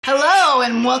Hello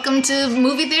and welcome to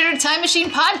Movie Theater Time Machine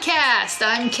Podcast.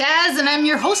 I'm Kaz and I'm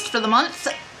your host for the month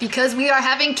because we are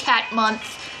having Cat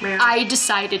Month. Meow. I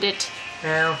decided it.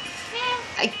 Meow.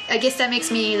 I guess that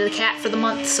makes me the cat for the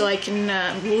month so I can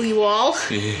rule you all.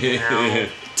 Meow.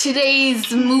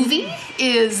 Today's movie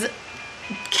is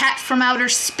Cat from Outer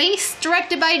Space,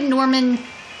 directed by Norman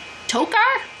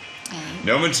Tokar.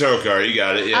 Norman Tokar, you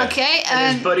got it, yeah. Okay.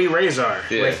 And his buddy Razor.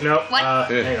 Yeah. Wait, nope. What?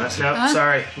 Hang on. No,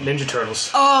 sorry. Ninja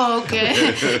Turtles. Oh, okay.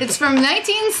 It's from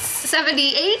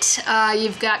 1978.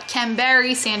 You've got Ken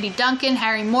Barry, Sandy Duncan,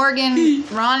 Harry Morgan,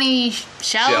 Ronnie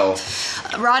Shell,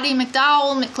 Roddy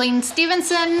McDowell, McLean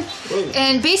Stevenson. Whoa.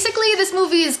 And basically this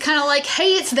movie is kind of like,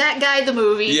 hey, it's that guy, the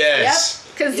movie. Yes. Yep.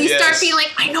 Because you start being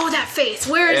like, I know that face.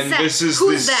 Where is And that? this is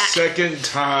Who's the that? second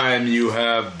time you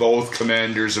have both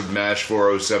commanders of MASH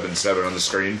 4077 on the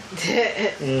screen.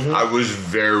 I was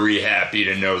very happy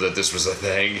to know that this was a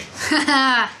thing.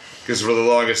 Because for the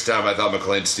longest time, I thought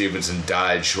McLean Stevenson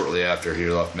died shortly after he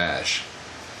left MASH.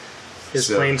 His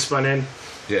So- plane spun in.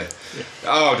 Yeah.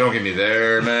 Oh, don't get me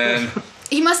there, man.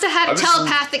 He must have had a I'm just-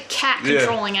 telepathic cat Yeah.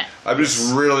 controlling it. I'm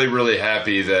just really, really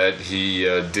happy that he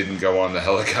didn't go on the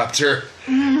helicopter.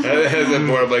 And then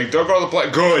I'm like, don't go on the plane.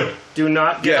 Good. Do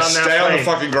not get Yeah, on that stay plane. on the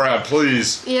fucking ground,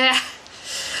 please. Yeah.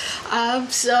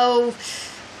 So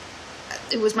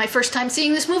it was my first time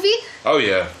seeing this movie. Oh,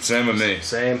 yeah. Same with me.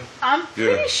 Same. I'm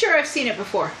pretty Yeah. sure I've seen it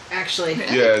before, actually.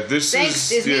 Yeah, this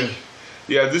Thanks, is... Disney.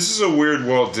 Yeah, this is a weird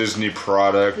Walt Disney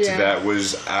product Yeah. that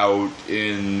was out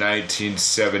in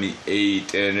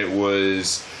 1978, and it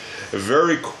was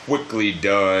very quickly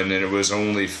done, and it was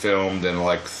only filmed in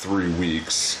like 3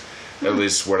 weeks. At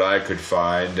least what I could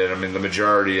find. And I mean, the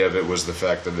majority of it was the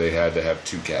fact that they had to have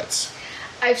 2 cats.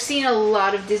 I've seen a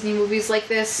lot of Disney movies like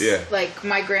this. Yeah. Like,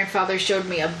 my grandfather showed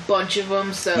me a bunch of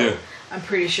them, so Yeah. I'm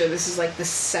pretty sure this is like the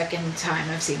second time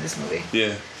I've seen this movie.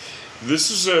 Yeah. This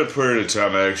is a period of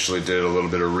time I actually did a little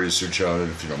bit of research on it,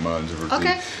 if you don't mind.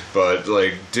 Okay. But,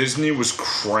 like, Disney was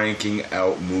cranking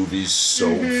out movies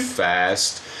so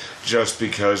fast just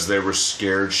because they were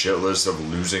scared shitless of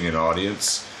losing an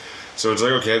audience. So it's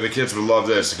like, okay, the kids would love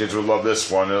this, the kids would love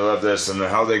this one, they love this, and then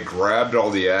how they grabbed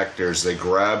all the actors, they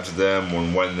grabbed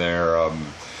them when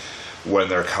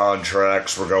their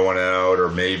contracts were going out, or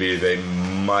maybe they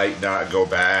might not go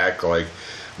back. Like,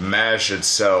 MASH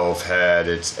itself had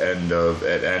its end of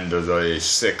the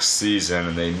 6th season,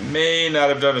 and they may not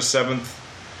have done a 7th,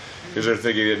 because they're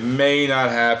thinking it may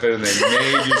not happen, and they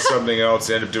may do something else.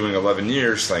 They end up doing 11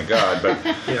 years, thank God, but...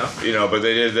 Yeah. But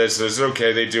they did this. It's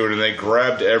okay. They do it, and they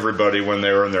grabbed everybody when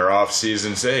they were in their off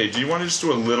season. Say, hey, do you want to just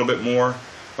do a little bit more?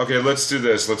 Okay, let's do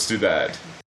this. Let's do that.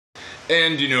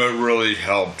 And it really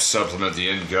helped supplement the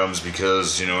incomes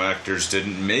because actors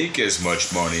didn't make as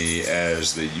much money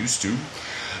as they used to,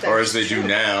 or as they do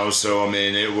now. So I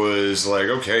mean, it was like,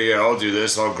 okay, yeah, I'll do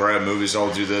this. I'll grab movies.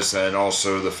 I'll do this, and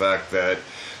also the fact that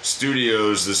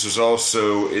studios, this was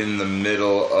also in the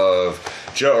middle of,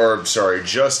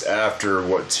 just after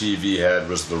what TV had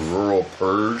was the rural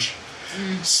purge.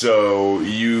 So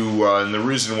and the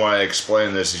reason why I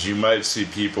explain this is you might see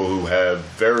people who have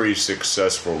very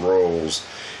successful roles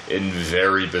in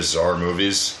very bizarre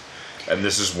movies. And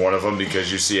this is one of them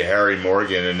because you see Harry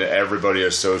Morgan and everybody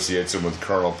associates him with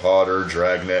Colonel Potter,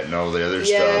 Dragnet, and all the other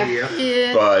stuff. Yeah.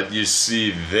 Yeah. But you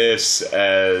see this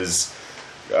as,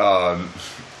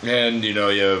 and you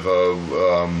have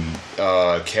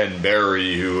Ken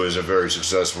Barry, who is a very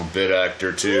successful bit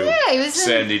actor too. Yeah, he was in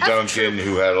Sandy F Duncan, Troop.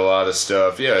 who had a lot of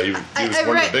stuff. Yeah, he was I one of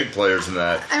read- the big players in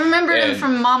that. I remember him And-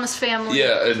 from Mama's Family.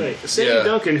 Yeah, and Right. Sandy yeah.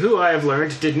 Duncan, who I have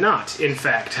learned did not, in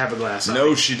fact, have a glass eye.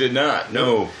 No, she did not.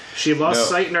 No. She lost No.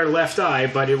 sight in her left eye,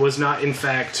 but it was not, in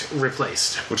fact,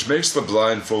 replaced. Which makes the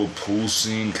blindfold pool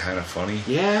scene kind of funny.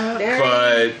 Yeah.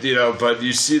 But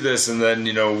you see this, and then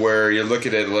where you look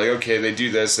at it like, okay, they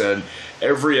do this, and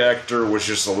every actor was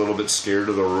just a little bit scared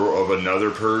of another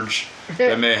purge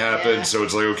that may happen. Yeah. So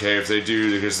it's like, okay, if they do,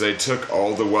 because they took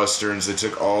all the westerns, they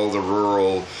took all the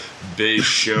rural base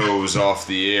shows off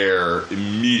the air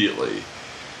immediately.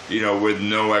 With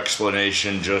no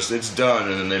explanation, just it's done,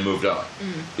 and then they moved on.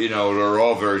 They're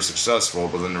all very successful,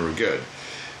 but then they were good.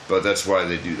 But that's why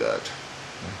they do that.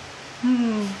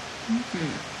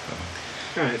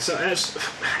 All right. So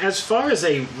as far as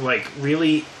a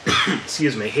really,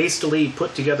 hastily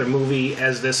put together movie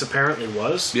as this apparently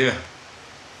was, Yeah.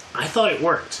 I thought it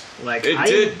worked. It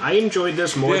did. I enjoyed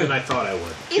this more Yeah. than I thought I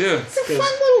would. It's a Because-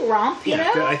 fun little romp, you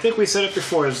Yeah. know? I think we said it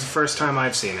before. It was the first time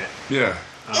I've seen it. Yeah.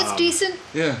 It's decent.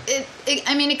 Yeah. It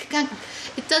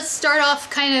does start off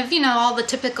kind of, all the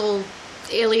typical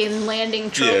alien landing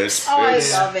tropes. I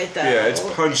love it though. Yeah, it's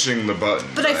punching the button.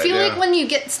 But I feel like when you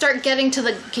start getting to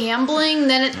the gambling,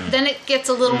 then it gets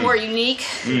a little more unique.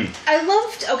 I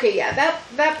loved. Okay, yeah,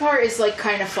 that part is like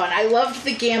kind of fun. I loved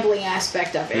the gambling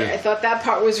aspect of it. Yeah. I thought that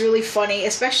part was really funny,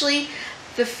 especially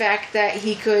the fact that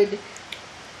he could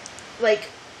like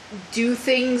do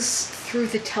things through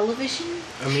the television.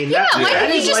 I mean, Yeah, that why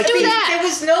didn't he is just like do that? There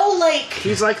was no like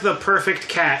he's like the perfect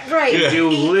cat. Right. He can do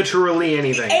He- literally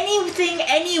anything. anything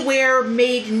anywhere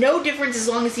made no difference as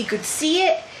long as he could see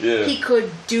it. Yeah. He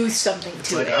could do something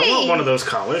to Like, it. I want one of those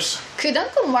collars. Could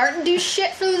Uncle Martin do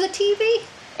shit through the TV?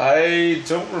 I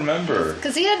don't remember.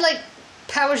 Because he had like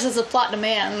powers as the plot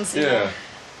demands. you know?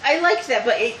 I liked that,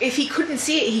 but if he couldn't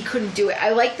see it, he couldn't do it. I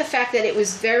liked the fact that it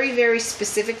was very, very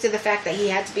specific to the fact that he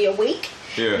had to be awake.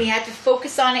 Yeah. And he had to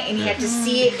focus on it, and he had to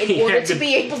see it He in order had to to-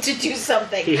 be able to do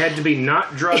something. He had to be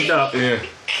not drugged up. Yeah.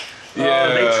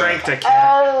 Oh, they tranked a cat.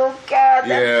 Oh god,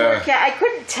 that Yeah. poor cat! I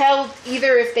couldn't tell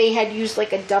either if they had used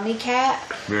like a dummy cat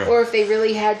Yeah. or if they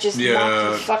really had just Yeah.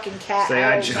 knocked the fucking cat Say,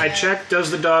 out. I checked,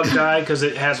 does the dog die? Because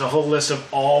it has a whole list of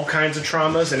all kinds of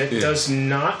traumas, and it does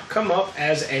not come up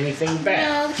as anything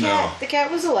bad. No, the cat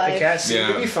was alive. The cat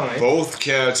seemed to be fine. Both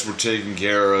cats were taken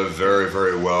care of very,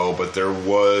 very well, but there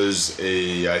was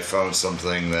I found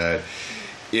something that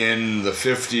in the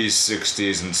 50s,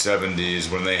 60s, and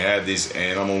 70s, when they had these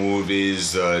animal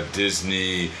movies,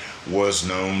 Disney was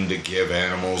known to give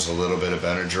animals a little bit of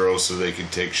Benadryl so they could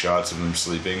take shots of them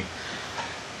sleeping.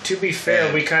 To be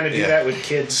fair, we kind of do Yeah. that with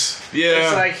kids. Yeah.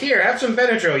 It's like, here, have some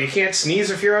Benadryl. You can't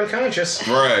sneeze if you're unconscious.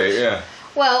 Right, yeah.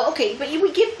 Well, okay, but we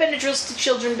give Benadryls to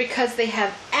children because they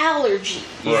have allergies.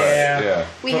 Yeah. Right, yeah.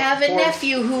 We But have a for-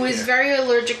 nephew who is very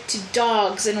allergic to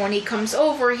dogs, and when he comes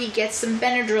over, he gets some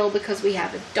Benadryl because we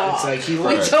have a dog. It's like he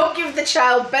we loves- don't give the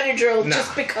child Benadryl No.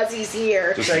 just because he's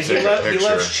here. Just It's like to take a he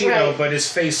loves picture. Cheeto, Right. but his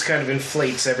face kind of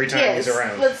inflates every time Yes, he's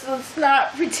around. let's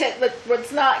not pretend.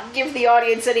 Let's not give the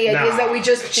audience any ideas Nah. that we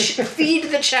just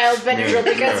feed the child Benadryl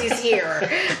because he's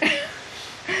here.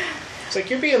 It's like,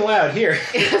 you're being loud. Here.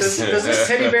 Does this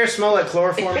teddy bear smell like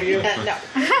chloroform to you? No.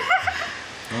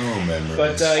 Oh, memories.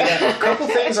 But yeah, a couple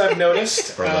things I've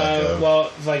noticed. Or lack of.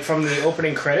 Well, like from the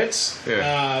opening credits,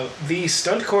 Yeah. the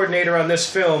stunt coordinator on this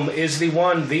film is the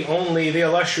one, the only, the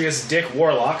illustrious Dick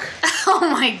Warlock. Oh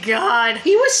my god.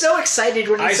 He was so excited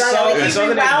when he I saw saw that. Like, I he saw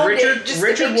the name rewound it just to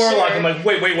Richard make Warlock. sure. I'm like,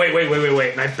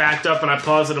 wait, and I backed up and I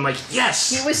paused it. I'm like,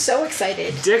 yes, He was so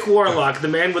excited. Dick Warlock, the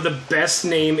man with the best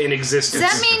name in existence.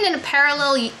 Does that mean in a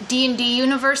parallel D&D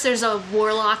universe there's a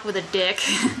warlock with a dick?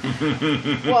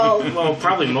 Well, Well,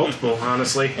 probably multiple,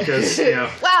 honestly, because you know.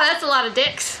 Wow, that's a lot of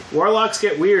dicks. Warlocks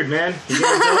get weird, man. You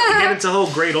get into the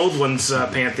whole Great Old Ones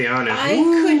pantheon. And, I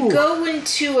could go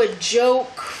into a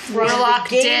joke from Warlock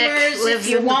the dick gamers lives if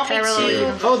you in the want me parallel to.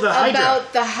 universe. Oh, the Hydra.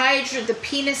 About the Hydra, the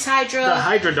penis Hydra. the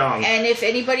Hydra Dong. And if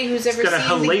anybody who's ever Got a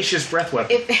seen hellacious breath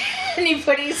weapon. if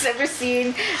anybody's ever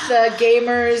seen the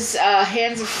gamers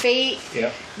Hands of Fate,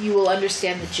 Yep. you will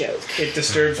understand the joke. It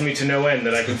disturbs me to no end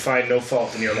that I can find no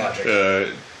fault in your logic.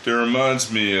 It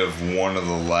reminds me of one of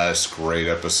the last great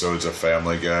episodes of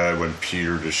Family Guy when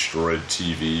Peter destroyed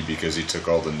TV because he took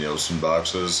all the Nielsen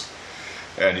boxes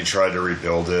and he tried to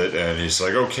rebuild it, and he's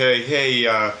like, okay, hey,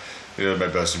 my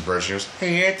best impression was,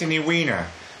 hey, Anthony Weiner,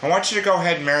 I want you to go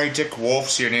ahead and marry Dick Wolf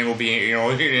so your name will be,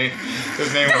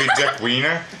 his name will be Dick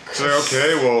Weiner. So,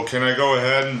 okay, well, can I go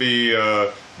ahead and be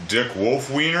Dick Wolf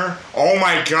Weiner? Oh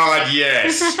my god,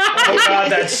 yes! Oh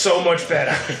god, that's so much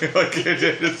better. Like it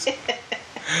is.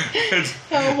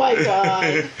 Oh my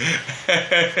god.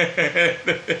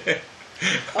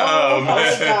 Oh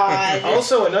my god.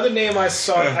 Also, another name I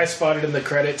spotted in the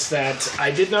credits that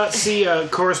I did not see a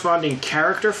corresponding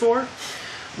character for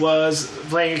was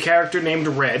playing a character named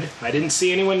Red. I didn't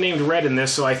see anyone named Red in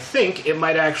this, so I think it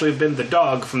might actually have been the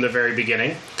dog from the very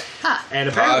beginning. Huh. And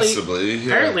apparently, Possibly,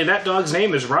 yeah. apparently that dog's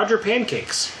name is Roger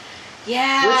Pancakes,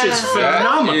 Yeah. which is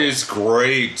phenomenal. That is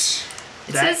great.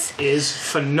 That says- is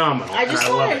phenomenal. I and just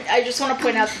love want it. to. I just want to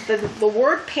point out that the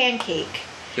word pancake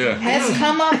Yeah. has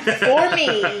come up for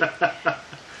me,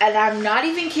 and I'm not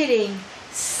even kidding,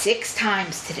 6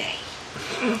 times today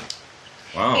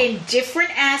Wow. in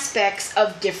different aspects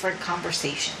of different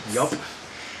conversations. Yup.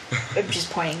 I'm just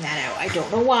pointing that out. I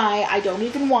don't know why. I don't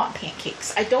even want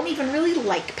pancakes. I don't even really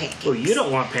like pancakes. Well, you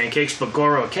don't want pancakes, but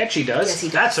Goro Akechi does. Yes, he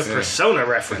does. That's a Persona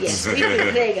reference. Yes, we've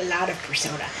been playing a lot of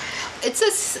Persona. It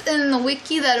says in the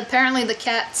wiki that apparently the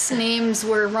cats' names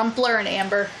were Rumpler and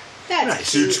Amber.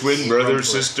 That's Two cute. twin brother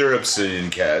sister obsidian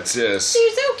cats. Yes.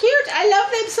 They're so cute. I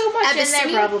love them so much. Abyssinian?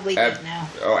 And they're probably dead now.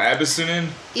 Oh, Abyssinian?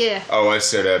 Yeah. Oh, I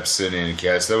said Abyssinian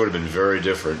cats. That would have been very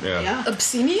different. Yeah. Yeah.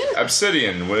 Obsidian?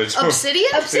 Obsidian. When it's Obsidian?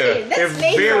 Obsidian. Yeah. That's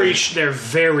made They're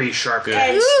very sharp.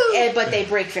 but they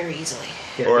break very easily.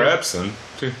 Or Epson.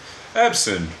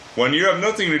 Epson. When you have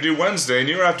nothing to do Wednesday and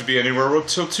you don't have to be anywhere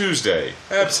till Tuesday.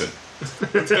 Epson.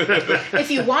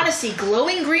 If you want to see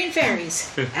glowing green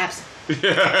fairies, absent.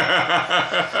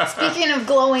 Speaking of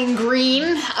glowing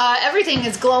green, everything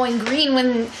is glowing green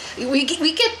when we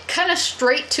get kind of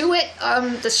straight to it.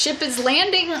 The ship is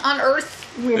landing on Earth.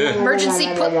 Emergency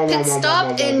pit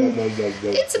stop, and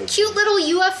it's a cute little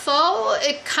UFO.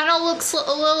 It kind of looks a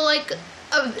little like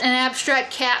an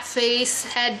abstract cat face.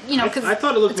 Because I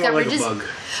thought it looked it's more got like ridges. a bug.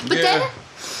 But Yeah.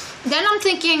 then I'm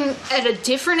thinking at a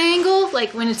different angle,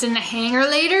 like when it's in the hangar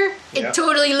later, Yeah. it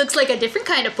totally looks like a different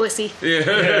kind of pussy.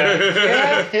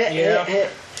 Yeah.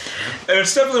 And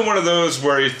it's definitely one of those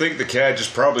where you think the cat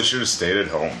just probably should have stayed at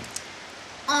home.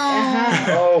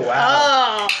 Oh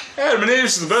wow. Oh, Adam and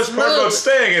Eve's the best part about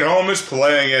staying at home is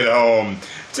playing at home.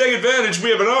 Take advantage. We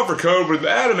have an offer code with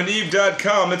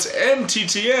adamandeve.com. It's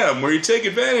MTTM, where you take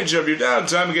advantage of your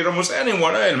downtime and get almost any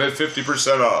one item at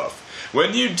 50% off.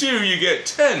 When you do, you get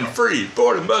 10 free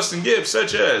boredom busting gifts,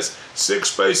 such as 6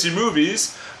 spicy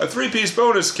movies, a 3-piece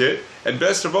bonus kit, and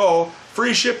best of all,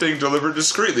 free shipping delivered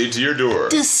discreetly to your door.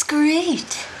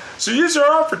 discreet. So use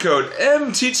our offer code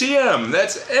MTTM.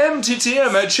 That's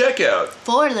MTTM at checkout.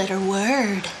 4-letter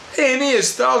word. A&E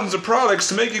has thousands of products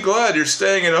to make you glad you're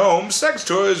staying at home. Sex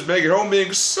toys make at home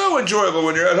being so enjoyable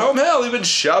when you're at home. Hell, even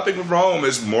shopping from home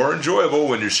is more enjoyable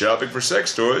when you're shopping for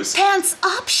sex toys. Pants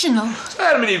optional.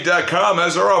 AdamandEve.com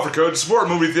has our offer code to support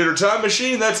Movie Theater Time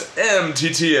Machine. That's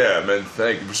MTTM. And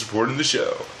thank you for supporting the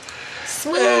show.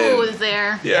 Smooth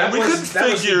there. Yeah, we couldn't that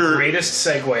was the figure... greatest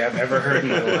segue I've ever heard in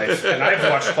my life, and I've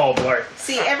watched Paul Blart.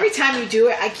 See, every time you do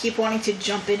it, I keep wanting to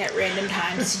jump in at random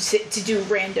times to do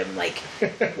random, words.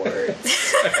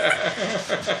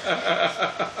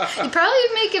 You probably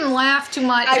make him laugh too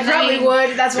much. I and probably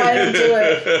would. That's why I don't do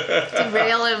it.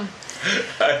 derail him.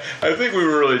 I think we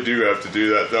really do have to do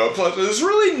that, though. Plus, there's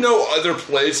really no other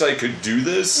place I could do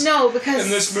this No, because...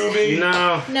 in this movie.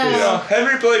 No. No. You know,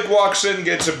 Henry Blake walks in and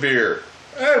gets a beer.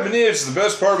 Adam and Eve's the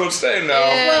best part about staying now.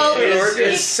 Well,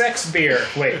 Is sex beer.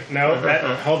 Wait, no,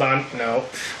 hold on, no.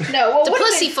 No, well, The what if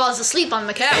pussy falls asleep on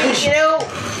the couch. You know,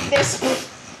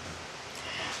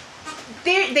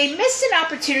 they missed an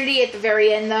opportunity at the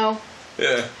very end, though,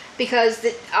 Yeah. because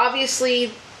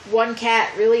obviously one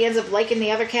cat really ends up liking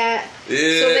the other cat. Yeah,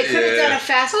 So they could have done a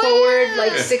fast forward,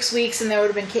 yeah. 6 weeks, and there would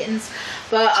have been kittens.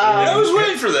 But I was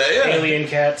waiting for that, yeah. Alien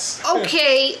cats.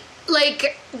 Okay,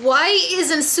 why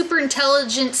isn't a super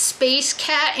intelligent space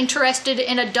cat interested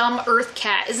in a dumb Earth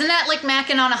cat? Isn't that like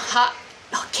macking on a hot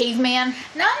caveman?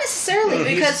 not necessarily, No,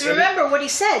 because remember what he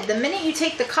said. The minute you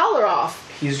take the collar off,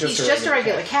 He's just a a regular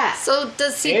regular cat. So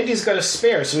does he? Andy's got a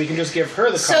spare, so we can just give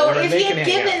her the So collar and if they he can had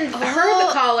hang given out. her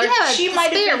the collar, yeah, she the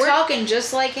might have spare. been talking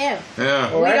just like him.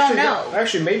 Yeah. Or We don't actually, know.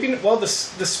 Actually, maybe. Well, the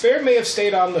spare may have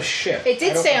stayed on the ship. It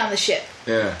did stay on the ship.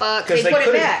 Yeah. Fuck. They put it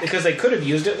could back. because they could have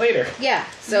used it later. Yeah.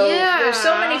 So Yeah. there's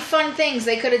so many fun things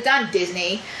they could have done,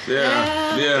 Disney.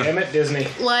 Yeah. Yeah. Damn it, Disney.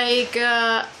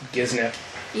 Giznet.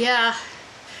 Yeah,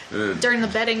 during the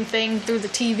betting thing through the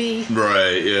TV.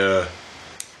 Right, yeah.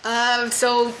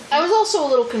 So I was also a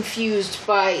little confused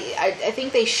by I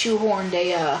think they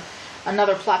shoehorned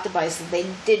another plot device that they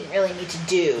didn't really need to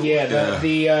do. Yeah, Yeah.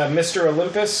 the Mr.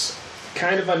 Olympus,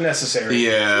 kind of unnecessary.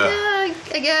 Yeah. yeah,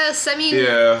 I guess. I mean,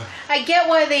 Yeah. I get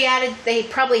why they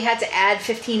probably had to add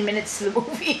 15 minutes to the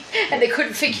movie and they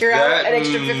couldn't figure out That an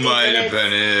extra 15 might minutes. have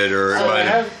been it, or it So might I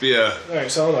have... have- Yeah.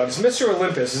 Alright, so hold on. Does Mr.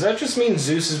 Olympus, does that just mean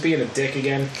Zeus is being a dick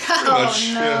again? oh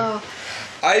much, no. yeah.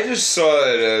 I just saw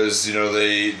it as,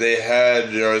 they had,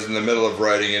 I was in the middle of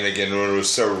writing it again when it was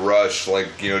so rushed.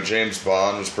 James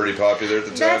Bond was pretty popular at the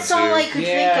time, That's too. all I could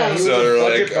Yeah, think he of. So was a they're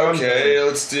budget like, Bond okay, villain.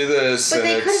 let's do this. But and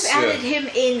they could have it's- added him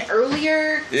in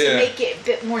earlier to Yeah. make it a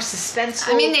bit more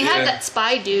suspenseful. I mean, they Yeah. had that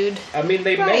spy dude. I mean,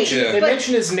 they Right, mention but-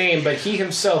 his name, but he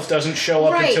himself doesn't show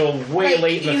up until way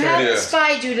late in the you film. have Yeah. the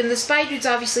spy dude, and the spy dude's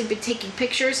obviously been taking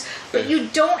pictures, but you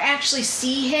don't actually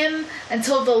see him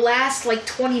until the last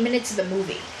 20 minutes of the movie.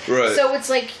 Right. So it's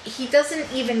he doesn't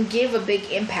even give a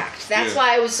big impact. That's Yeah.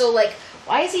 why I was so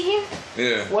why is he here?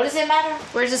 Yeah. What does it matter?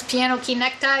 Where's his piano key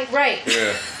necktie? Right.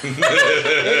 Yeah.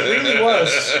 It really was.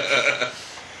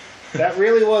 That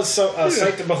really was a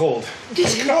sight to behold.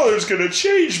 This collar's gonna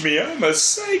change me. I'm a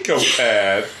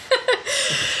psychopath.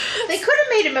 They could have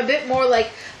made him a bit more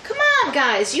come on,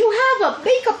 guys. You have a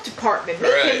makeup department.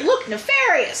 Make Right. him look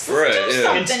nefarious. Let's Right, do yeah.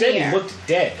 something Instead, here. he looked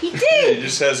dead. He He did.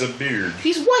 just has a beard.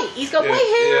 He's white. He's got Yeah, white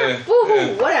hair. yeah, Woohoo.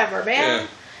 yeah. Whatever, man.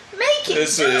 Make him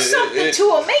It's do a- something it-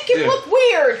 to him. Make him yeah. look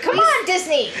weird. Come on,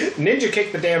 Disney. Ninja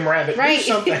kicked the damn rabbit. Right. Do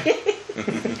something.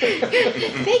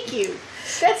 Thank you.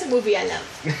 That's a movie I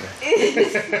love.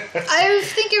 I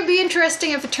think it would be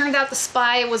interesting if it turned out the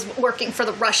spy was working for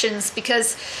the Russians,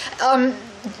 because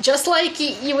just like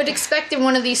you would expect in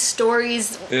one of these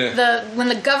stories, Yeah. when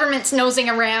the government's nosing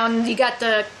around, you got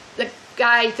the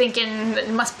guy thinking it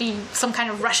must be some kind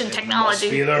of Russian Must be technology.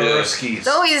 the Yeah. Ruskies. It's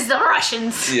always the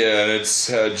Russians. Yeah, and it's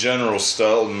General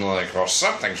Stelton like, well,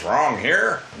 something's wrong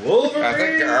here. Wolverine. I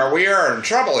think we are in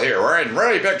trouble here. We're in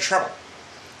really big trouble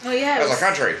Oh, yeah. as a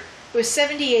country. It was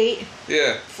 78.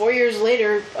 Yeah. 4 years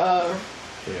later,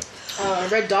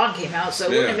 Red Dawn came out, so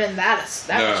it wouldn't have Yeah. been that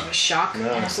No. much of a shock,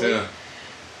 No. honestly. Yeah.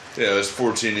 Yeah, that's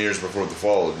 14 years before the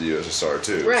fall of the USSR,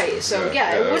 too. Right, so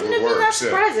yeah, it wouldn't have been that works, yeah.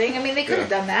 surprising. I mean, they could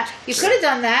have Yeah. done that. You could have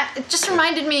done that. It just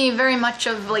reminded me very much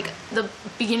of like the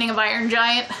beginning of Iron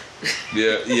Giant.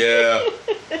 Yeah, yeah,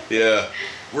 yeah.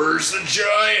 Where's the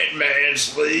giant,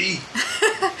 Mansley?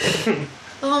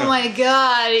 Oh my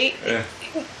god. Yeah.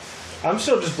 I'm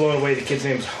still just blown away. The kid's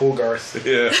name is Hogarth.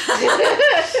 Yeah.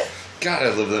 God, I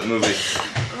love that movie.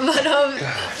 But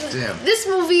Damn. this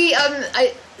movie,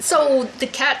 so the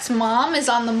cat's mom is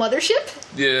on the mothership.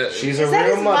 Yeah. She's Is a that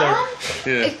real his mother. mom?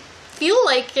 Yeah. I feel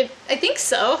like it. I think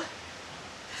so.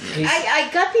 I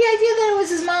got the idea that it was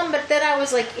his mom, but then I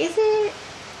was like, is it?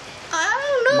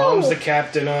 I don't know. Mom's the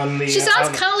captain on the. She sounds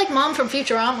on- kind of like Mom from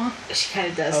Futurama. She kind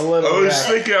of does. a little. I was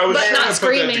bit. thinking, I was But trying not to put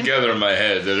screaming. that together in my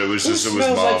head that it was Who just it was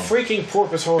smells mom. like freaking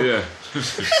porpoise horror? Yeah.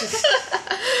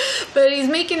 But he's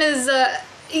making his.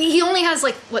 He only has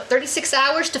like what 36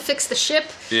 hours to fix the ship.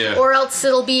 Yeah. Or else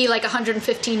it'll be like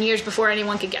 115 years before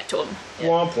anyone can get to him.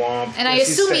 Womp womp. And I Yes,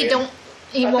 he's assume he staying. don't.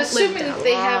 He I'm won't live assuming that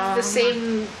they have the long.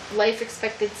 same life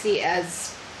expectancy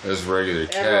as, As regular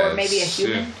cats. or maybe a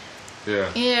human. Yeah.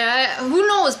 Yeah, who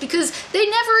knows? Because they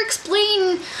never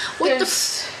explain what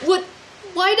There's-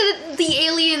 why do the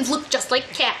aliens look just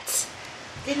like cats?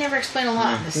 They never explain a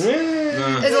lot in this. Is They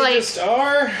it like, just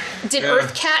are. did Yeah.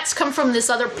 Earth cats come from this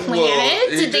other planet? Well,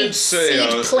 he did they did say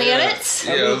seed planets?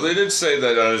 Yeah, they did say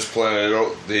that on his planet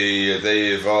they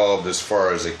evolved as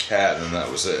far as a cat, and that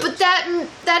was it. But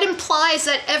that implies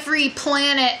that every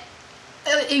planet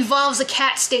evolves a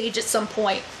cat stage at some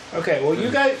point. Okay, well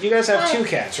you guys have two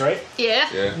cats, right? Yeah,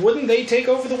 yeah. Wouldn't they take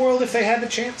over the world if they had the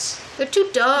chance? they're too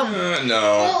dumb. No.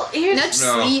 Well, here's Ned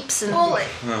No. sleeps and well,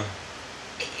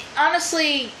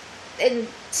 honestly, and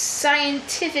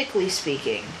scientifically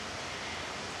speaking,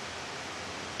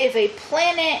 if a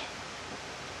planet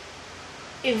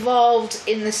evolved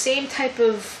in the same type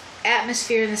of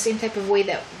atmosphere, in the same type of way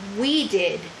that we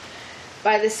did,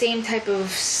 by the same type of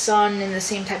sun and the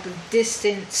same type of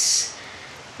distance,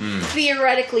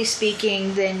 theoretically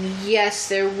speaking, then yes,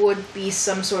 there would be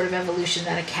some sort of evolution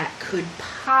that a cat could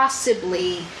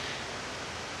possibly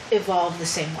evolve the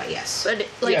same way, yes. but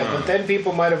like Yeah, but then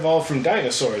people might evolve from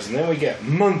dinosaurs, and then we get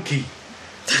monkey.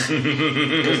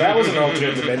 Because that was an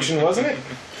alternate dimension, wasn't it?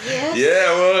 Yes.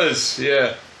 Yeah, it was.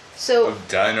 Yeah. So Of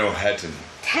Dino Hetton.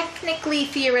 technically,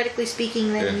 theoretically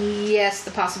speaking, then yes,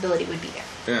 the possibility would be there.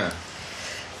 Yeah.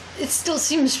 it still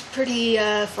seems pretty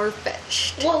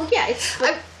far-fetched. Well, yeah, it's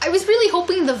I was really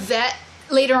hoping the vet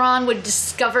later on would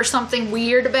discover something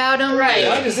weird about him. Right.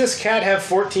 Why does this cat have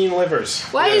 14 livers?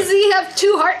 Why does he have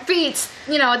 2 heartbeats?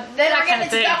 You know, then that we're kind getting of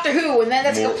into thing. Doctor Who, and then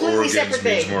that's a More completely organs separate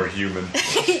means thing. more human.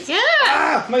 Yeah.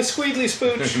 Ah, my squeedly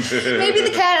spooch. Maybe the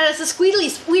cat has a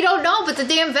squeedly. We don't know, but the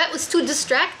damn vet was too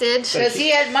distracted. Because he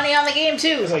had money on the game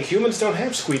too. It's like humans don't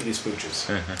have squeedly spooches.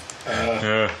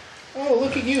 Oh,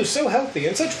 look at you, so healthy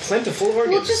and such plentiful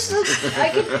organs. Well, just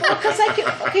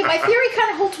okay. My theory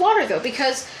kind of holds water though,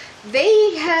 because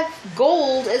they have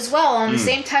gold as well on the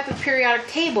same type of periodic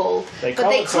table, They but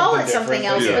call they it call something it something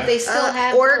different. else. Yeah. But they still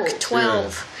have Orc gold.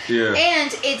 12. Yeah.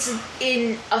 And it's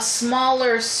in a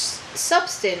smaller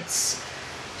substance,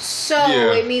 so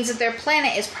Yeah. it means that their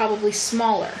planet is probably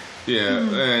smaller. Yeah,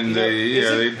 and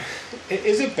Is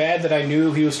Is it bad that I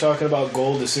knew he was talking about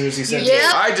gold as soon as he said Yeah.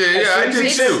 that? I did. Yeah, I As soon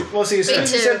did as he too. said- Well, see, as soon Me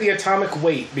as he too. said the atomic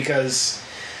weight, because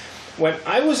when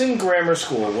I was in grammar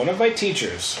school, one of my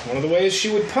teachers, one of the ways she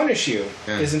would punish you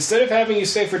is instead of having you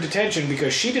stay for detention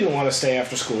because she didn't want to stay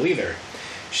after school either,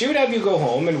 she would have you go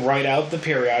home and write out the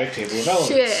periodic table of elements.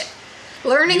 Shit.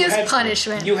 Learning You is had-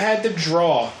 punishment. You had to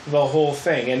draw the whole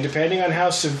thing, and depending on how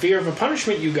severe of a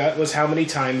punishment you got, was how many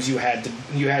times you had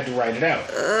to write it out.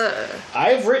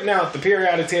 I've written out the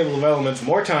periodic table of elements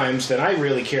more times than I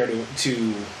really care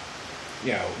to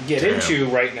get into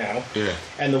right now. Yeah.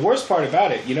 And the worst part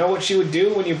about it, you know what she would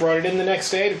do when you brought it in the next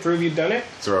day to prove you'd done it?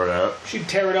 Throw it out. She'd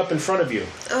tear it up in front of you.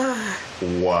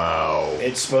 Wow.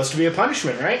 It's supposed to be a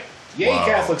punishment, right? Yay, Wow.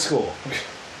 Catholic school.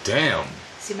 Damn.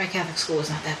 See, my Catholic school was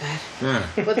not that bad.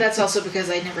 Yeah. But that's also because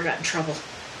I never got in trouble.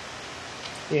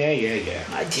 Yeah.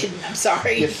 I didn't. I'm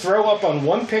sorry. You throw up on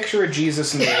one picture of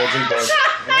Jesus in the religion book,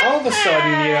 and all of a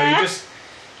sudden, you just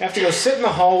have to go sit in the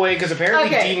hallway, because apparently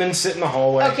demons sit in the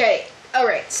hallway. Okay. All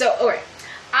right.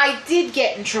 I did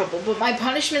get in trouble, but my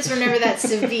punishments were never that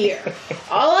severe.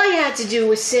 All I had to do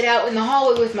was sit out in the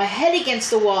hallway with my head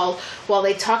against the wall while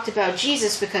they talked about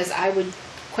Jesus, because I would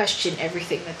question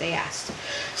everything that they asked.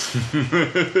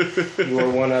 You were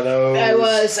one of those. I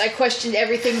was. I questioned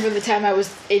everything from the time I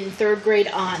was in 3rd grade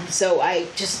on. So I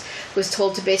just was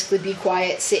told to basically be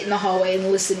quiet, sit in the hallway,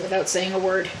 and listen without saying a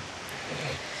word.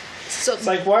 So It's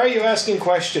like, why are you asking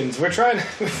questions? We're trying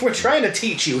to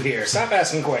teach you here. Stop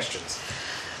asking questions.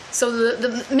 So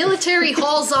the military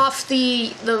hauls off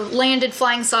the landed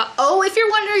flying saucer. Oh, if you're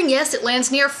wondering, yes, it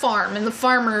lands near a farm, and the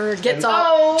farmer gets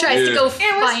off, tries to go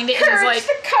find it, and is like,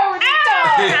 the cowardly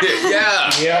dog.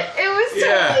 Yeah. Yep. It was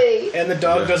Yeah. totally. And the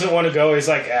dog doesn't want to go. He's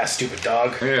like, stupid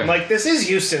dog. Yeah. I'm like, this is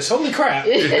Eustace. Holy crap.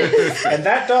 And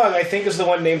that dog, I think, is the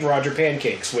one named Roger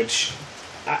Pancakes, which,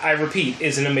 I repeat,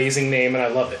 is an amazing name, and I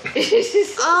love it.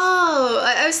 oh,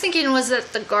 I was thinking, was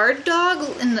that the guard dog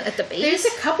at the base? There's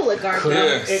a couple of guard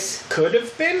Yes. dogs. It could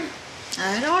have been,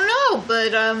 I don't know,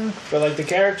 but but like the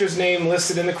character's name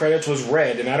listed in the credits was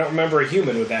Red, and I don't remember a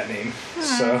human with that name.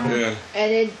 So Yeah.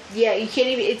 And you can't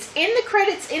even. It's in the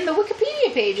credits in the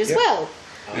Wikipedia page as Yep. well.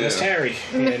 Honest Yeah. Harry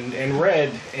and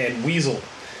Red and Weasel.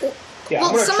 Yeah, I'm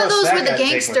well, gonna some of trust those that were the guy to take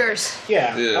my- gangsters.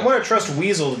 Yeah, Yeah. I'm gonna trust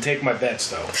Weasel to take my bets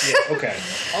though. Yeah, okay.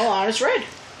 Oh, Honest Red.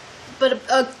 But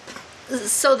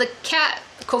so the cat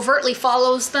covertly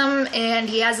follows them, and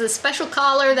he has a special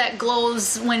collar that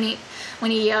glows when he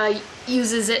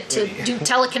uses it to do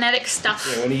telekinetic stuff.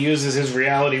 Yeah, when he uses his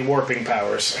reality warping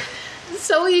powers.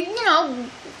 So he,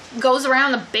 goes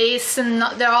around the base, and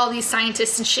there are all these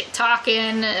scientists and shit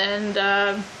talking,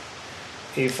 and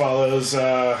He follows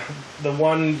the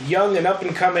one young and up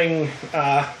and coming.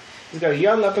 He's got a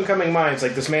young up and coming mind. It's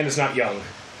like, this man is not young.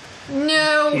 He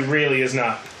no, really is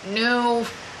not. no.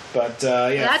 But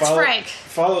That's Frank.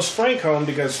 Follows Frank home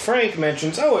because Frank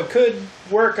mentions, it could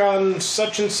work on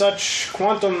such and such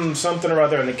quantum something or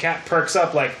other, and the cat perks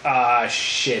up like,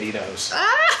 shit, he knows.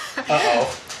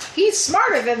 Uh-oh. He's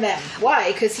smarter than them.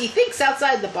 Why? Because he thinks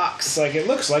outside the It's box. like, it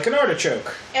looks like an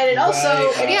artichoke. And it also...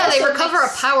 Right, Yeah, they also recover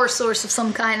makes- a power source of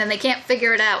some kind, and they can't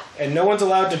figure it out. And no one's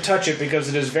allowed to touch it because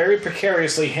it is very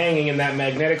precariously hanging in that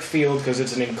magnetic field because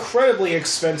it's an incredibly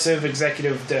expensive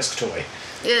executive desk toy.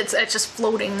 It's just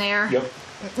floating there. Yep.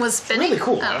 Was spinning. Really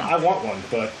cool. Oh. I want one,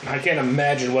 but I can't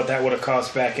imagine what that would have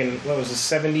cost back in, what was it,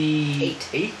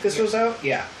 78 this was out?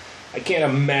 Yeah. I can't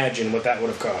imagine what that would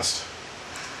have cost.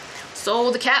 So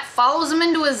the cat follows him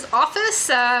into his office.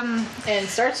 And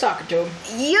starts talking to him.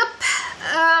 Yep.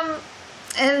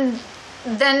 And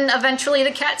then eventually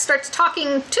the cat starts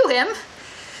talking to him.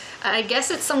 I guess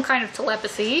it's some kind of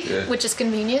telepathy, Yeah. which is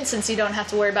convenient since you don't have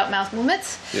to worry about mouth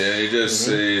movements. Yeah, he just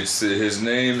his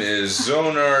name is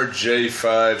Zonar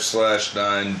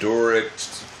J5/9 Doric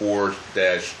 4-7.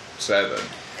 Is he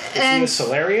a And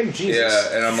Solarian? Jesus.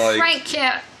 Yeah, and I'm like, Frank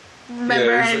can't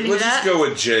remember yeah, any of let's that. just go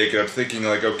with Jake. I'm thinking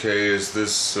like, okay, is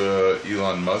this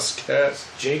Elon Musk cat?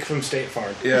 Jake from State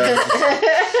Farm. Yeah.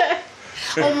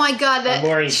 Oh my god, I'm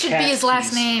wearing that should cat be his last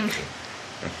keys. name.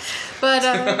 But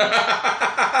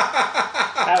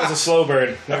That was a slow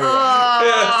burn. Never mind.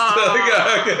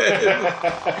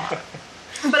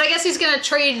 but I guess he's gonna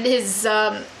trade his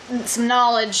some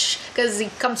knowledge because he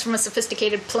comes from a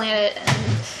sophisticated planet,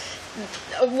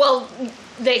 and well,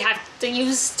 they have to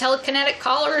use telekinetic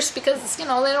collars because they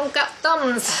don't got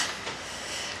thumbs.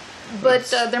 But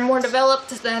they're more developed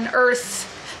than Earth.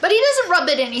 But he doesn't rub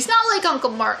it in. He's not like Uncle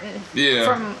Martin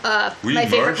from We My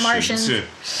Favorite Martian.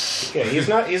 Yeah, he's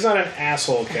not an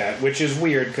asshole cat, which is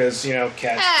weird because,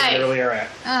 cats Hey. generally are at.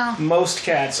 Oh, Most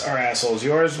cats are assholes.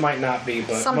 Yours might not be,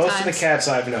 but most of the Sometimes. cats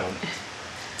I've known.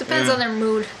 depends on their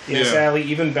mood. Yes, Yeah. Allie,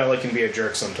 even Bella can be a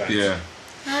jerk sometimes. Yeah.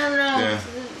 I don't know.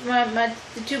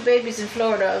 The 2 babies in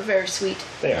Florida are very sweet.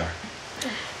 They are.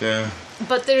 Yeah.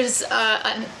 But there's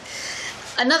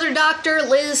another doctor,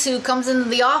 Liz, who comes into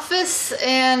the office,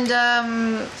 and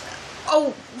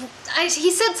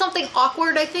he said something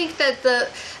awkward. I think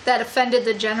that offended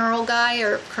the general guy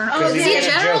or colonel. Oh, Is He he a made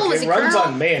general? joke. Was It he runs colonel?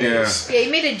 on mayonnaise. Yeah, he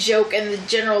made a joke, and the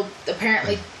general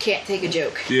apparently can't take a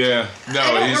joke. Yeah. No,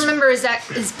 I don't he's remember his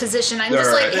position. I'm just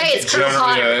Alright. like, hey, it's Colonel General.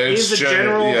 Yeah, Potter. it's He's the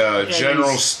general. Yeah, Yeah, General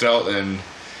he's- Stelton.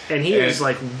 And he is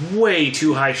like way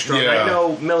too high strung. I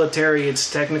know military,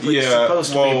 it's technically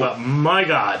supposed to be, but my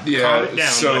God, calm it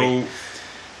down, buddy.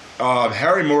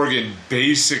 Harry Morgan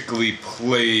basically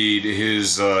played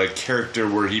his character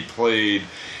where he played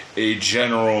a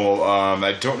general.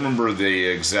 I don't remember the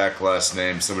exact last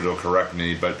name. Somebody will correct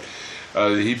me, but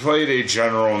he played a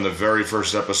general in the very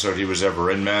first episode he was ever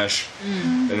in MASH,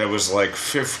 and it was like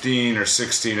 15 or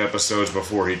 16 episodes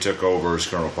before he took over as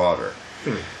Colonel Potter.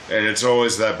 And it's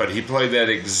always that, but he played that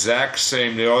exact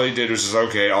same. All he did was just,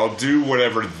 okay, I'll do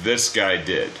whatever this guy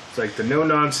did. It's like the no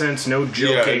nonsense, no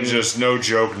joking. Yeah, just no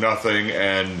joke, nothing,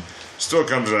 and still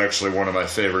comes to actually one of my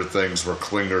favorite things where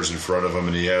Klinger's in front of him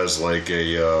and he has like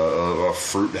a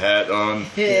fruit hat on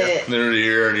near the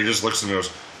ear, and he just looks at him and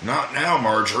goes, "Not now,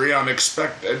 Marjorie. I'm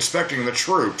expecting the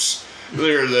troops."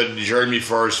 There, then Jeremy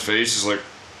Farr's face is like,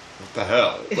 "What the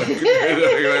hell? Like,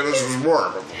 this was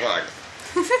warm. What the fuck?"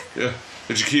 Yeah.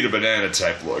 The Chiquita Banana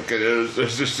type look.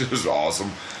 It was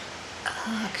awesome.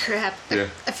 Oh, crap. Yeah.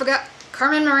 I forgot.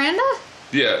 Carmen Miranda?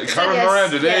 Yeah, Carmen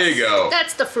Miranda, there you go.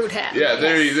 That's the fruit hat. Yeah,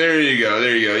 there you go,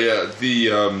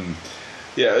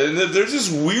 yeah. And there's this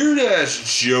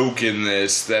weird-ass joke in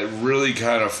this that really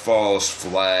kind of falls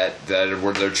flat,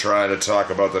 where they're trying to talk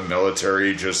about the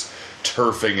military just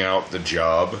turfing out the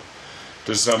job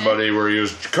to somebody, where he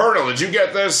goes, "Colonel, did you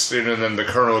get this?" And then the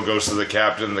colonel goes to the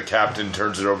captain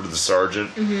turns it over to the sergeant.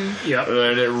 Yep.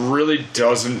 And it really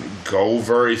doesn't go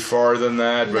very far than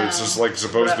that, but it's just like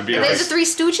supposed to be. Are Like, those the Three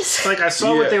Stooges? Like, I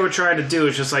saw what they were trying to do.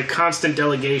 It's just like constant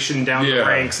delegation down the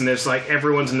ranks, and there's like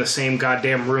everyone's in the same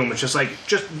goddamn room. It's just like,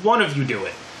 just one of you do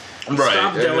it. right.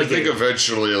 Stop And I think delegating.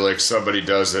 eventually, like, somebody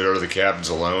does it, or the captain's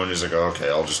alone. He's like, "Okay,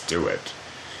 I'll just do it."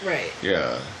 Right.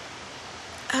 Yeah.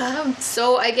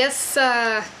 So I guess,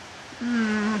 where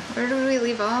do we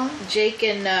leave off? Jake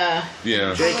and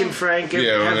Jake and Frank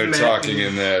Yeah, when have they're met. talking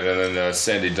in that, and then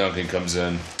Sandy Duncan comes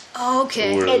in.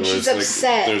 Okay. Where And she's it's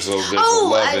upset. There's a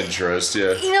love interest,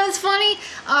 yeah. You know, it's funny.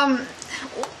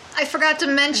 I forgot to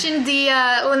mention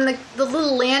when the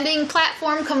little landing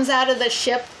platform comes out of the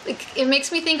ship. It makes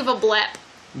me think of a blep.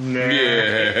 Nah.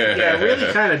 Yeah. Yeah, it really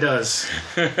kind of does.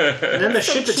 And then the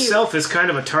So ship cute. itself is kind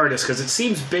of a TARDIS, because it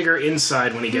seems bigger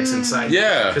inside when he gets inside.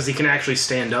 Yeah. Because he can actually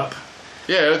stand up.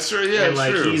 Yeah, that's true. Yeah, And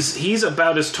like true. he's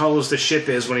about as tall as the ship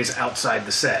is when he's outside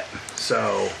the set.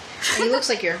 So he looks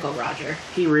like your Uncle Roger.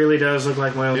 he really does look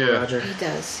like my Uncle Yeah. Roger. He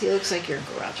does. He looks like your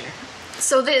Uncle Roger.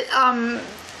 So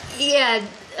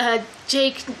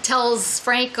Jake tells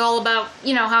Frank all about,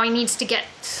 how he needs to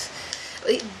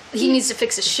he needs to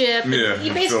fix a ship. Yeah, He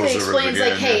it basically fills everything explains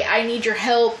like, in, "Hey, yeah. I need your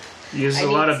help." He uses I a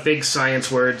need- lot of big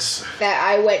science words. That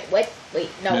I went, what? Wait,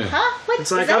 no, Yeah. huh? What?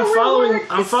 It's Is like that a real word?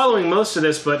 I'm following most of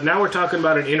this, but now we're talking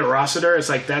about an interocitor. It's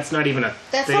like that's not even a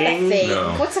That's thing. not a thing.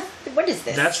 No. What is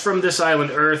this? That's from this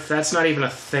island Earth. That's not even a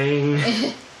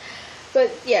thing.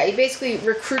 But yeah, he basically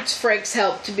recruits Frank's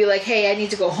help to be like, "Hey, I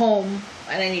need to go home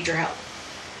and I need your help."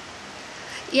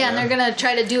 Yeah, and they're gonna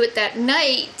try to do it that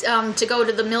night to go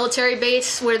to the military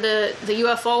base where the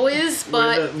UFO is,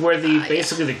 but where the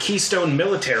basically the Keystone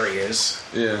military is.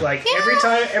 Yeah. Like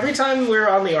every time we're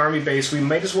on the army base, we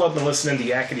might as well have been listening to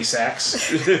Yakety Sax.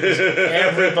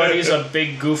 Everybody's a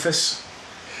big goofus.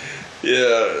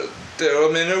 Yeah.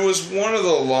 I mean, it was one of the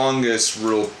longest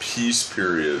real peace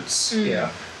periods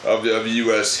Yeah. of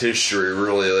U.S. history,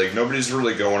 really. Like, nobody's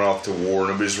really going off to war.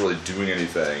 Nobody's really doing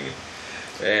anything.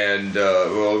 And,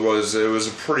 it was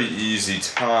a pretty easy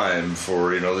time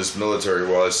for, this military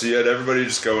was. So you had everybody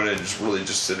just going in and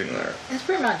just sitting there. That's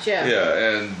pretty much yeah.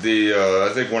 Yeah, and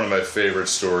I think one of my favorite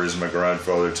stories my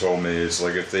grandfather told me is,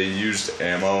 like, if they used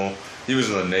ammo, he was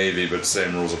in the Navy, but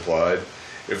same rules applied.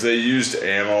 If they used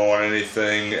ammo on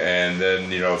anything, and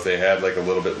then, if they had, like, a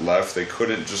little bit left, they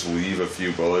couldn't just leave a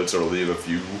few bullets or leave a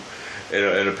few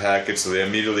in a packet, so they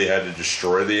immediately had to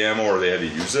destroy the ammo or they had to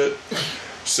use it.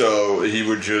 So he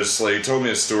would just, like, he told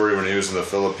me a story when he was in the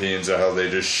Philippines of how they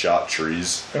just shot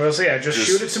trees. And we'll say, just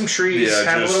shoot at some trees, yeah,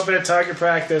 have a little bit of target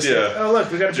practice. Yeah. Like, oh,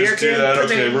 look, we got a beer Just do can. that,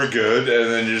 okay, we're good.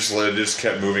 And then just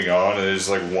kept moving on, and there's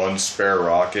like one spare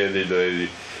rocket. And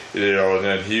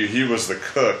then he was the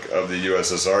cook of the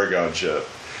USS Argon ship.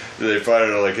 They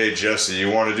finally are like, "Hey, Jesse, you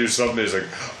want to do something?" He's like,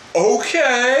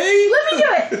 "Okay." Let me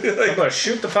do it. I'm gonna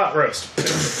shoot the pot roast.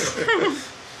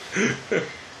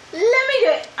 Let me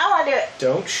do it. I want to do it.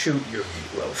 Don't shoot your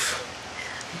meatloaf.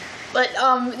 But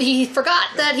he forgot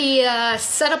that he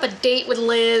set up a date with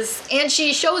Liz, and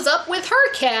she shows up with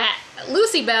her cat,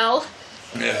 Lucy Bell.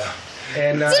 Yeah.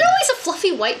 And Is it always a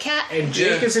fluffy white cat? and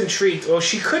Jake is intrigued. Well,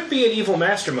 she could be an evil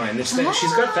mastermind. She's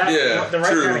got that the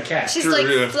right kind of cat. She's True, like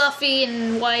yeah. fluffy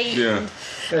and white. Yeah.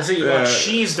 That's what you watch.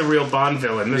 She's the real Bond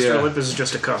villain. Mr. Olympus is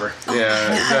just a cover.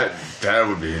 Yeah, that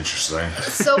would be interesting.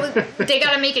 So they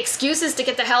got to make excuses to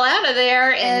get the hell out of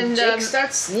there, and Jake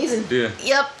starts sneezing. Yeah.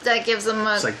 yep, that gives them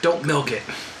a It's like, don't milk it.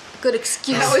 good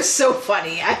excuse. That was so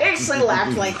funny. I actually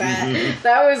laughed like that.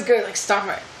 That was good. Like, stop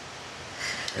it.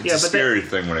 It's a scary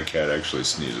thing when a cat actually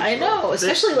sneezes. I know,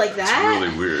 especially like that. It's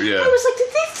really weird, yeah. I was like,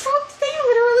 did they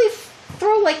literally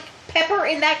throw like pepper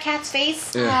in that cat's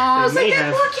face? Yeah. I was They like, may that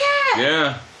have. poor cat.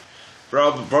 Yeah.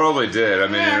 Probably did. I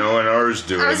mean, Yeah. when ours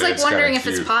do it, I was like it's wondering kinda if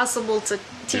it's cute. possible to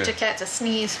teach Yeah. a cat to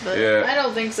sneeze, but Yeah. I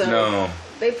don't think so. No.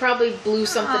 They probably blew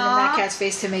something in that cat's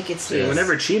face to make it sneeze.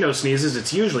 Whenever Chino sneezes,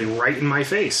 it's usually right in my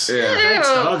face. Yeah. Thanks,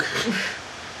 dog.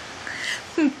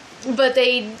 But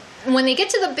when they get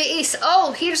to the base,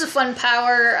 here's a fun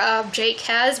power Jake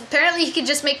has. Apparently, he can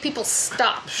just make people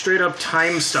stop. Straight up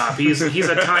time stop. He's a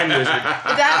time wizard.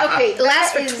 That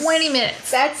Lasts that for is- 20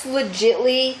 minutes. That's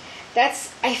legitly.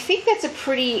 I think that's a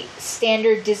pretty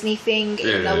standard Disney thing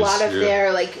in a is, lot of yeah.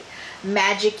 their like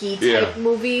magic-y type Yeah.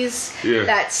 movies. Yeah.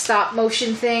 That stop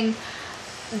motion thing.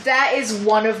 That is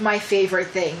one of my favorite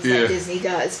things Yeah. that Disney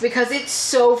does because it's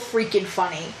so freaking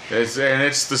funny.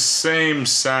 It's the same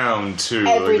sound too.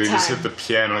 Every Like they just time. hit the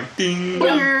piano like ding.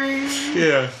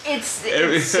 Yeah.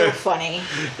 It's so funny.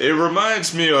 It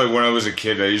reminds me like when I was a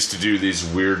kid, I used to do these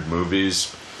weird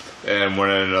movies and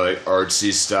went into like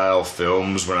artsy style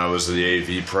films when I was the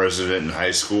AV president in high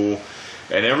school.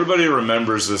 And everybody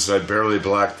remembers this. I barely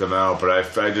blacked them out,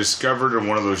 but I discovered in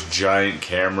one of those giant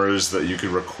cameras that you could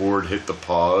record, hit the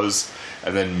pause,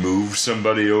 and then move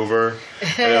somebody over.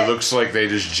 And it looks like they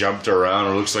just jumped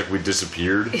around. It looks like we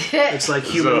disappeared. It's like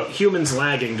humans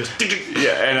lagging. Just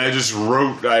Yeah, and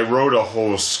I wrote a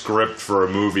whole script for a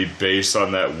movie based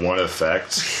on that one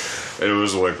effect. And it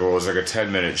was like a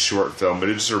 10-minute short film, but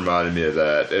it just reminded me of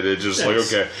that. And it just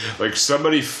like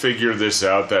somebody figured this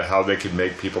out, that how they could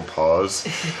make people pause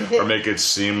or make it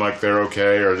seem like they're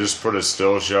okay, or just put a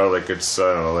still shot like it's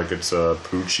I don't know, like it's a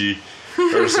Poochie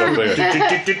or something.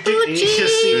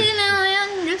 I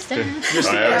understand. just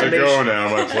I have to go now.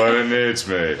 My planet needs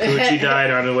me. Gucci died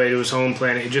on the way to his home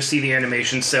planet. You just see the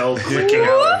animation cell clicking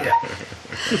out. Yeah.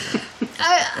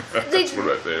 That's one of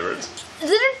my favorites. There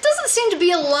doesn't seem to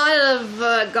be a lot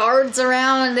of guards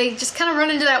around. They just kind of run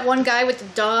into that one guy with the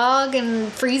dog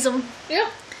and freeze him. Yeah.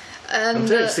 And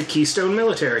It's the Keystone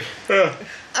Military.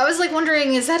 I was like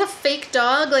wondering, is that a fake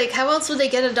dog? Like, how else would they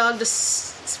get a dog to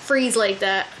freeze like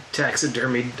that?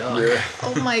 Taxidermied dog. Yeah.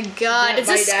 Oh my god. Yeah, Is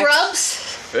this my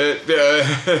Scrubs?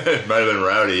 It might have been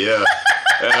Rowdy, yeah.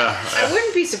 I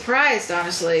wouldn't be surprised,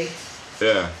 honestly.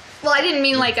 Yeah. Well, I didn't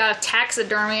mean like a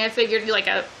taxidermy. I figured like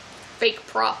a fake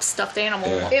prop stuffed animal.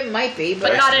 Yeah. It might be,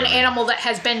 But but not an Taxidermy. animal that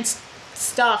has been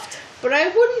stuffed. but I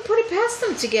wouldn't put it past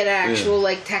them to get an actual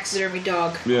like taxidermy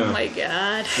dog. Yeah. Oh my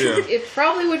god. Yeah. It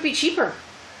probably would be cheaper.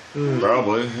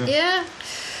 Probably. Yeah. Yeah.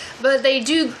 But they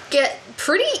do get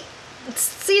pretty.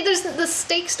 See, the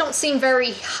stakes don't seem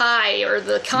very high, or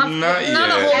the Not not a yet,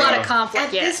 whole lot no. of conflict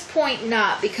At yet. this point,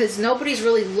 not, because nobody's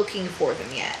really looking for them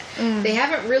yet. They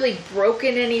haven't really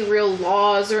broken any real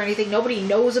laws or anything. Nobody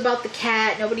knows about the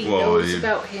cat. Nobody knows you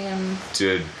about him.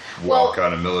 Did walk Well,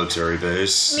 on a military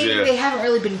base. Meaning Yeah. they haven't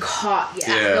really been caught yet.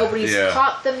 Yeah, Nobody's yeah.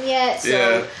 caught them yet. So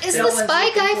Yeah. Is no the one's spy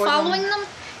looking guy for following them? them?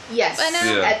 Yes. by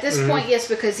now? Yeah. At this point, yes,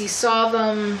 because he saw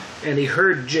them. And he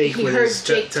heard Jake He with heard his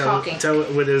Jake talking.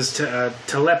 with his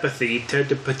telepathy.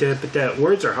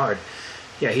 Words are hard.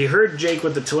 Yeah, he heard Jake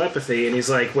with the telepathy, and he's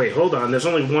like, "Wait, hold on. There's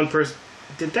only one person.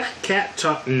 Did that cat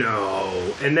talk?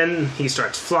 No." And then he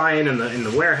starts flying in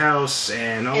the warehouse,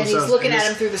 and all And of a he's sudden, looking and at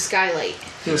him through the skylight.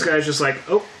 This guy's just like,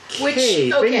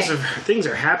 "Okay, okay. things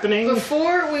are happening."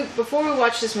 Before we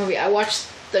watched this movie, I watched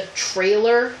the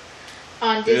trailer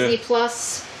on Disney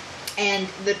Plus, and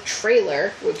the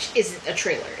trailer, which isn't a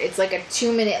trailer, it's like a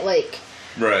 2-minute like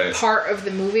Right. part of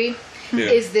the movie, Yeah.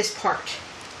 is this part.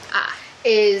 Ah.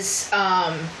 Is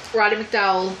Roddy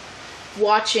McDowell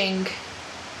watching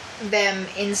them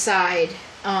inside,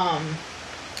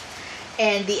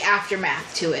 and the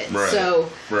aftermath to it. Right. So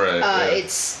Right. Yeah.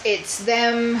 it's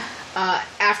them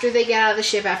after they get out of the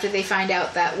ship, after they find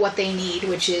out that what they need,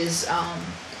 which is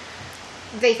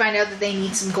they find out that they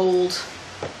need some gold,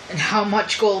 and how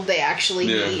much gold they actually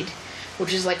Yeah. need,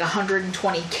 which is like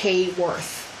 120K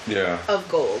worth Yeah. of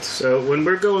gold. So when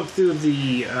we're going through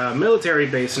the military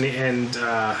base and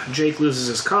Jake loses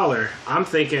his collar, I'm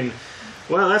thinking,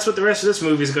 Well, that's what the rest of this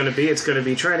movie is going to be. It's going to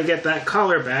be trying to get that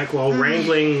collar back while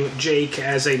wrangling Jake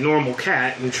as a normal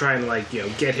cat and trying to,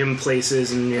 get him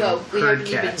places and, herd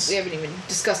cats. We haven't even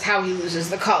discussed how he loses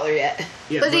the collar yet.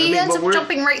 Yeah, but he ends up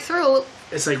jumping right through.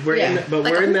 It's like we're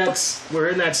in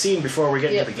that scene before we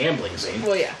get into the gambling scene.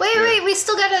 Well, yeah. Wait, we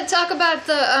still got to talk about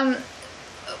the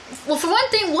well, for one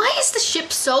thing, why is the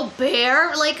ship so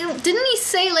bare? Like, didn't he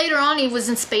say later on he was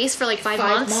in space for like 5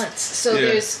 months? 5 months. So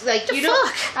there's like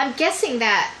I'm guessing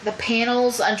that the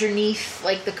panels underneath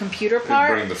like the computer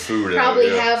part bring the food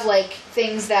probably out, have like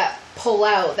things that pull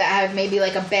out that have maybe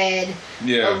like a bed,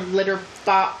 a litter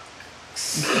box.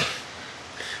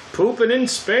 Pooping in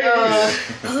space.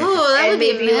 That would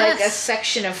be maybe like a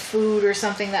section of food or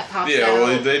something that pops out. Yeah,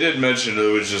 well, they did mention it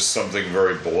was just something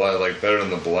very bland, like better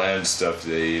than the bland stuff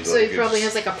they eat. So he probably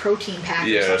has like a protein pack.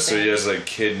 Yeah, or something. so he has like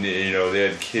kidney. They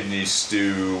had kidney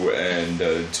stew and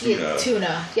tuna. Yeah,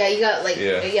 tuna. Yeah, you got like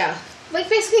like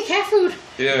basically cat food.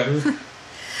 Yeah.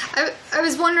 I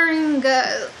was wondering,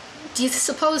 do you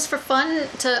suppose for fun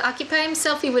to occupy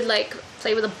himself he would like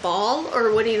play with a ball,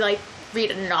 or would he like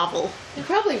read a novel? He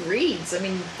probably reads. I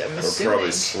mean, I'm assuming. Or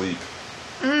probably sleep.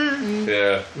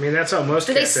 Yeah. I mean, that's how most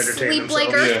Do they cats entertain sleep themselves.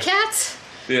 like Earth cats?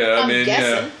 Yeah, I mean,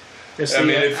 guessing.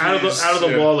 Out of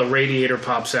the wall, a radiator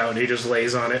pops out, and he just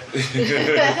lays on it.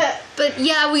 But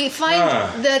yeah, we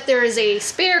find that there is a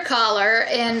spare collar,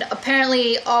 and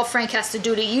apparently all Frank has to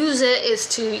do to use it is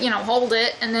to, hold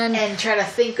it, and then... And try to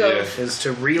think of... Is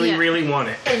to really, really want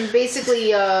it. And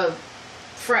basically,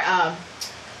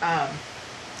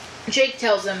 Jake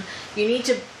tells him, you need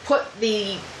to put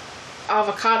the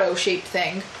avocado-shaped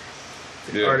thing...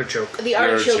 The artichoke. The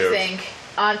artichoke thing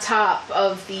on top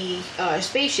of the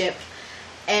spaceship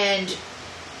and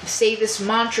say this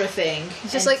mantra thing.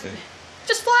 Just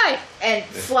fly. And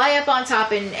fly up on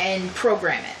top and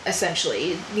program it,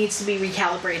 essentially. It needs to be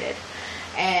recalibrated.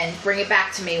 And bring it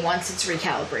back to me once it's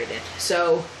recalibrated.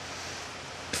 So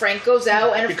Frank goes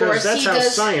out and of course that's how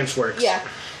science works. Yeah.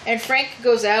 And Frank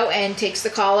goes out and takes the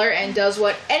collar and does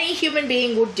what any human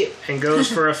being would do. And goes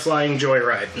for a flying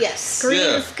joyride. Yes.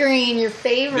 Green screen, your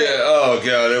favorite. Yeah, oh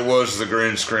god, it was. The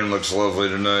green screen looks lovely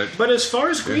tonight. But as far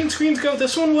as green screens go,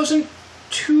 this one wasn't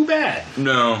too bad.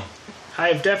 No. I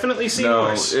have definitely seen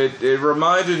worse. It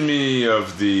reminded me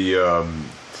of the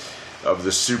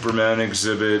Superman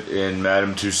exhibit in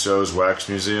Madame Tussauds Wax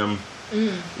Museum.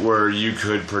 Where you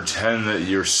could pretend that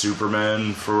you're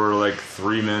Superman for like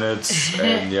 3 minutes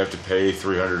and you have to pay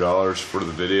 $300 for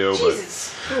the video.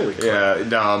 Jesus. Holy crap. Yeah,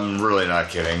 no, I'm really not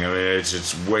kidding. I mean,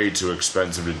 it's way too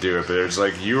expensive to do it. But it's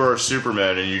like you are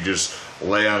Superman and you just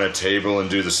lay on a table and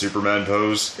do the Superman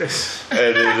pose.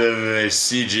 and then they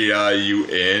CGI you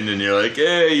in and you're like,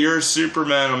 hey, you're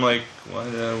Superman. I'm like, why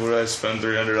would I spend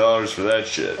 $300 for that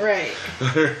shit? Right.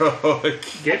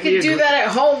 I could do that at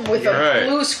home with a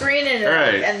blue screen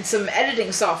and some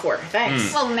editing software.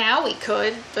 Thanks. Well, now we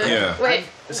could, but wait.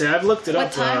 See, I've looked it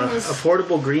up. A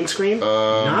portable green screen,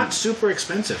 not super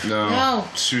expensive. No.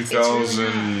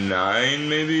 2009,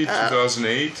 maybe?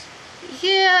 2008?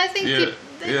 Yeah, I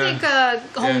think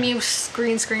home use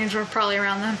green screens were probably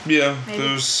around then. Yeah,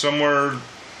 there's somewhere...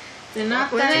 They're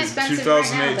not that expensive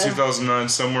 2008, right now, 2009,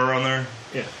 somewhere around there.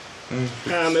 Yeah.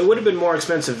 It would have been more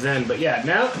expensive then, but yeah,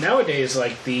 nowadays,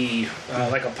 like the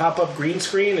like a pop-up green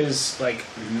screen is like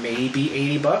maybe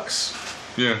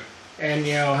 $80. Yeah. And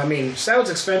I mean, sounds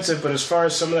expensive, but as far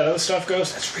as some of that other stuff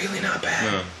goes, that's really not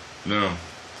bad. No.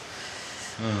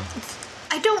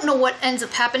 I don't know what ends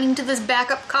up happening to this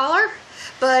backup collar,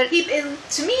 but to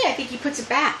me, I think he puts it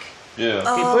back. Yeah.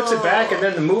 He puts it back, and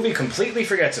then the movie completely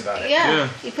forgets about it. Yeah.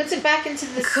 He puts it back into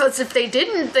this. Because if they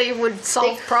didn't, they would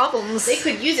solve problems. They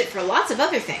could use it for lots of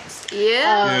other things.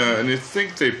 Yeah. And I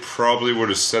think they probably would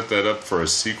have set that up for a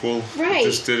sequel. Right. If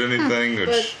this did anything.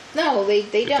 But no, they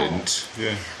don't. Didn't.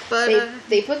 Yeah. But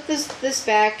they put this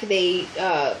back. They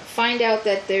find out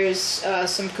that there's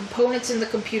some components in the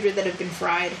computer that have been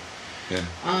fried. Yeah.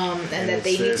 And that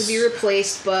they need to be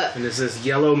replaced, and there's this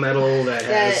yellow metal that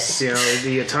has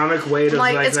the atomic weight of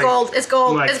it's gold. It's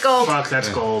gold. Like, it's gold. Fuck, that's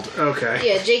gold. Okay.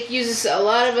 Yeah, Jake uses a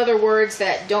lot of other words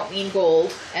that don't mean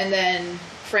gold, and then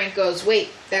Frank goes,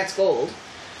 "Wait, that's gold,"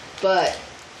 but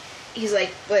he's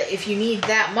like, "But if you need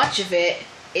that much of it,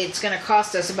 it's going to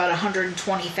cost us about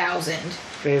 $120,000."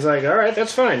 And he's like, "All right,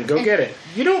 that's fine. Go get it."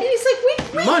 You don't. And he's like,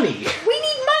 "Wait, money. We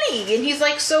need money." And he's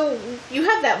like, "So you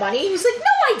have that money?" And he's like, "No,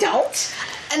 I don't."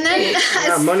 And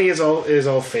then money is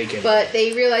all fake. But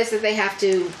they realize that they have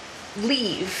to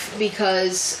leave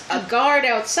because a guard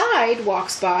outside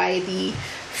walks by the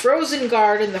frozen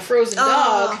guard and the frozen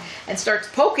dog and starts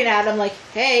poking at him like,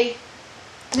 "Hey."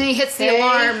 And he hits the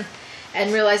alarm.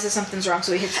 and realizes something's wrong,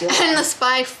 so he hits the alarm. And the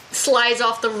spy slides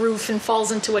off the roof and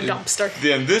falls into a dumpster.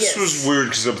 Yeah, and this was weird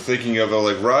because I'm thinking of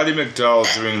like Roddy McDowall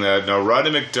doing that. Now,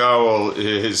 Roddy McDowall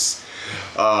is,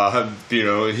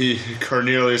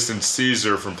 Cornelius and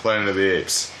Caesar from Planet of the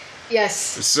Apes. Yes.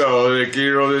 So, like,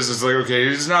 this is like, okay,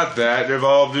 he's not that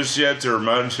evolved just yet to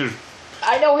remind you.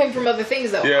 I know him from other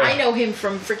things, though. Yeah. I know him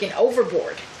from freaking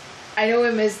Overboard. I know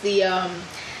him as the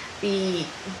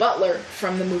butler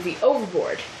from the movie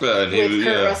Overboard And with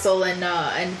Kurt Russell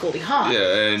and Goldie Hawn.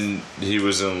 Yeah, and he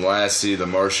was in Lassie, The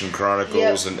Martian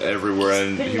Chronicles, and everywhere. He's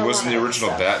And been he in a was in lot the of original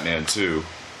stuff. Batman too.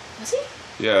 Was he?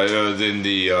 Yeah, in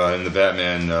the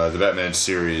Batman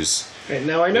series. Right,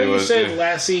 now I know It you was, said yeah.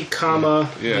 Lassie,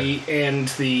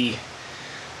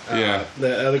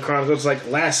 the other Chronicles, like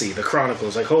Lassie, the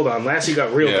Chronicles. Like, hold on, Lassie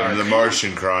got real dark. The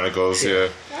Martian Chronicles. Yeah,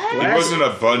 he Lassie- wasn't a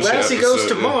bunch Lassie of goes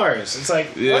to episodes, Mars. It's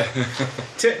like, Yeah.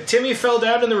 what? Timmy fell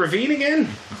down in the ravine again?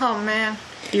 Oh man.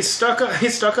 He's stuck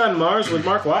on Mars with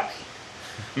Mark Watt?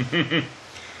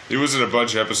 He was in a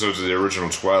bunch of episodes of the original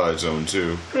Twilight Zone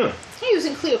too. He was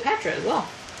in Cleopatra as well.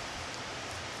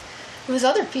 It was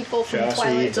other people from Joss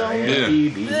Twilight Whedon, Zone. Yeah.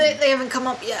 Phoebe. They haven't come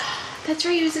up yet. That's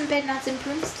right, he was in Bed Knobs and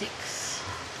Broomsticks.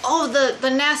 Oh, the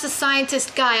NASA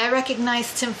scientist guy. I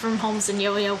recognized him from Holmes and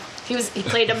Yo-Yo. He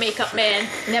played a makeup man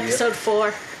in episode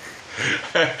 4.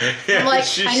 I'm like,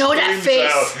 She I know that screams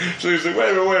face. out. She's like,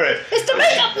 wait a minute. It's the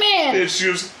makeup man. And she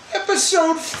goes,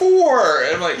 episode 4.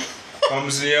 And I'm like,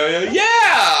 comes the yeah.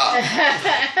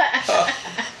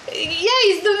 Yeah,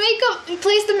 he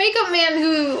plays the makeup man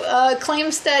who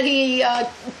claims that he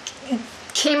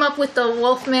came up with the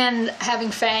Wolfman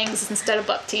having fangs instead of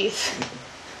buck teeth.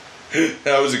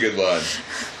 That was a good line.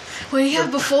 What do you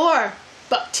have before?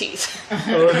 Buck teeth.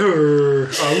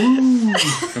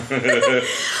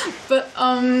 But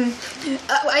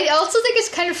I also think it's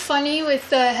kind of funny with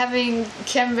having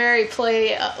Ken Berry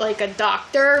play like a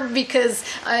doctor, because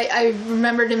I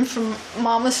remembered him from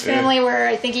Mama's Family, where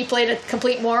I think he played a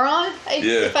complete moron,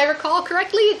 if I recall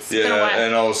correctly. It's been a while.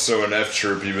 And also in F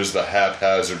Troop, he was the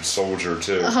haphazard soldier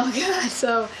too. Oh god,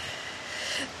 so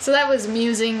that was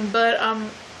amusing, but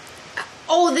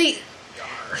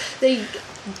they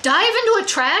dive into a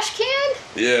trash can?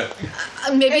 Yeah.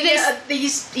 Maybe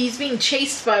he's being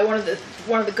chased by one of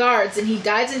the guards, and he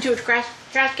dives into a trash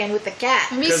can with the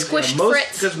cat. maybe squished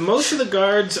Fritz. Because most of the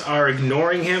guards are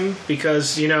ignoring him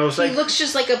because, it's like... He looks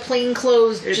just like a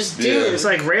plainclothes just dude. It's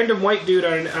like random white dude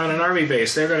on an army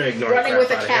base. They're going to ignore running the with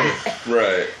crap a out of him. cat.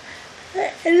 Right.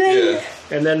 Yeah.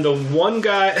 And then the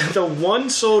one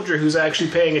soldier who's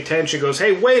actually paying attention goes,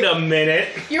 "Hey, wait a minute!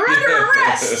 You're under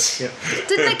arrest!"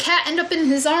 Didn't the cat end up in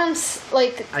his arms,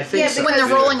 like, I think so. when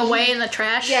they're rolling away in the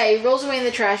trash? Yeah, he rolls away in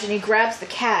the trash and he grabs the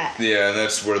cat. Yeah, and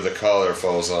that's where the collar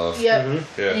falls off. Yep.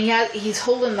 Yeah. And he's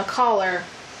holding the collar.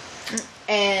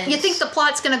 And You think the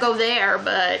plot's gonna go there,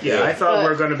 but... Yeah, I thought But- we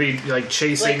were going to be like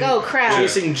chasing, Like, oh, crap.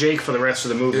 chasing Jake for the rest of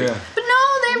the movie. Yeah. But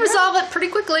no, they resolve it pretty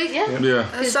quickly. Yeah.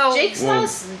 Yeah. So, Jake's Well,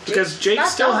 not... Because Jake not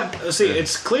still dumb.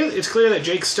 it's clear that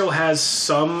Jake still has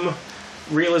some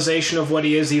realization of what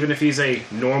he is, even if he's a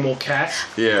normal cat.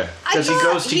 Yeah. I 'Cause he thought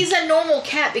goes to- he's a normal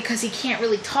cat because he can't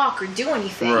really talk or do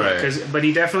anything. Right. But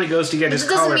he definitely goes to get it his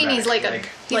doesn't collar mean back. he's like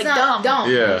He's not dumb.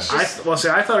 Yeah. He's just-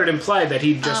 I thought it implied that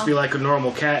he'd just be like a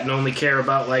normal cat and only care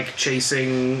about like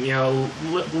chasing,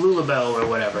 Lulabelle or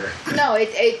whatever. No, I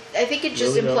think it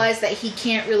just Really implies that he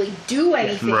can't really do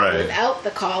anything Right. without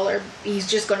the collar. He's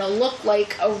just going to look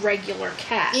like a regular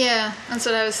cat. yeah, that's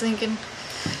what I was thinking.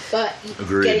 But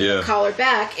Agreed, getting yeah. the collar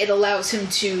back, it allows him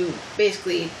to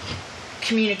basically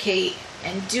communicate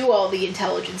and do all the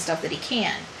intelligent stuff that he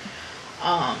can.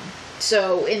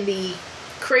 So in the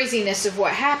craziness of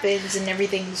what happens and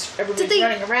everybody's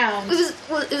running around,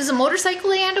 It was a motorcycle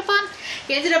they end up on?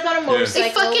 he ended up on a They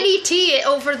motorcycle. fucking ET it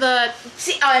over the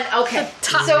See, okay.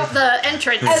 top So of the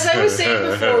entrance. as I was saying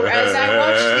before, as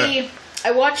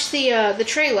I watched the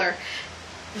trailer,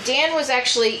 Dan was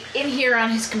actually in here on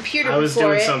his computer I was before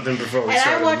doing it, something before we and I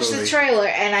started watched the the movie. trailer,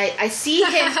 and I see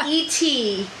him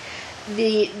ET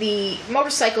the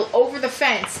motorcycle over the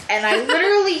fence, and I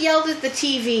literally yelled at the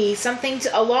TV something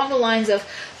along the lines of,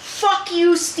 "Fuck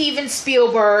you, Steven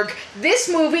Spielberg! This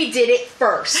movie did it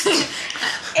first."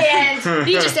 And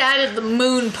He just added the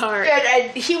moon part.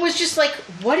 he was just like,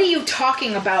 "What are you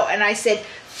talking about?" And I said,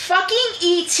 Fucking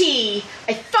E.T.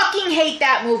 I fucking hate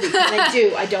that movie. And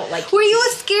I don't like Were E.T. you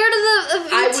scared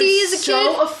of I E.T. was as a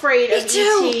so kid? afraid of Me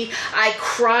too. E.T. I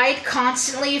cried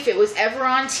constantly if it was ever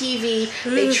on TV.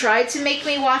 They tried to make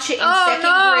me watch it in second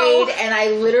grade, and I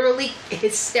literally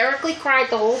hysterically cried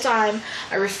the whole time.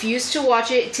 I refused to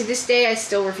watch it. To this day, I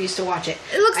still refuse to watch it.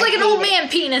 It looks I like an hate old it. man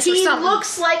penis or He something.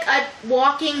 looks like a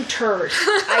walking turd.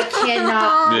 I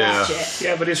cannot Yeah. watch it.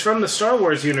 Yeah, but he's from the Star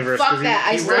Wars universe. Fuck 'cause that,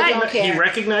 I still don't care. He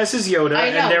recognizes Yoda, I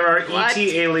know. and there are What?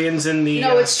 ET aliens in the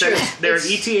No, it's Senate. true. There are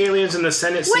It's- ET aliens in the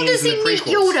Senate when scenes does he in the meet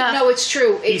prequels. Yoda? No, it's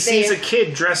true. He It's sees there. a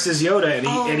kid dressed as Yoda,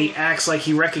 and he acts like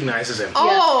he recognizes him.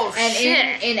 Oh, and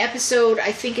shit. in episode,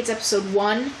 I think it's episode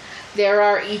 1, there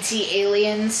are ET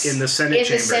aliens In the Senate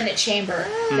chamber. Senate chamber.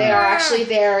 They are actually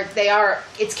there. They are.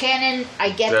 It's canon. I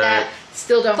get that.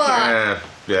 Still don't Fuck. care.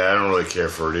 Yeah, I don't really care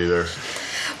for it either.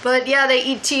 But yeah, they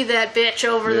ET that bitch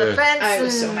over the Yeah. fence. I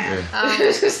was so and,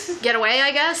 mad. Get away,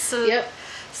 I guess. Yep.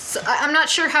 So I'm not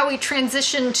sure how we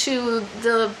transition to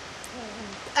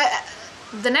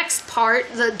the next part,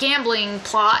 the gambling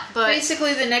plot, but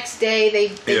Basically, the next day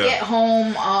they Yeah. get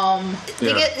home. they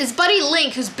Yeah. get his buddy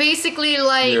Link, who's basically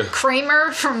like Yeah.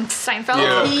 Kramer from Seinfeld.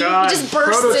 Yeah. He God. just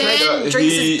bursts Prototype- in,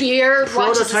 drinks his beer,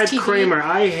 watches his Prototype TV. Kramer.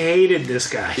 I hated this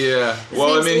guy. Yeah. Well,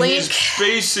 I name's mean, Link. he's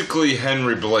basically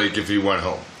Henry Blake if he went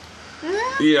home.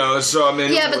 You know, so I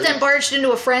mean. Yeah, but then barged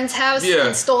into a friend's house Yeah.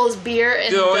 and stole his beer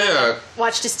and Oh, yeah.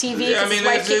 watched his TV Yeah, I because mean, his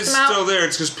wife it's kicked him out still there.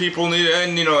 It's because people need it,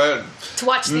 and you know, to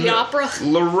watch the opera.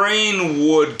 Lorraine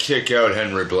would kick out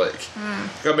Henry Blake.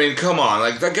 I mean, come on,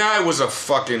 like the guy was a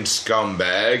fucking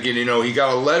scumbag, and you know, he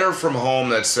got a letter from home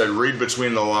that said, "Read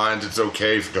between the lines. It's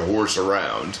okay to horse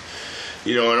around."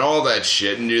 You know, and all that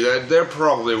shit, and that there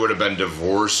probably would have been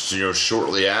divorced, you know,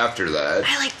 shortly after that.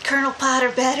 I like Colonel Potter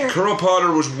better. Colonel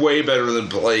Potter was way better than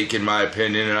Blake, in my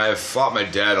opinion, and I have fought my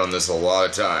dad on this a lot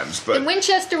of times. But And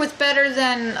Winchester was better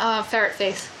than Ferret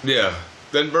Face. yeah,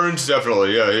 then Burns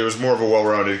definitely, yeah, he was more of a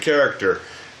well-rounded character.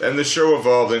 And the show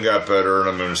evolved and got better, and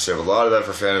I'm going to save a lot of that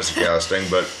for fantasy casting,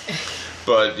 but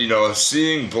you know,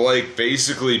 seeing Blake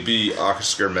basically be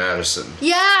Oscar Madison.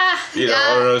 Yeah. You know, yeah.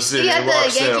 I don't know, seeing He had he the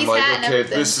walks in, I'm Yankees like, hat and okay,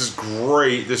 everything. this is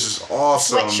great, this is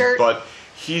awesome, Sweatshirt. but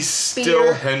he's still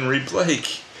Beer. Henry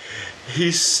Blake.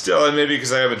 He's still, and maybe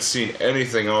because I haven't seen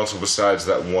anything else besides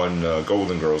that one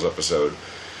Golden Girls episode,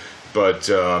 but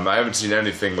I haven't seen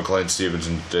anything McLean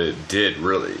Stevenson did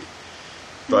really.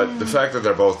 But the fact that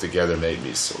they're both together made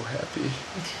me so happy.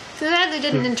 So that they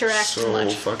didn't interact So too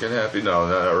much. fucking happy. No,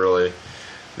 not really.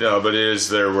 No, but it is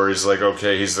there where he's like,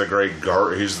 okay, he's the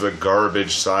he's the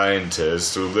garbage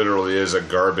scientist who literally is a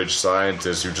garbage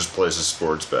scientist who just places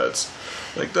sports bets.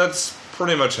 Like that's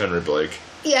pretty much Henry Blake.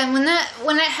 Yeah, and when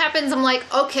that happens, I'm like,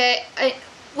 okay.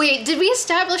 Wait, did we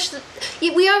establish that?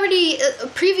 Yeah, we already a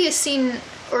previous scene,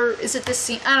 or is it this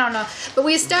scene? I don't know. But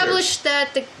we established that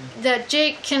that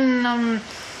Jake can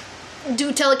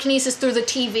do telekinesis through the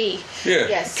TV. Yeah.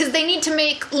 Yes. Because they need to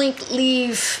make Link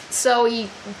leave so he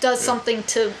does something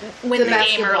to win The the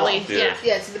game basketball. early. Yeah.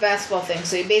 Yeah, it's the basketball thing.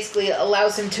 So he basically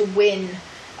allows him to win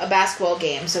a basketball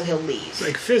game, so he'll leave.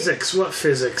 Like physics. What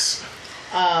physics?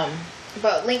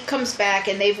 But Link comes back,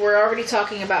 and we're already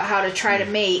talking about how to try to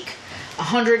make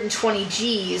 120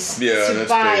 G's Yeah, to that's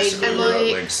buy basically the what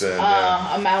Link said.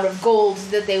 Yeah. amount of gold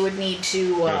that they would need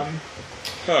to.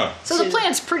 Huh. So the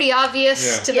plan's pretty obvious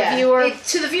Yeah. to the viewer.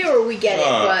 To the viewer, we get it,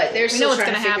 but they're We still know what's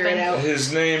trying to gonna figure it happen. out.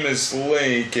 His name is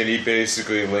Link, and he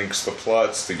basically links the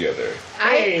plots together.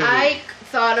 I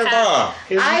thought of Huh.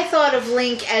 I thought of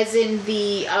Link as in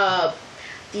the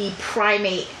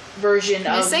primate version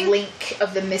Missing? of Link,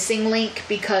 of the missing Link,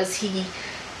 because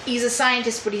he's a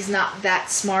scientist, but he's not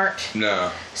that smart. No.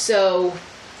 So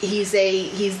he's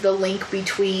the link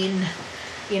between,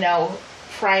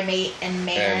 primate and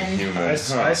man. And human. I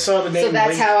saw the name. So that's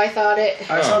Link. how I thought it.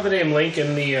 I saw the name Link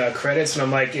in the credits, and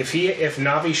I'm like, if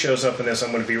Navi shows up in this,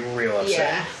 I'm going to be real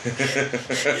upset. Yeah,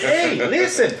 Hey,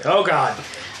 listen! Oh God,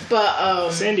 but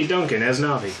Sandy Duncan as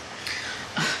Navi.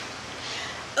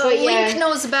 But yeah. Link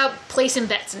knows about placing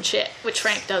bets and shit, which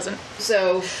Frank doesn't.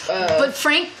 so But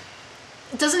Frank,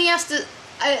 doesn't he have to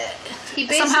he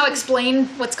somehow basically- explain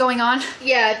what's going on?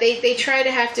 Yeah, they try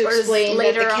to have to Or is explain that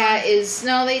later the cat on? is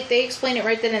no. They explain it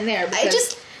right then and there.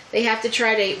 Because they have to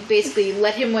try to basically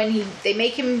let him win. They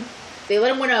let him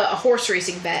win a horse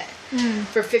racing bet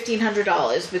for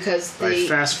 $1,500 because By they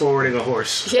fast forwarding a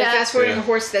horse. Yeah. fast forwarding Yeah. a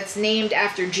horse that's named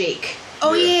after Jake.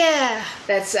 Oh Yeah. yeah.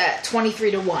 That's at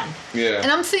 23-1. Yeah.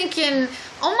 And I'm thinking,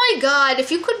 oh my god, if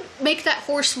you could make that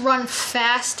horse run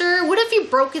faster, what if you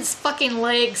broke his fucking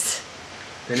legs?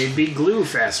 Then he'd beat glue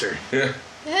faster. Yeah.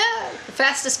 Yeah,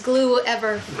 fastest glue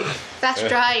ever. Fast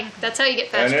drying. That's how you get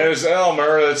fast And drying. there's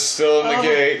Elmer that's still in the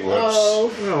gate. Whoops.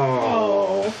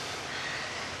 Oh.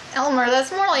 Elmer,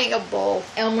 that's more like a bull.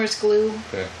 Elmer's glue.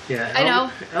 Yeah. Yeah, I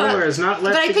know. Elmer has not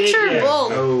left but I the gate picture a yet. bull.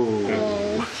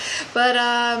 Oh. But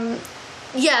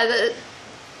yeah,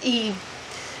 he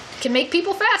can make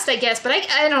people fast, I guess. But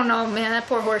I don't know, man. That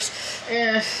poor horse.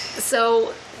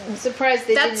 So I'm surprised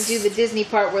they That's- didn't do the Disney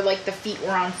part where like the feet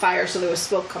were on fire, so there was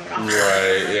smoke coming off.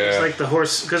 Right, It's yeah. like the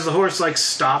horse, because the horse like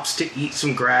stops to eat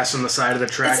some grass on the side of the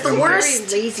track. It's the and worst.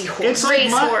 Very lazy horse. It's like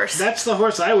Race horse. That's the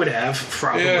horse I would have,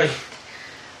 probably. Yeah.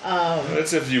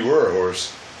 That's if you were a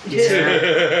horse. Yeah.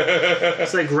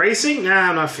 It's like racing? Nah,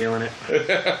 I'm not feeling it.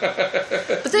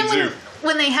 But then Me too.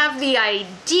 when they have the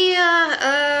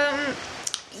idea,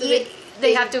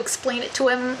 they have to explain it to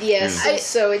him. Yes, I-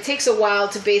 so it takes a while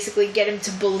to basically get him to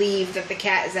believe that the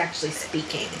cat is actually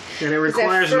speaking. And it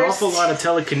requires an first- awful lot of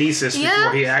telekinesis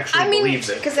before he actually believes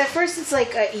it. Because at first it's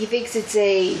like he thinks it's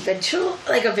a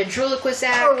ventriloquist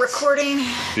act, Or recording.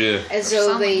 Yeah. and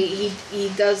so something. he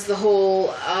does the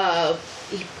whole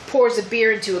he pours a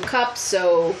beer into a cup,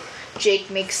 so Jake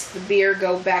makes the beer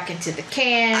go back into the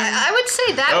can. I would say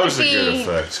that, That would was a good be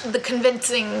effect. the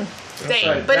convincing thing.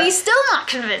 right. But That- he's still not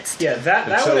convinced. Yeah, that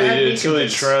Until would have he, me until he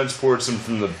convinced. transports him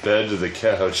from the bed to the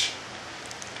couch.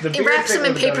 The He beer wraps thing him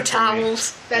in would've done paper it for me.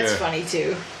 towels. That's Yeah. funny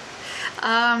too.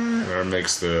 Or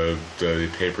makes the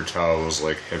paper towels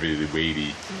like heavily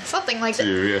weighty Something like that.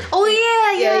 too, yeah. Oh,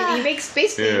 yeah, Yeah, yeah. he makes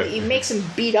basically Yeah. he makes him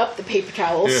beat up the paper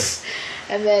towels,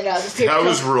 and then the paper That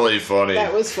was towel- really funny.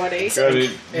 that was funny. I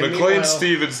mean, And McLean meanwhile-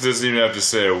 Stevens doesn't even have to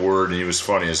say a word, and he was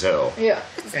funny as hell. Yeah,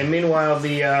 And meanwhile,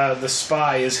 the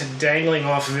spy is dangling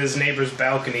off of his neighbor's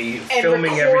balcony, And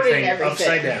filming recording everything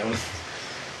upside down.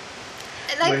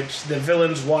 And I- Which the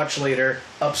villains watch later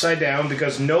upside down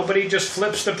because nobody just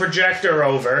flips the projector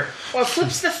over. or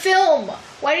flips the film.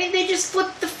 Why didn't they just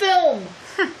flip the film?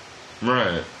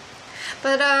 Right.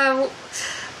 but,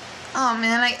 oh,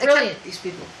 man. I Brilliant, these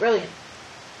people, brilliant.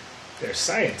 They're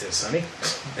scientists, honey.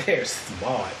 They're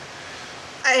smart.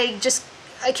 I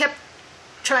kept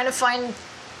trying to find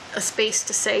a space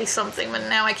to say something, but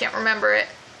now I can't remember it.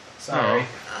 Sorry.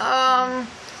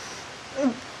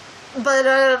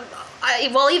 But he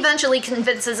eventually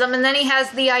convinces him, and then he has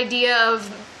the idea of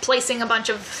placing a bunch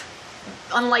of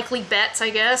unlikely bets, I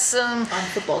guess. On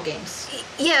football games.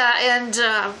 Yeah, and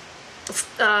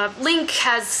Link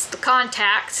has the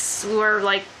contacts who are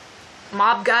like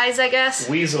mob guys, I guess.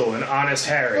 Weasel and Honest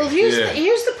Harry. Well, here's Yeah.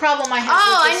 here's the problem I have.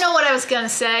 Oh, with I this. know what I was gonna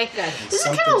say. Go ahead. Does it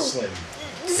Something kind of slim.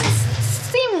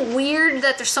 seem weird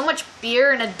that there's so much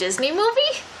beer in a Disney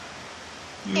movie?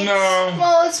 No.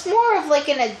 Well, it's more of like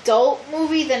an adult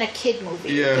movie than a kid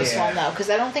movie. Yeah. This Yeah. one though, because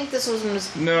I don't think this was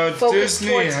No, focused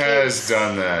Disney towards has kids.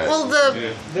 done that. Well, the- Yeah.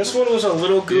 This one was a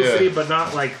little goofy, Yeah. but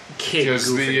not like kid Because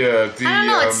goofy. the I don't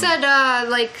know. It said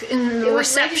like in the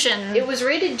reception. It was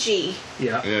rated G,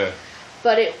 Yeah. yeah.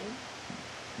 but it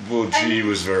Well, G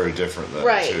was very different then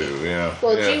Right. too. Yeah.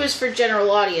 well yeah. G was for general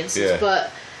audiences, Yeah.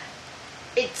 but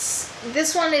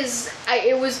this one is I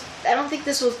don't think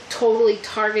this was totally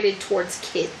targeted towards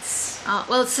kids.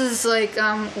 Well, this is like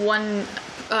one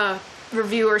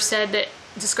reviewer said that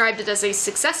described it as a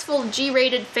successful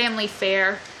G-rated family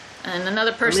fare, and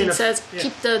another person if- says yeah.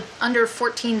 keep the under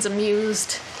 14s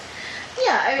amused.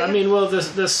 Yeah, I mean, well,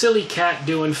 the silly cat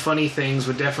doing funny things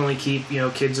would definitely keep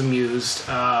kids amused.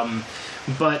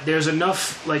 But there's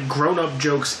enough like grown-up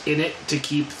jokes in it to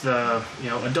keep the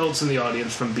adults in the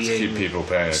audience from being Keep people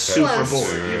paying attention. super Plus,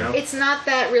 bored. yeah. it's not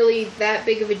that really that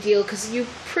big of a deal because you're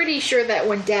pretty sure that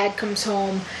when Dad comes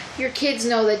home, your kids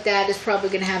know that Dad is probably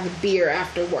going to have a beer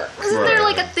after work. Wasn't there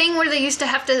Right. like a thing where they used to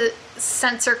have to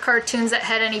censor cartoons that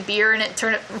had any beer in it,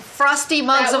 turn it frosty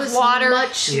mugs That of was water?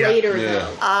 much Yeah. later Yeah.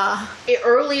 though.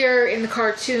 Earlier in the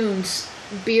cartoons,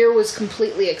 beer was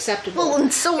completely acceptable. Well,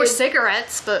 and so were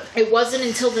cigarettes, but It wasn't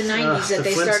until the 90s that the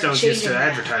they started Flintstones changing used to that.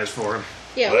 advertise for him.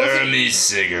 Yeah, it Burn wasn't, these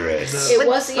cigarettes. it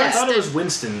wasn't. I Yeah, thought it was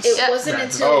Winston's. it Yeah. wasn't That-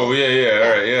 until. Oh yeah, all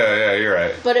right, yeah, you're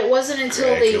right. But it wasn't until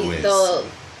Crack a the whiz.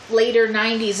 later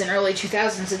 90s and early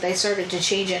 2000s that they started to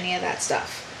change any of that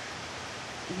stuff.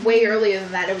 Way earlier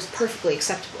than that, it was perfectly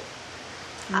acceptable.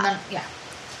 Yeah.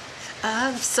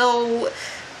 so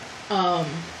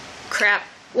crap.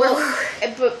 Well,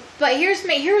 but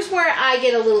here's where I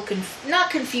get a little not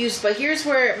confused, but here's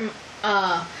where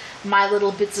my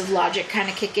little bits of logic kind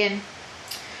of kick in.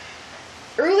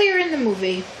 Earlier in the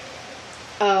movie,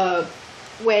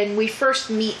 when we first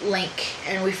meet Link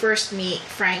and we first meet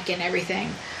Frank and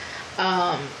everything,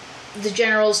 the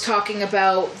general's talking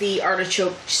about the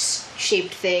artichoke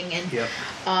shaped thing, and Yep.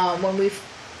 when we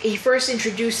he first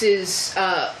introduces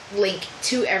Link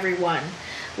to everyone,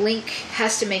 Link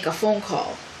has to make a phone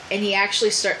call, and he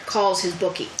actually calls his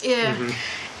bookie. Yeah. Mm-hmm.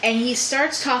 And he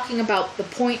starts talking about the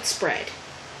point spread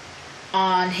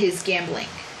on his gambling.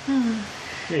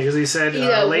 Yeah, because he said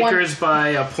Lakers by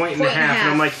a point and a half,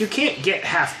 and I'm like, you can't get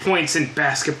half points in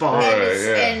basketball.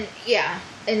 But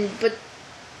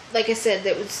like I said,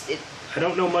 I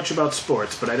don't know much about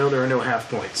sports, but I know there are no half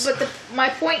points. But my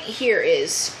point here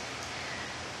is,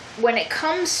 when it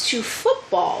comes to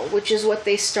football, which is what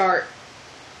they start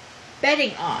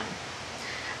betting on,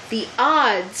 the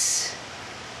odds,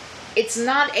 it's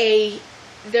not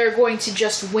they're going to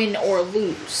just win or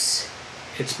lose.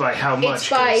 It's by how much. It's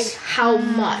by how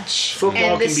much.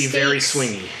 Football can be very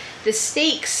swingy. The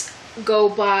stakes go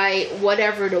by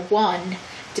whatever to one,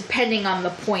 depending on the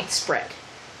point spread.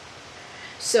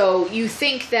 So you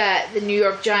think that the New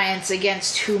York Giants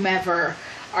against whomever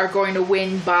are going to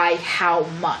win by how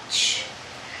much?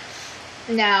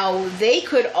 Now, they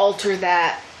could alter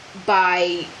that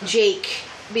by Jake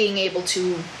being able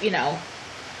to,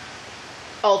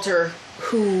 alter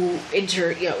who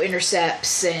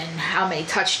intercepts and how many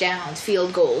touchdowns,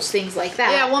 field goals, things like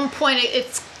that. Yeah, at one point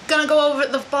it's gonna go over,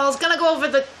 the ball's gonna go over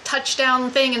the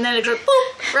touchdown thing, and then it goes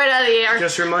boop right out of the air.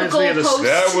 Just reminds me of the...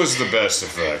 That was the best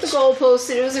effect. The goalpost,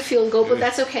 it was a field goal, but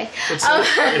that's okay.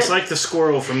 It's like the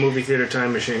squirrel from Movie Theater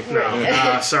Time Machine.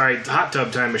 No, sorry, Hot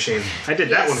Tub Time Machine. I did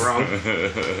that one wrong.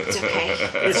 It's okay.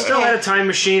 It still had a time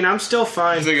machine. I'm still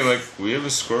fine. I'm thinking, we have a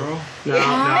squirrel? No.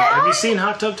 Have you seen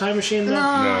Hot Tub Time Machine, though?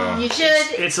 No. You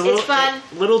should. It's a little fun.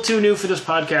 Little too new for this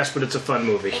podcast, but it's a fun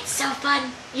movie. It's so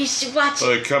fun. You should watch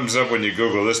Well, it. it comes up when you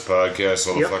Google this podcast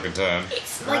all the fucking time.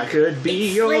 It's I could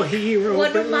be your hero.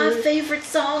 One of my favorite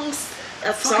songs.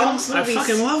 I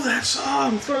fucking love that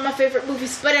song. It's one of my favorite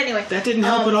movies. But anyway. That didn't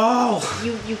help at all.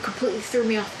 You completely threw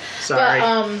me off. Sorry.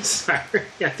 But, Sorry.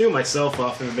 I threw myself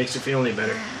off if it makes you feel any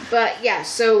better. But yeah,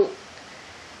 so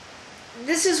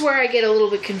this is where I get a little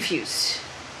bit confused.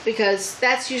 Because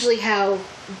that's usually how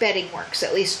betting works,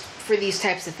 at least for these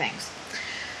types of things.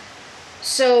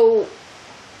 So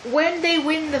when they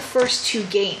win the first two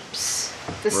games,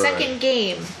 the second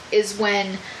game is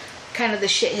when kind of the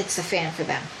shit hits the fan for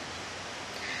them.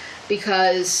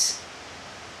 Because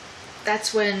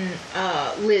that's when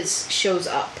Liz shows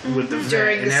up With the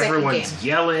during vet, and the second everyone's game.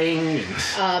 yelling.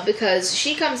 Because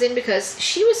she comes in because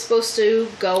she was supposed to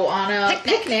go on a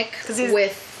picnic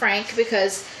with Frank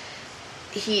because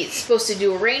he's supposed to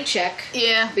do a rain check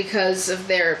because of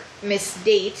their missed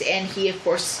date, and he, of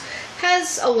course,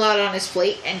 has a lot on his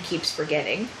plate and keeps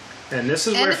forgetting. And this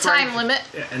is and where a time limit.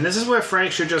 And this is where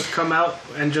Frank should just come out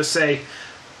and just say,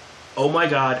 "Oh my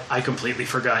God, I completely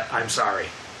forgot. I'm sorry.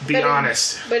 Be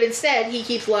honest." But instead, he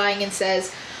keeps lying and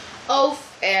says,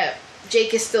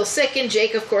 Jake is still sick, and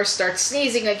Jake, of course, starts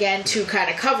sneezing again to kind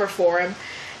of cover for him.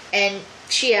 And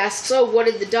she asks, what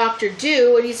did the doctor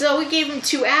do? And he says, we gave him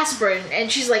 2 aspirin.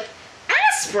 And she's like,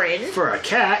 aspirin? For a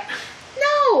cat?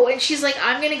 No. And she's like,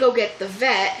 I'm going to go get the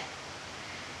vet.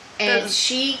 And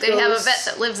They have a vet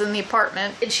that lives in the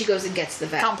apartment. And she goes and gets the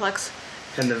vet. Complex.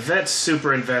 And the vet's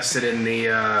super invested in the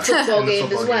football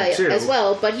game as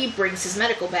well, but he brings his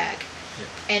medical bag.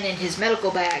 Yeah. And in his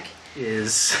medical bag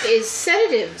is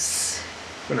sedatives.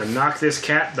 I'm going to knock this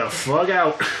cat the fuck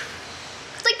out.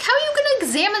 Like, how are you going to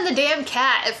examine the damn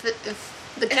cat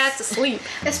if the cat's asleep?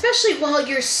 Especially while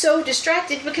you're so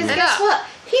distracted, because guess what?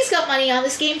 He's got money on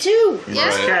this game, too.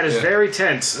 This cat is very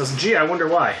tense. Gee, I wonder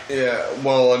why. Yeah,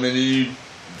 well, I mean,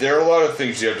 there are a lot of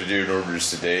things you have to do in order to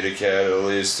sedate a cat, at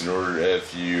least, in order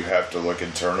if you have to look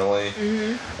internally.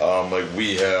 Mm-hmm. Like,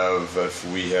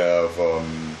 if we have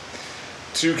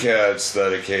 2 cats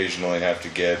that occasionally have to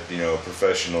get,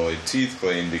 professionally teeth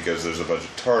cleaned because there's a bunch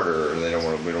of tartar, and we don't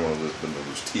want to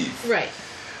lose teeth. Right.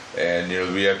 And,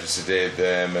 we have to sedate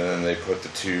them, and then they put the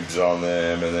tubes on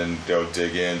them, and then go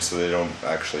dig in so they don't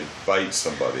actually bite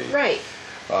somebody. Right.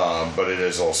 But it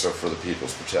is also for the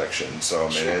people's protection. So, I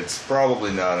mean, it's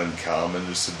probably not uncommon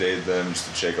to sedate them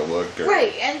just to take a look.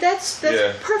 Right, and that's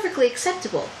perfectly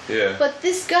acceptable. Yeah. But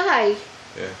this guy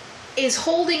is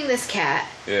holding this cat.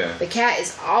 Yeah. The cat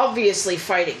is obviously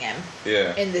fighting him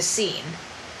in this scene.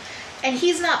 And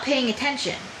he's not paying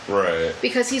attention. Right.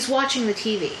 Because he's watching the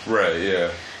TV. Right,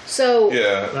 yeah. So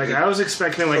I was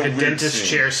expecting a dentist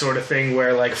chair sort of thing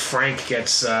where Frank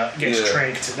gets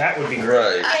tranked. That would be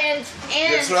great. Right.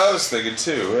 And that's what I was thinking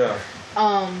too. Yeah.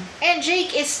 And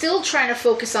Jake is still trying to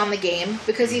focus on the game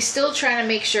because he's still trying to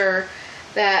make sure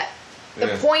that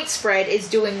the point spread is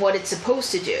doing what it's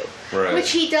supposed to do,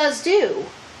 which he does do.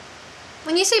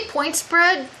 When you say point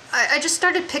spread, I just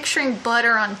started picturing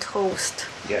butter on toast.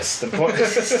 Yes, the point.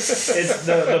 It's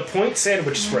the point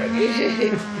sandwich spread.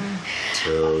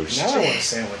 Toast. Now I want a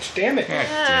sandwich. Damn it.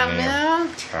 Damn. Man.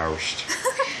 Toast.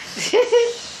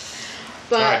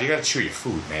 But God, you gotta chew your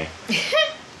food, man.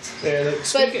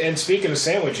 Speaking of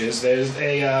sandwiches, there's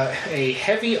a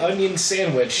heavy onion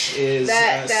sandwich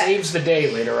That- saves the day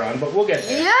later on, but we'll get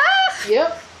there. Yeah.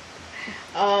 yep.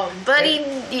 But he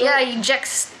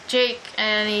ejects Jake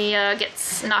and he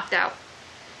gets knocked out.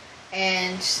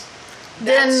 And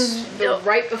Then- that's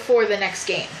right before the next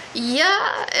game.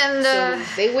 Yeah, and So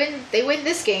they win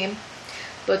this game,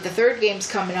 but the third game's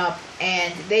coming up,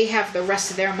 and they have the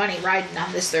rest of their money riding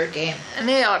on this third game. and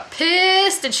they are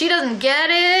pissed, and she doesn't get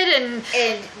it, and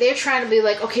And they're trying to be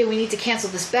like, okay, we need to cancel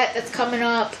this bet that's coming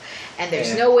up, and there's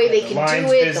Yeah. no way Yeah, they the can line's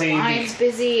do it. busy. The line's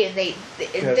busy, and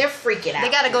they're freaking out. they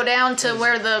got to go down to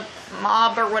where the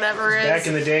mob or whatever is. Back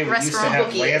in the day, we used to restaurant. have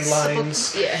Bookie is.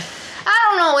 landlines. Yeah. I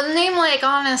don't know, with a name like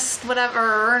Honest whatever,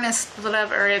 or Ernest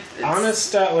whatever. It's,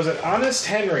 Honest, was it Honest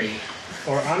Henry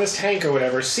or Honest Hank or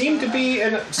whatever? Seemed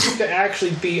to actually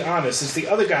be honest. It's the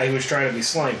other guy who was trying to be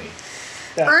slimy.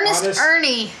 That Ernest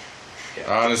Ernie.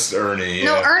 Honest Ernie.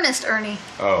 No, Yeah. Ernest Ernie.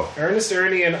 Oh. Ernest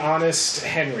Ernie and Honest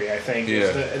Henry, I think. Yeah.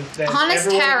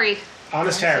 Honest Harry.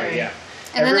 Honest Harry, yeah.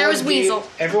 And then there was Everyone Weasel.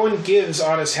 Everyone gives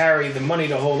Honest Harry the money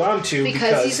to hold on to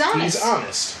Because he's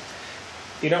honest.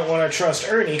 You don't want to trust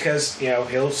Ernie because,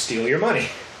 he'll steal your money.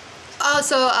 Oh,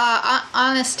 so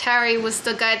Honest Harry was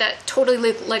the guy that totally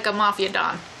looked like a mafia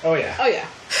don. Oh, yeah. Oh yeah.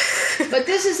 But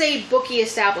this is a bookie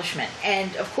establishment,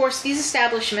 and of course these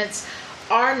establishments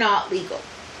are not legal.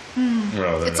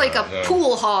 No, they're It's like a not, no.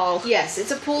 pool hall. Yes,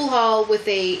 it's a pool hall with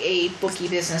a bookie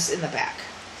business in the back.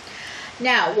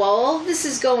 Now, while all this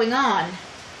is going on,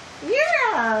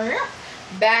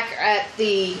 back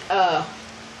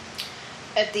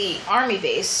at the army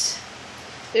base,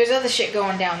 there's other shit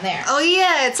going down there. Oh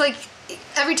yeah, it's like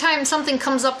every time something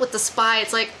comes up with the spy,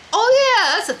 it's like, oh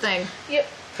yeah, that's a thing. Yep.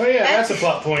 Oh, yeah, that's a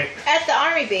plot point. At the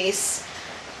army base,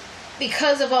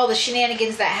 because of all the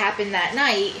shenanigans that happened that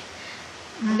night,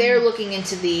 they're looking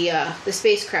into the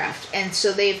spacecraft, and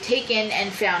so they've taken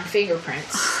and found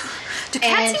fingerprints. Do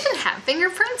cats And- even have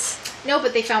fingerprints? No,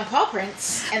 but they found paw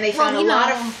prints, and they Well, found a you lot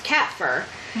know. of cat fur,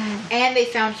 and they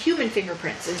found human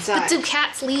fingerprints inside. But do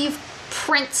cats leave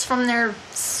prints from their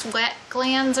sweat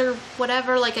glands or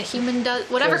whatever, like a human does?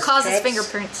 Whatever 'Cause causes cats-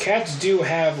 fingerprints. Cats do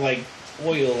have,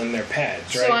 oil in their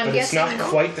pads, right? So I'm but it's not guessing-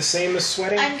 quite the same as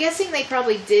sweating. I'm guessing he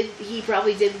probably did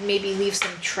maybe leave some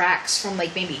tracks from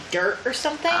maybe dirt or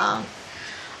something.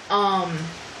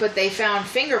 But they found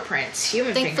fingerprints,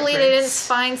 human Thankfully, they didn't fingerprints.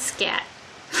 find scat.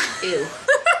 Ew.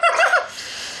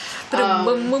 Boom,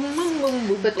 boom, boom, boom,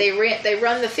 boom. But they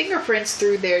run the fingerprints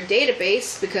through their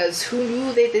database because who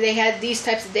knew they had these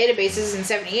types of databases in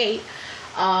 '78,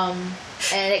 and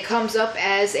it comes up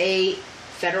as a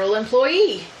federal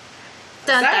employee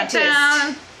Dun, dun, scientist.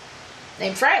 dun.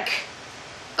 named Frank,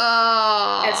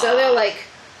 Oh. and so they're like,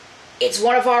 "It's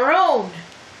one of our own.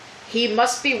 He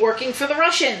must be working for the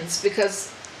Russians because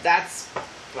that's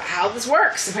how this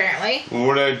works, apparently."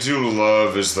 What I do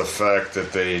love is the fact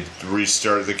that they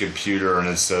restart the computer and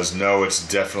it says, no, it's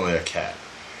definitely a cat.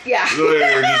 Yeah.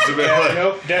 They're just a bit like-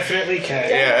 Nope, definitely cat.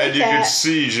 yeah, and you can Cat.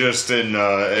 see just in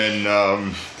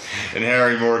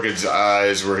Harry Morgan's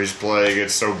eyes where he's playing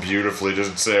it so beautifully,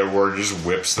 doesn't say a word, just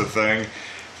whips the thing.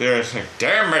 They're like,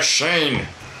 damn machine!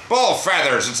 Bull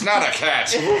feathers, it's not a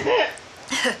cat! I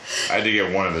had to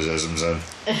get one of his isms in.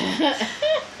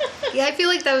 Yeah, I feel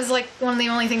like that was one of the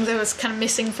only things that was kind of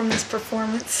missing from this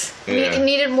performance. Yeah. It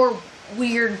needed more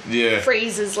weird Yeah.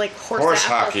 phrases like Horse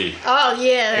apple. hockey. Oh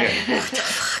yeah. Yeah. What the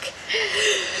fuck?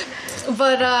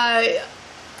 But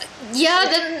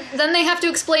then they have to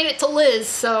explain it to Liz.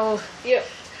 So Yep.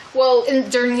 Well,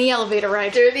 during the elevator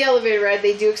ride. during the elevator ride,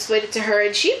 they do explain it to her,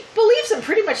 and she believes them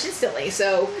pretty much instantly.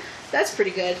 So that's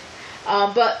pretty good.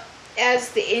 But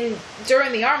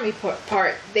during the army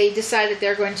part, they decided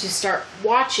they're going to start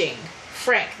watching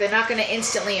Frank. They're not going to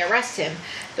instantly arrest him.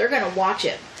 They're going to watch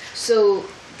him. So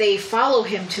they follow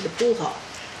him to the pool hall.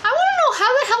 I want to know,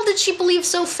 how the hell did she believe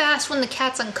so fast when the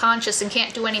cat's unconscious and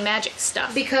can't do any magic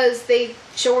stuff? Because they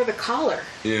show her the collar.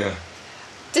 Yeah.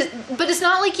 But it's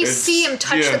not like you It's- see him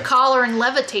touch yeah. the collar and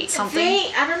levitate something.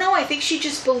 I don't know, I think she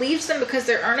just believes them because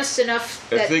they're earnest enough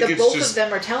I that think the it's both just- of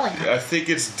them are telling her. I think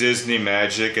it's Disney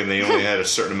magic and they only had a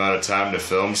certain amount of time to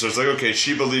film, so it's like, okay,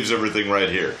 she believes everything right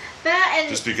here. That and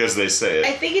Just because they say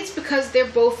I it. think it's because they're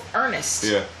both earnest.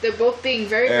 Yeah. They're both being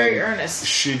very, very And earnest.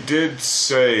 She did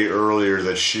say earlier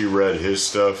that she read his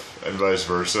stuff and vice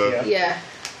versa. Yeah. Yeah.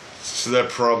 So that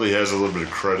probably has a little bit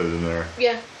of credit in there.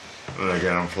 Yeah. And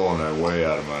again, I'm pulling that way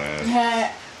out of my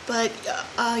ass. But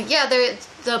yeah,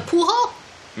 the pool hall.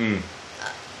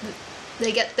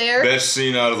 They get there. Best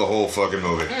scene out of the whole fucking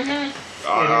movie. The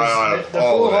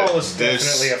pool hall is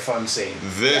definitely a fun scene.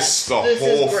 The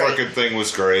whole fucking thing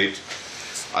was great.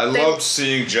 I loved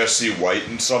seeing Jesse White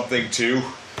in something too.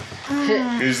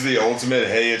 He's the ultimate,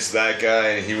 hey, it's that guy,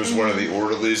 and he was one of the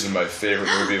orderlies in my favorite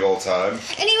movie of all time.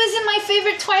 And he was in my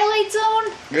favorite Twilight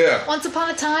Zone. Yeah. Once Upon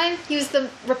a Time. He was the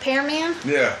repairman.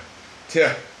 Yeah.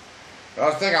 Yeah.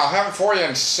 I think I'll have it for you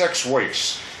in 6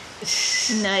 weeks.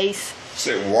 Nice.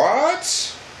 Say,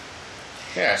 what?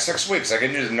 Yeah, 6 weeks. I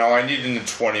can use it. No, I need it in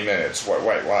 20 minutes. Wait,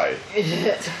 why?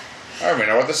 I don't even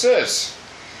know what this is.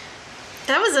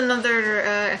 That was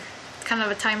another kind of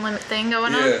a time limit thing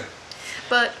going on.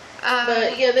 But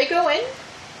yeah, they go in.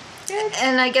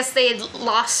 And I guess they had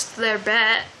lost their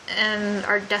bet and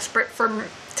are desperate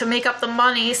to make up the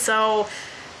money, so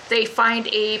they find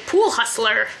a pool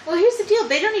hustler. Well, here's the deal: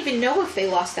 they don't even know if they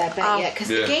lost that bet yet, because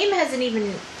the game hasn't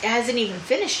even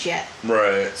finished yet.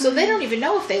 Right. So they don't even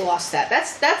know if they lost that.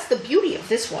 That's the beauty of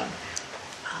this one.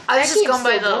 I was just going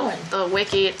by the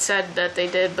wiki. It said that they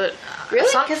did, but really,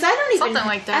 because I don't even something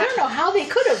like that. I don't know how they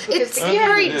could have. It's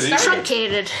very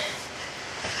truncated.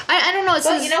 I don't know. It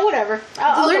says, whatever.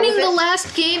 I'll learning the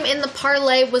last game in the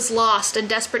parlay was lost, and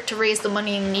desperate to raise the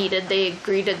money needed, they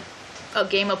agreed to a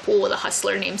game of pool with a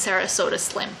hustler named Sarasota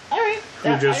Slim. All right.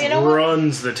 Who just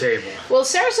runs the table. Well,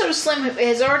 Sarasota Slim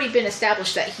has already been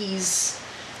established that he's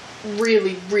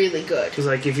really, really good. Because,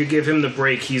 like, if you give him the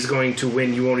break, he's going to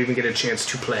win. You won't even get a chance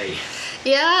to play.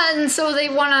 Yeah, and so they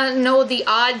want to know the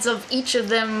odds of each of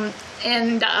them,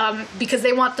 and because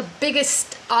they want the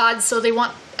biggest odds, so they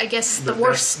want, I guess, the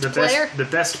worst player. The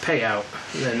best payout.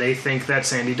 And they think that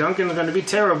Sandy Duncan is going to be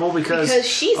terrible because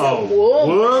she's a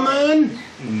woman.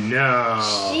 No.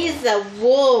 She's a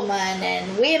woman,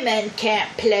 and women can't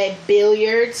play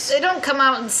billiards. They don't come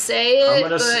out and say it,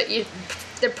 but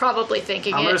they're probably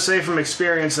thinking I'm going to say from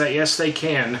experience that yes, they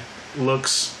can.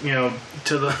 Looks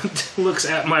looks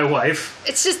at my wife.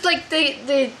 It's just like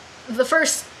the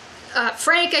first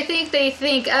Frank, I think they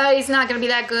think he's not going to be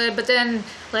that good, but then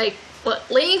like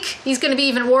Link, he's going to be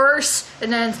even worse,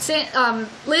 and then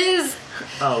Liz,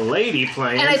 a lady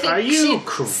playing. And I think are you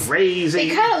crazy?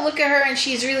 They kind of look at her and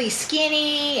she's really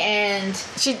skinny and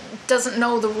she doesn't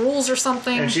know the rules or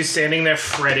something. And she's standing there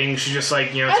fretting. She's just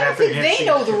like, I don't think they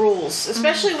know the rules,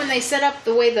 especially when they set up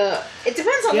the way it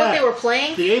depends on what they were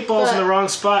playing. The 8-ball's in the wrong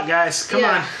spot, guys. Come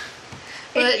on.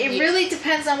 It really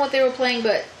depends on what they were playing,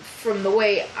 but from the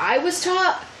way I was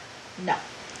taught, no.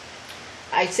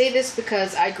 I say this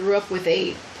because I grew up with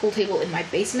a pool table in my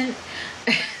basement.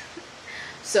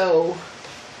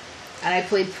 And I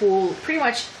played pool pretty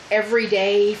much every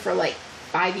day for like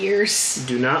 5 years.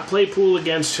 Do not play pool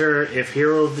against her. If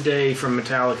Hero of the Day from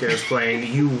Metallica is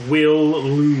playing, you will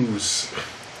lose.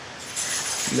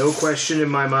 No question in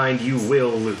my mind, you will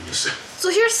lose. So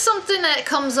here's something that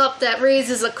comes up that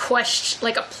raises a question,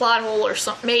 like a plot hole or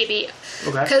something, maybe.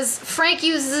 Okay. Because Frank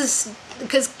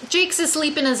because Jake's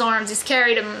asleep in his arms. He's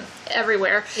carried him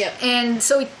everywhere. Yep. And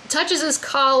so he touches his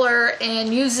collar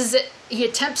and uses it. He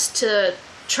attempts to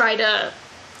try to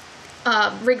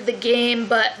rig the game,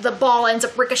 but the ball ends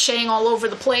up ricocheting all over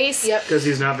the place. Yep. Because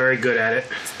he's not very good at it.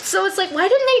 So it's like, why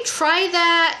didn't they try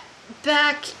that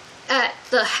back at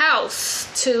the house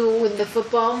with the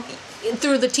football?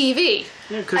 Through the TV.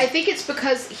 Yeah, I think it's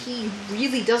because he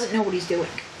really doesn't know what he's doing.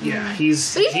 Yeah, But he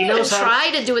didn't even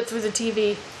try to do it through the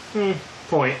TV.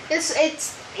 Point.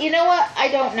 It's you know what? I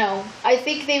don't know. I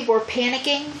think they were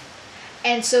panicking,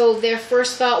 and so their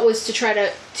first thought was to try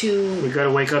to we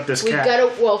gotta wake up this cat.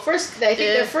 I think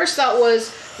their first thought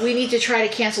was we need to try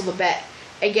to cancel the bet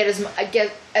and get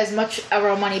as much of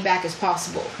our money back as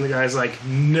possible. And the guy's like,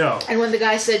 no. And when the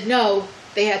guy said no,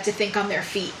 they had to think on their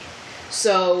feet.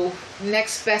 So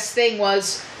next best thing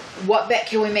was, what bet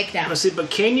can we make now? See, but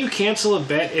can you cancel a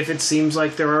bet if it seems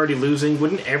like they're already losing?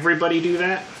 Wouldn't everybody do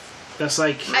that? That's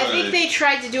like... I think they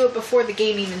tried to do it before the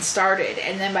game even started,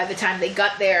 and then by the time they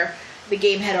got there, the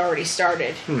game had already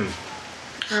started.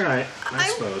 Alright, I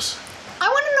suppose. I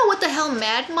want to know what the hell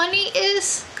Mad Money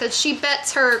is, because she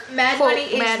bets her... Mad Money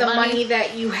is the money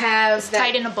that you have...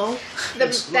 tied in a bow?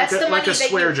 That's the money like a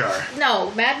swear jar.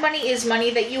 No, Mad Money is money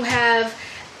that you have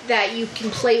that you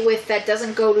can play with that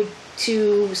doesn't go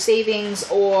to savings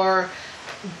or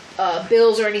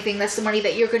bills or anything. That's the money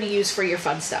that you're going to use for your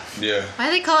fun stuff. Yeah. Why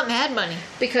do they call it Mad Money?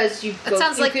 Because That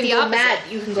sounds like can the go opposite. mad.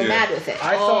 You can go mad with it.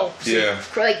 I thought. Yeah.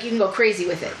 Like you can go crazy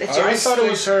with it. That's I your thought it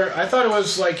was her. I thought it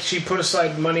was like she put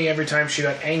aside money every time she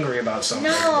got angry about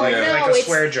something. No, like, no, like a it's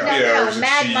swear jar. no, Yeah, or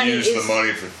Mad she Money used is- the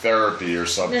money for therapy or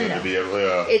something No. to be able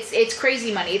to... It's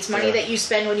crazy money. It's money Yeah. that you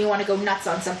spend when you want to go nuts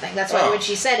on something. That's why Oh. when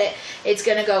she said it, it's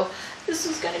gonna go. This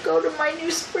is gonna go to my new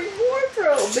spring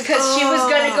wardrobe because she was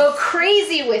gonna go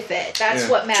crazy with it. That's Yeah.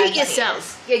 what Mad Treat Money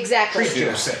yourself. is. Exactly. Treat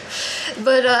yourself.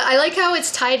 But I like how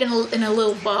it's tied in a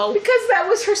little bow. Because that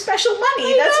was her special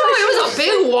money. That's No, what she it was a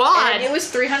big wad. And it was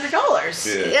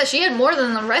 $300 Yeah, she had more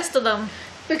than the rest of them.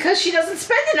 because she doesn't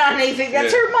spend it on anything.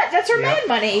 That's Yeah. her. That's her Yeah. Mad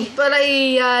Money. But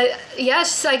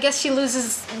yes, I guess she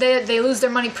loses. They lose their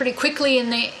money pretty quickly,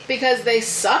 Because they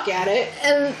suck at it.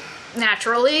 and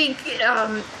naturally,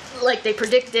 like they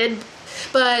predicted.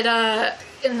 But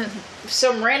in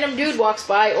Some random dude walks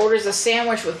by, orders a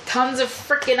sandwich with tons of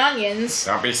freaking onions,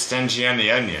 Don't be stingy on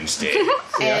the onions, Dave.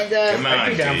 and Come on, I'd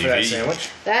be down for that Davey. sandwich.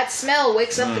 that smell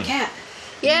wakes up the cat.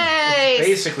 yay,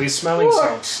 Basically, smelling Poor,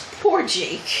 salts. poor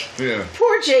Jake. Yeah.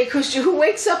 Poor Jake, who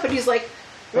wakes up and he's like,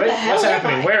 "Where the hell What's am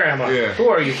happening? I?" Where am I? Yeah. Who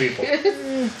are you people?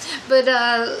 but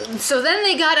so then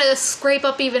they gotta scrape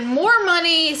up even more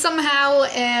money somehow,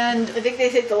 and I think they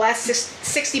take the last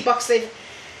 $60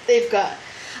 they've got.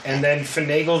 And then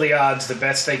finagle the odds the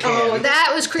best they can. Oh,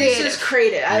 that was This creative. is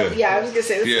creative. Yeah. I was gonna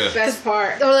say this Yeah. is the best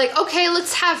part. They were like, okay,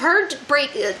 let's have her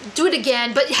do it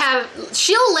again, but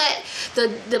she'll let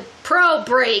the pro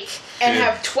break, And Yeah.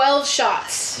 have 12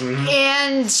 shots.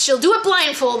 and she'll do it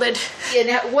blindfolded.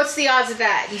 And what's the odds of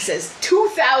that? He says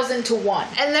 2,000 to 1.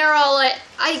 And they're all like,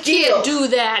 I Deal. can't do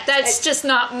that. That's just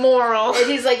not moral. And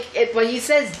he's like, but he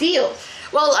says deal.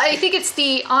 Well, I think it's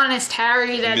the honest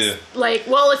Harry that's Yeah. like,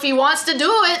 well, if he wants to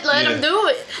do it, let him Yeah. do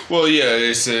it. Well, yeah,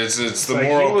 it's the like,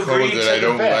 moral you agreed code that to I the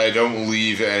don't bet. I don't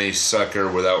leave any sucker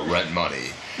without rent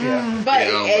money. Yeah. But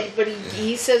You know, but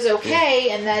he says okay,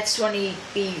 and that's when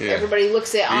Yeah. everybody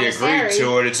looks at He honest agreed Harry.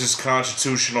 to it. It's his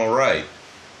constitutional right,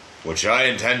 which I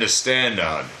intend to stand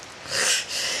on.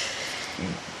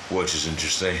 Which is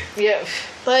interesting. Yeah.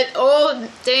 But oh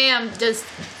damn, does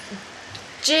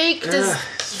Jake does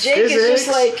Jake is Physics. just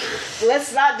like,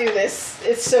 let's not do this.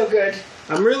 It's so good.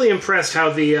 I'm really impressed how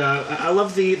I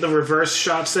love the reverse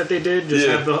shots that they did. Just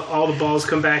Yeah. have all the balls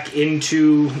come back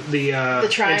into the into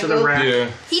triangle? the rack. Yeah.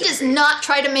 he does not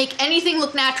try to make anything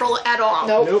look natural at all.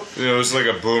 Nope. Nope. It was like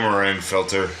a boomerang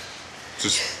filter.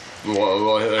 Just.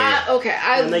 Okay,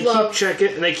 I And they love.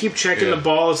 keep checking Yeah. the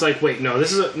ball. It's like, wait, no,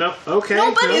 this is no. Okay.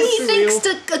 Nobody no, it's thinks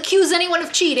real. to accuse anyone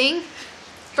of cheating.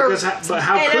 For, But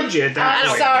how And could you at that I'm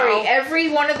point? sorry. know. Every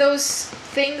one of those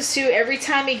things too. Every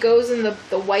time he goes in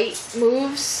the white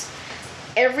moves,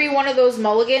 every one of those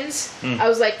mulligans, I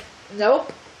was like,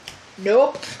 nope,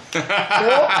 nope, nope,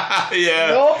 Yeah.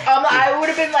 nope. I would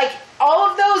have been like, all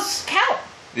of those count.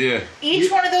 Yeah.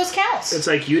 Each one of those counts. It's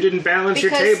like you didn't balance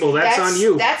your Because table. That's on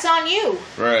you. That's on you.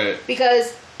 Right.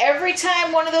 Because every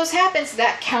time one of those happens,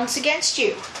 that counts against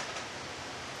you.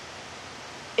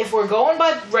 If we're going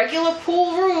by regular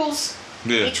pool rules,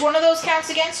 Yeah. each one of those counts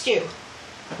against you.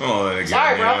 Well, then again,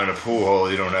 Sorry, you bro. know, in a pool hole,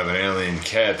 you don't have an alien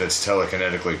cat that's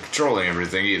telekinetically controlling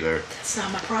everything either. That's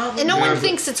not my problem. and no Yeah, one but-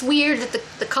 thinks it's weird that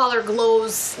the collar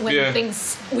glows when Yeah.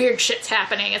 weird shit's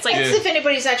happening. It's like, That's Yeah. if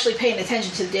anybody's actually paying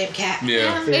attention to the damn cat.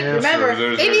 Yeah. maybe, Yeah. Remember,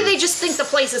 maybe they just think the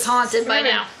place is haunted by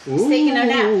now. He's taking a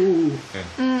nap. Ooh.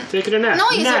 Taking a nap. No,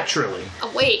 he's a- naturally. Oh,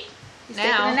 wait. Taking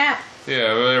a Now. nap.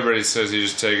 Yeah, well, everybody says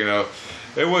he's just taking out.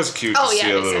 It was cute Oh, to yeah, see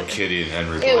a they little said that. kitty and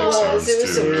Henry It Blank's was. arms, It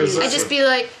was so too. cute. I'd just be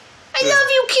like, I love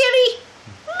you,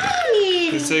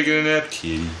 kitty. He's taking a nap,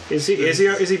 kitty. Is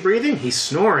he breathing? He's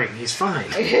snoring. He's fine.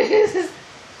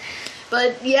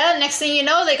 But yeah, next thing you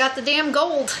know, they got the damn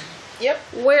gold. Yep.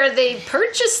 Where they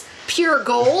purchased pure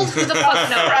gold? Who the fuck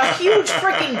knows? A huge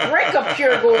freaking brick of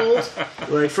pure gold.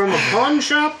 Like from a pawn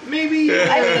shop, maybe.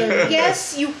 I mean,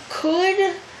 yes, you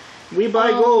could. We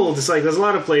buy gold. It's like there's a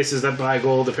lot of places that buy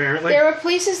gold. Apparently. There are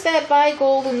places that buy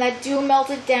gold and that do melt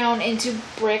it down into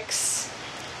bricks.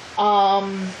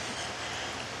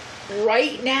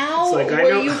 Right now, It's like, I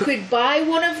where know- you could buy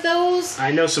one of those,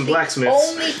 I know some the blacksmiths.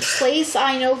 only place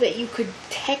I know that you could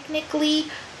technically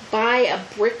buy a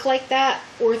brick like that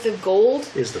worth of gold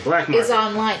Is the black market. is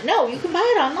online. No, you can buy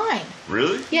it online.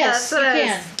 Really? Yes, That's what you I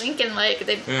can. was thinking. Like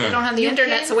they Yeah. don't have the You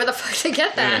internet, can. so where the fuck they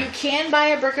get that? You can buy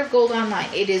a brick of gold online.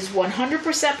 It is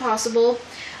 100% possible.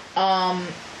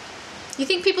 You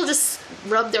think people just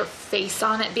rub their face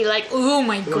on it and be like, "Oh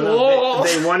my Well, gold!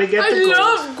 they want to get I the gold.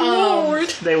 love gold."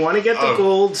 They want to get the Oh.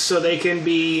 gold so they can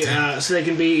be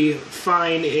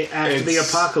fine after the It's-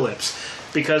 apocalypse.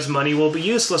 because money will be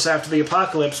useless after the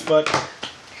apocalypse, but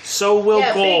so will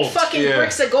gold. Big fucking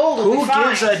bricks of gold will Who be fine.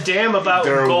 gives a damn about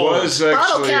There gold? was actually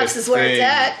Bottle caps is where it's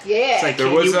at. Yeah. It's like, There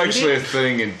can was you eat actually a it?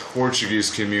 thing in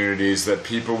Portuguese communities that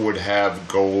people would have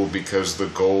gold because the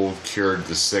gold cured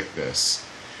the sickness.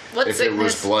 What If sickness? it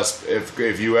was blessed,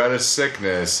 if you had a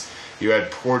sickness, you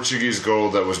had Portuguese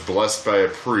gold that was blessed by a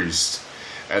priest,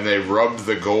 and they rubbed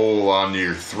the gold onto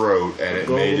your throat, and it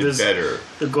made it better.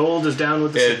 The gold is down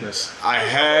with the sickness. I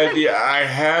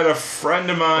had a friend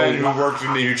of mine who worked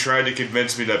with me who tried to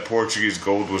convince me that Portuguese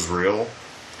gold was real,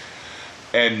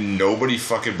 and nobody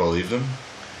fucking believed him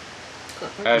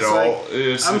at It's all.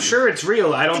 like, I'm sure it's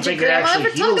real. I don't Did think your it grandma actually ever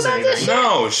talk heals about anything. this?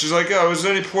 No, she's like, oh, is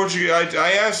there any Portuguese?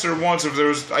 I asked her once if there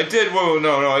was. I did. Whoa,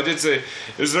 no, I did say,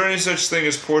 is there any such thing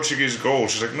as Portuguese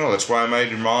gold? She's like, no, that's why I made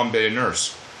your mom be a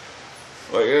nurse.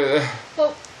 Like,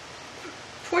 Well,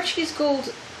 Portuguese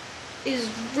gold is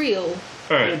real.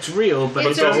 alright. It's real, but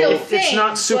It's it a real doesn't- it's thing, not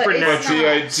but supernatural. it's But the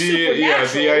not idea, the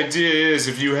supernatural. idea is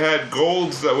if you had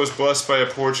gold that was blessed by a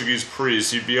Portuguese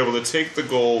priest, you'd be able to take the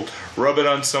gold, rub it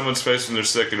on someone's face when they're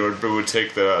sick, and it would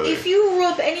take that out of If there. you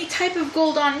rub any type of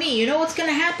gold on me, you know what's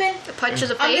gonna happen? The punch of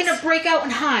the I'm face? gonna break out in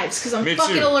hives because I'm Me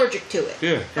fucking too. allergic to it.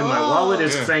 Yeah, And my wallet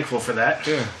is Yeah. thankful for that.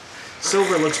 yeah.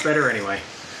 Silver looks better anyway.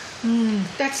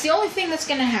 That's the only thing that's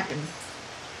gonna happen.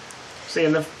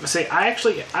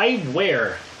 I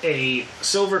wear a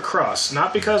silver cross,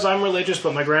 not because I'm religious,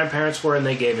 but my grandparents were and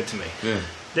they gave it to me. Yeah.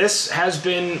 This has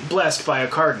been blessed by a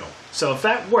cardinal. So if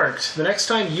that worked, the next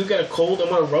time you get a cold, I'm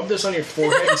going to rub this on your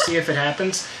forehead and see if it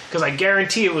happens, because I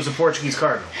guarantee it was a Portuguese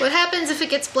cardinal. What happens if it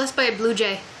gets blessed by a blue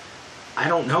jay? I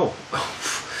don't know.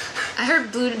 I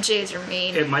heard blue jays are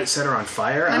mean. It might set her on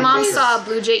fire. My I'm mom not sure. saw a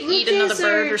blue jay Blue eat another jays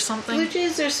bird are- or something. Blue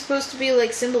jays are supposed to be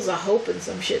like symbols of hope and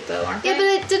some shit, though, aren't Yeah,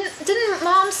 they? but it didn't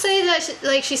mom say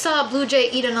that she saw a blue jay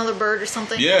eat another bird or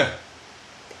something? Yeah.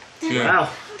 Yeah. Wow.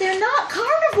 They're not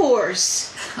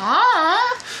carnivores.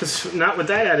 Ah. Not with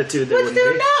that attitude, they But wouldn't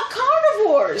they're be. not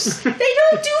carnivores. They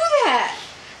don't do that.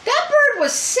 That bird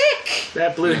was sick.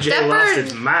 That blue jay That lost bird-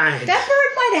 its mind. That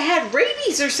bird might have had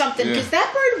rabies or something Yeah. because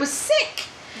that bird was sick.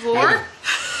 Vor?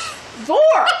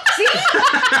 Vor. See?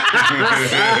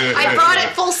 I brought it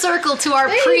full circle to our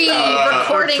There you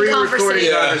pre-recording Pre-recording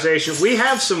conversation. conversation. We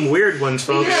have some weird ones,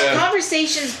 We folks. have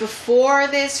conversations before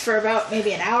this for about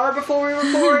maybe an hour before we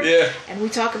record. Yeah. And we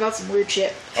talk about some weird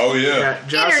shit. Oh yeah.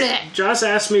 Yeah, Internet. Joss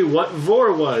asked me what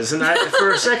Vor was, and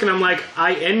for a second I'm like,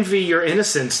 I envy your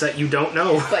innocence that you don't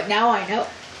know. But now I know.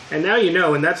 And now you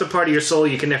know, and that's a part of your soul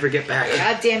you can never get back.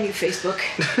 God damn you, Facebook.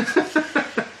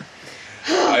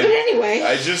 I, But anyway.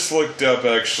 I just looked up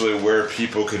actually where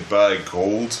people could buy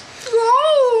gold.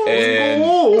 Oh. And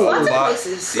Lots of a lot,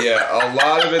 places. yeah, a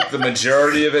lot of it, the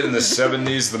majority of it in the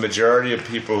 70s, the majority of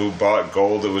people who bought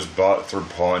gold, it was bought through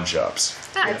pawn shops.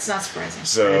 That's not surprising.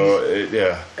 So,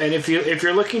 yeah. And if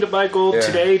you're looking to buy gold Yeah.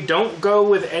 today, don't go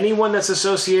with anyone that's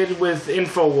associated with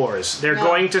InfoWars. They're No.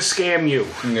 going to scam you.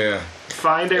 Yeah.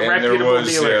 Find a And reputable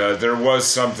dealer. there was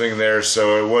something there,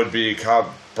 so it would be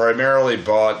primarily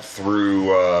bought through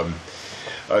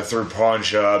pawn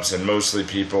shops and mostly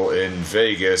people in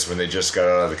Vegas when they just got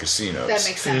out of the casinos. That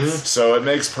makes sense. So it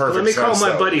makes perfect Let me sense. call my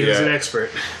that- buddy who's yeah. an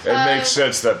expert. It makes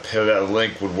sense that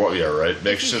Link would want. Yeah, right.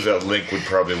 Makes sense that Link would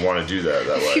probably want to do that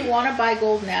If you way. want to buy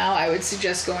gold now, I would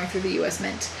suggest going through the U.S.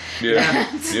 Mint. Yeah,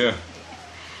 yeah.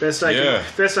 Best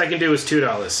I can do is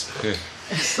 $2.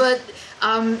 But,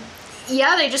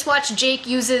 yeah, they just watched Jake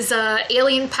uses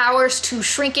alien powers to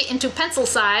shrink it into pencil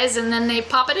size, and then they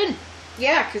pop it in.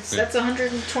 Yeah, because that's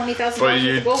 $120,000 But worth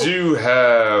you of gold. do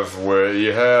have where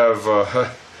you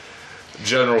have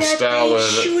General That Stalin.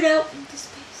 they shoot out into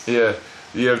space. Yeah,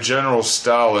 you have General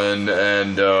Stalin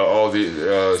and all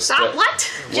the. Stop,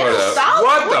 what? General Whatever. Stalin?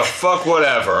 What the fuck?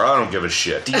 Whatever. I don't give a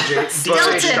shit. DJ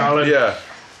Stilton. Stalin. Yeah.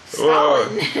 Well,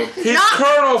 he's Not-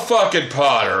 Colonel fucking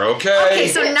Potter, okay? Okay,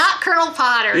 so not Colonel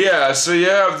Potter. Yeah, so you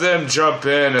have them jump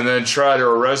in and then try to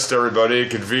arrest everybody,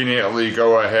 conveniently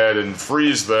go ahead and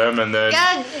freeze them, and then.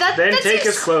 Yeah, that Then that take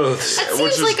seems, his clothes. That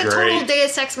Which seems is like a total great.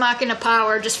 Deus Ex Machina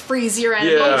power. Just freeze your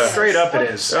enemy. Yeah. Straight up it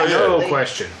is. Oh, yeah. No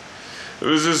question. It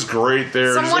was just great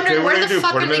there. So I'm Just, okay, wondering what where do you the do?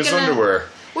 fuck Put are him in they his gonna? underwear.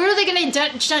 Where are they gonna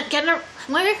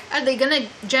where are they gonna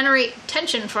generate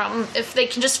tension from if they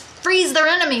can just freeze their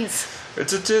enemies?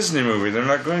 It's a Disney movie. They're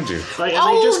not going to. Like, and they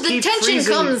Oh, just the keep tension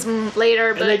freezing, comes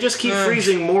later, but and they just keep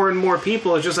freezing more and more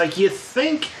people. It's just like you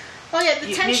think. Oh yeah,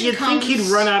 the tension You'd comes. think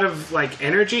he'd run out of like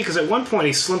energy because at one point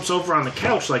he slumps over on the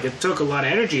couch like it took a lot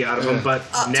of energy out of him, but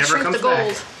to never shrink comes the gold.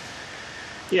 back.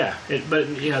 Yeah, but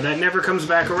that never comes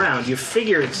back around. You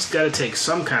figure it's got to take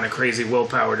some kind of crazy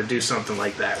willpower to do something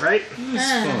like that, right?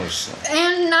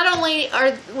 And not only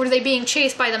were they being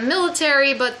chased by the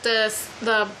military, but the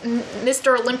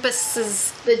Mr.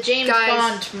 Olympus's The James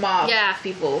guys, Bond mob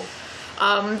people.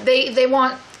 They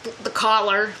want the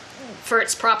collar for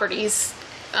its properties.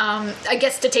 I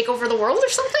guess to take over the world or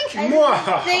something.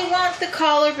 They want the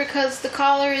collar because the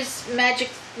collar is magic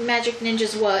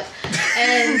ninjas what,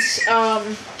 and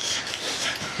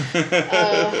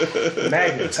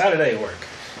magnets. How do they work?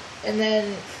 And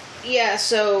then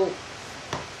so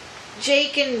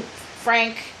Jake and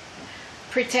Frank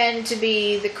pretend to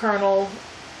be the colonel,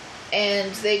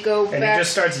 and they go back. And he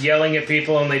just starts yelling at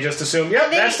people, and they just assume,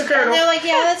 "Yep, that's the colonel." And they're like,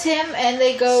 "Yeah, that's him," and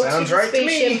they go Sounds to the right to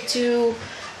me. spaceship to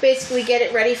basically get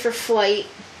it ready for flight,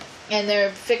 and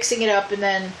they're fixing it up, and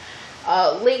then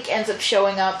Link ends up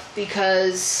showing up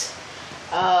because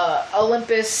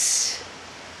Olympus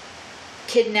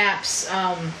kidnaps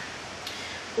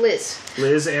Liz.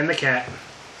 Liz and the cat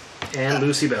and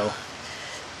Lucy Bell.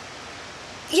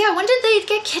 Yeah, when did they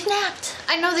get kidnapped?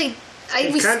 I know they.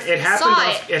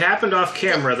 It happened off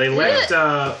camera. They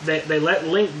let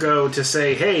Link go to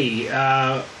say, "Hey,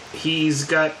 he's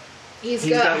got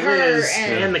her Liz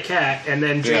and the cat," and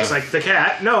then Jake's like, "The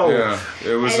cat? No." Yeah,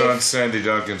 it was on Sandy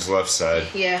Duncan's left side.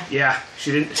 Yeah.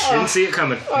 She didn't see it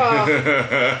coming.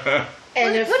 And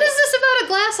what is this about a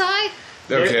glass eye?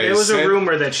 Okay, there was a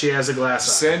rumor that she has a glass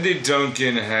eye. Sandy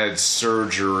Duncan had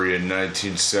surgery in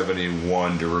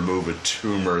 1971 to remove a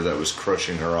tumor that was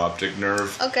crushing her optic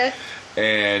nerve. Okay.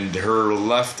 And her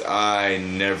left eye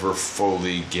never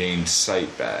fully gained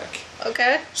sight back.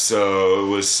 Okay. So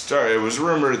it was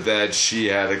rumored that she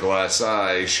had a glass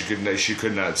eye. She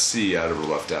could not see out of her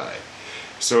left eye.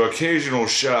 So occasional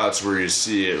shots where you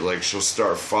see it, like she'll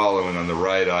start following on the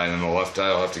right eye, and then the left eye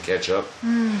will have to catch up.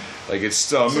 Like it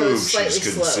still moves, she just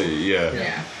couldn't see.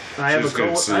 Yeah. I have a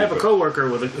coworker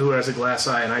who has a glass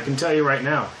eye, and I can tell you right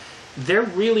now, they're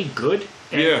really good.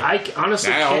 And I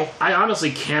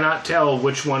honestly cannot tell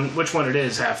which one it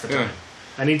is half the time.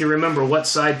 I need to remember what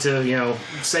side to,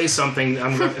 say something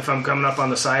if I'm coming up on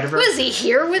the side of her. Was he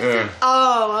here with the...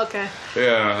 Oh, okay.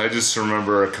 Yeah, I just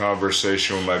remember a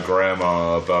conversation with my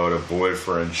grandma about a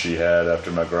boyfriend she had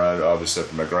after my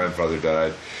grandfather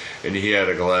died. And he had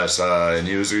a glass eye, and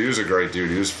he was a great dude.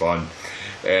 He was fun.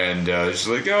 And she's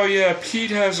like, "Oh yeah,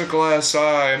 Pete has a glass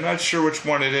eye. I'm not sure which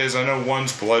one it is. I know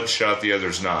one's bloodshot, the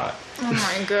other's not." Oh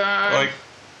my god. Like,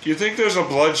 you think there's a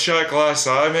bloodshot glass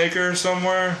eye maker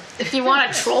somewhere? If you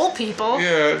want to troll people,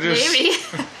 maybe.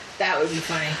 That would be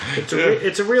funny.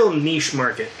 It's a real niche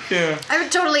market. Yeah. I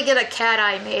would totally get a cat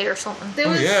eye made or something. There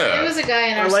was a guy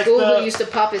in our school who used to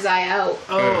pop his eye out.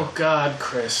 Oh God,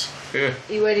 Chris. Yeah.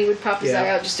 He would pop his eye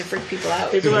out just to freak people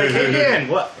out. He'd be like, "Hey Dan,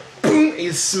 what?" Boom!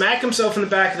 He'd smack himself in the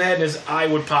back of the head, and his eye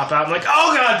would pop out. I'm like,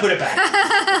 "Oh God, put it back."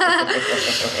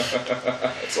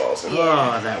 That's awesome.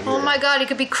 Oh, that weird. Oh my god, he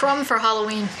could be Crumb for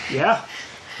Halloween. Yeah.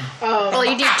 Well,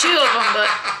 you need 2 of them, but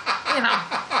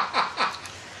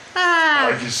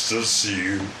I can still see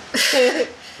you.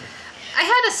 I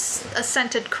had a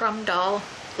scented Crumb doll,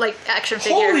 like action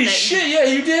figure. Holy thing. shit! Yeah,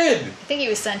 you did. I think he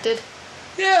was scented.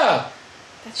 Yeah.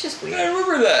 That's just weird. I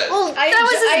remember that. Well, that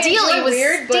was his deal. He was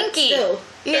weird, stinky. But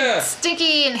still.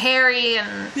 Stinky and hairy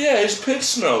and... Yeah, his pit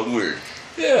smelled weird.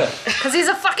 Yeah. Because he's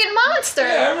a fucking monster.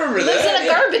 Yeah, I remember Lives that. in a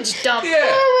garbage dump. Yeah.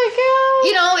 Oh my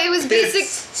god. It was basic...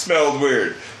 Smelled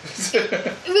weird.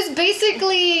 It was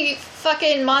basically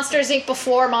fucking Monsters Inc.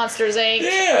 before Monsters Inc.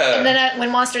 Yeah. And then when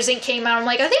Monsters Inc. came out, I'm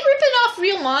like, are they ripping off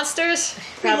real monsters?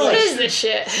 Probably. What is this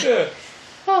shit? Yeah.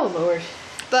 Oh lord.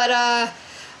 But,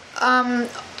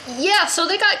 yeah, so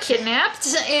they got kidnapped,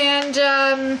 and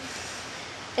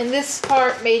this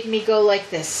part made me go like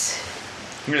this.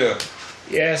 Yeah.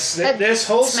 Yes, this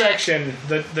whole section,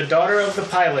 the daughter of the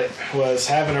pilot was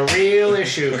having a real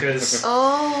issue because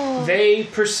they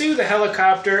pursue the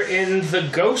helicopter in the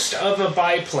ghost of a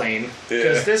biplane.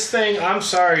 Because this thing, I'm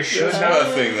sorry, should There's not...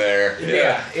 nothing there.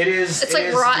 Yeah, it is... It's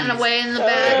like rotting away in the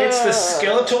bed. It's the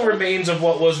skeletal remains of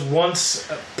what was once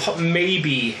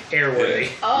maybe airworthy.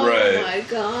 Yeah. Oh Right. my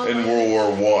god. In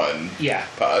World War I. Yeah.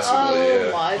 Possibly,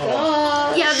 Oh my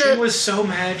god. Yeah, She was so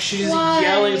mad. She's Why?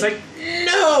 yelling. It's like,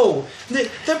 no! The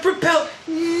propel...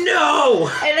 No!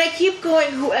 And I keep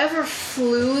going, whoever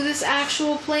flew this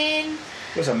actual plane,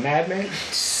 Was a madman?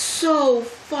 so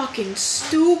fucking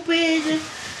stupid.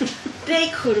 They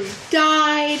could have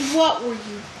died. What were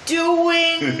you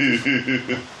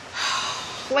doing?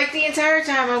 Like the entire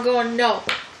time I'm going, no.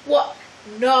 What?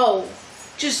 No.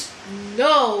 Just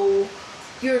no.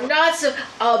 You're not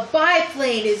a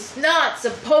biplane is not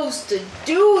supposed to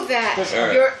do that.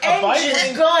 Your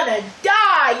engine's gonna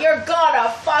die. You're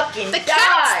gonna fucking The die.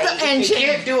 cat's the You engine.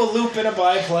 can't do a loop in a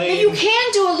biplane. You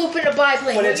can do a loop in a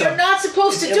biplane. But What you're not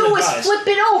supposed to do is ill-advised. flip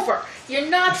it over. You're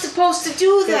not supposed to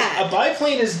do A that.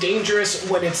 biplane is dangerous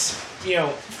when it's,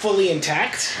 fully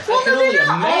intact. Well, I can no, only they're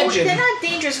not. imagine. They're not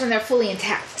dangerous when they're fully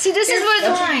intact. See, this is They're where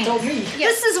That's what fine. you told me.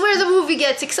 this is where the movie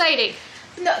gets exciting.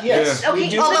 No, Yes. okay, we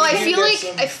do- Although I we do feel get like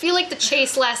some- I feel like the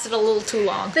chase lasted a little too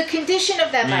long. the condition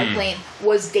of that biplane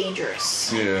was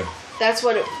dangerous. Yeah. That's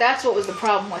what was the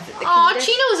problem with it. The Aw,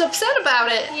 condition- Chino's upset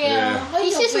about it. Yeah,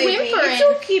 He's hello, just baby. whimpering. It's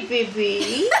okay,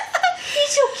 baby.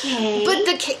 It's okay. But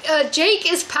the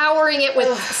Jake is powering it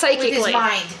with psychically. with his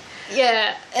mind.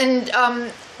 Yeah,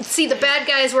 and see, the bad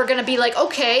guys were gonna be like,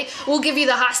 okay, we'll give you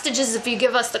the hostages if you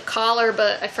give us the collar,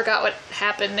 but I forgot what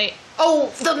happened.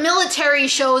 The military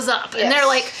shows up, and Yes.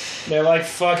 They're like,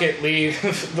 fuck it, leave.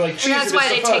 Like, and that's "Jeez, why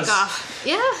it's they a take fuzz." off.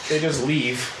 Yeah. They just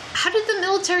leave. How did the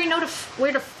military know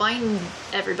where to find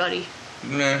everybody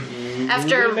Nah.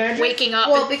 after Movie magic? waking up?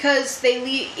 Well, because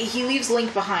he leaves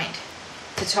Link behind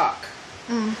to talk.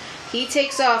 He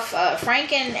takes off.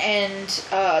 Frank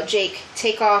and Jake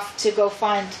take off to go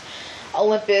find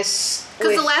Olympus.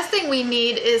 Because the with- last thing we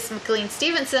need is McLean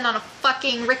Stevenson on a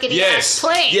fucking rickety Yes. ass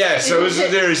plane. Yes, I was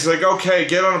there. He's like, okay,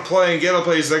 get on a plane, get on a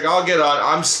plane. He's like, I'll get on.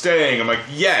 I'm staying. I'm like,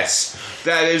 yes,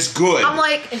 that is good. I'm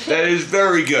like, that is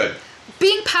very good.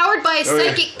 being powered by a Oh, yeah.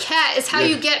 psychic cat is how Yeah.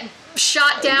 you get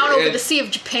shot down over And- the Sea of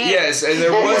Japan. Yes, and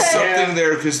there was Yeah. something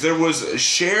there because there was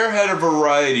Cher had a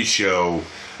variety show.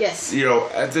 Yes.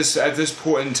 At this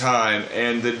point in time,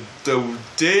 and the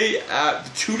day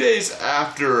 2 days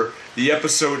after the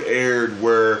episode aired,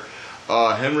 where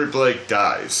Henry Blake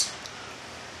dies.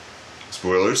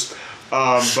 Spoilers,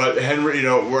 but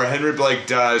where Henry Blake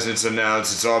dies, and it's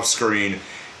announced, it's off screen.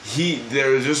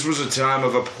 This was a time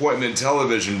of appointment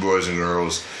television, boys and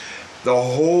girls. The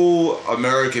whole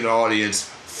American audience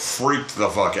freaked the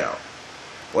fuck out.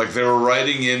 Like they were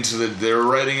writing into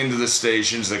the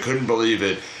stations. They couldn't believe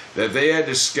it that they had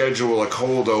to schedule a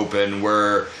cold open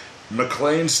where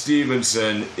McLean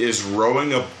Stevenson is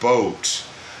rowing a boat,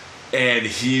 and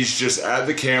he's just at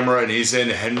the camera and he's in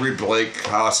Henry Blake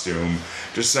costume,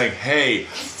 just saying, "Hey,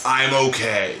 I'm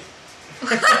okay."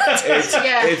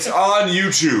 It's on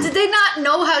YouTube. Did they not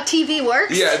know how TV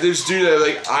works? Yeah, they just do that.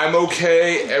 Like, I'm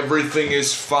okay. Everything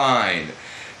is fine.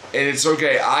 And it's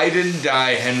okay. I didn't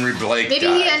die. Henry Blake Maybe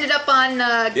died. he ended up on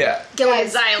Gilligan's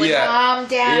Guys, Island. Yeah. Calm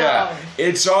down. Yeah,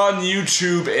 it's on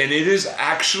YouTube, and it is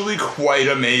actually quite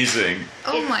amazing.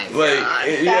 Oh my Like, god.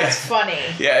 That's funny.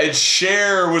 Yeah, and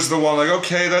Cher was the one like,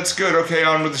 okay, that's good. Okay,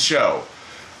 on with the show.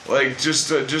 Like, just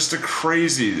the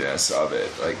craziness of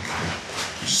it. Like,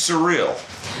 just surreal.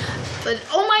 But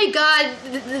oh my god,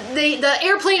 the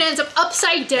airplane ends up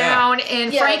upside down,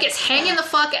 and Yeah. Frank is hanging the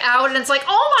fuck out, and it's like,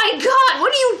 oh my god,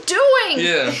 what are you doing?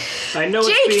 Yeah. I know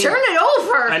Jake, turn it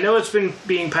over. I know it's been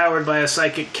being powered by a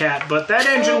psychic cat, but that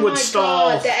engine would my stall.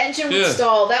 God, the engine would Yeah.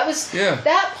 stall.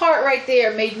 That part right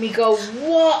there made me go,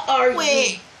 "What are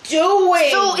Wait. you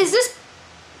doing?" So is this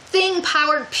thing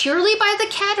powered purely by the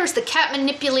cat, or is the cat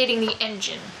manipulating the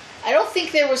engine? I don't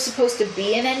think there was supposed to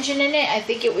be an engine in it. I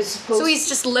think it was supposed. So he's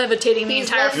just levitating the he's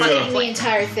entire levitating fucking the plane.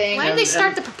 entire thing. Why did they start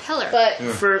and- the propeller? But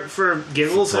For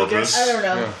giggles, I Purpose. guess. I don't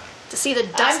know. Yeah. To see the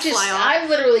dust fly off. I'm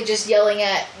literally just yelling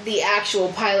at the actual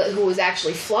pilot who was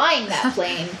actually flying that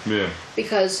plane Yeah.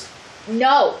 because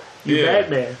no. You Yeah. bad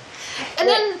man. And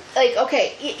then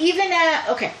okay, even at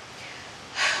okay,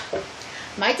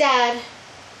 my dad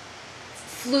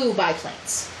flew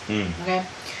biplanes. Okay,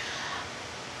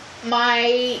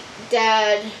 my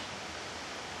dad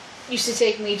used to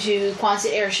take me to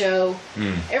Quonset Air Show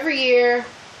every year.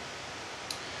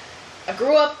 I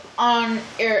grew up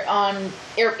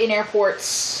in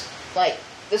airports. Like,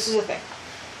 this is a thing.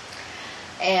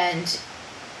 And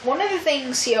one of the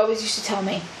things he always used to tell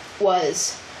me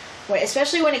was,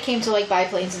 especially when it came to like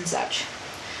biplanes and such,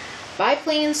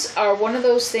 biplanes are one of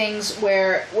those things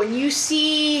where when you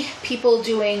see people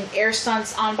doing air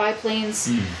stunts on biplanes,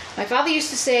 my father used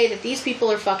to say that these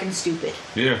people are fucking stupid.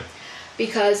 Yeah.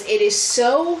 Because it is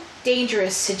so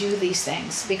dangerous to do these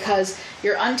things because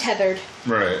you're untethered.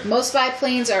 Right. Most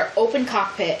biplanes are open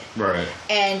cockpit. Right.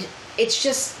 And it's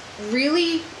just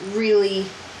really, really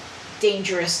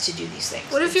dangerous to do these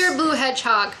things. what if you're a blue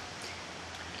hedgehog?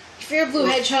 If you're a blue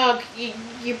hedgehog,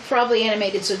 you're probably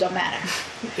animated, so it don't matter.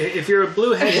 If you're a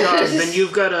blue hedgehog, then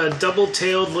you've got a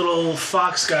double-tailed little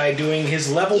fox guy doing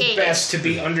his level Yeah. best to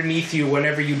be underneath you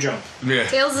whenever you jump. Yeah.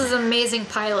 Tails is an amazing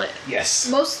pilot. Yes.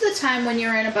 Most of the time when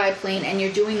you're in a biplane and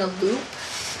you're doing a loop,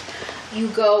 you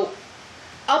go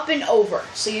up and over.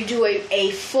 So you do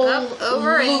a full Up,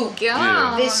 over, loop and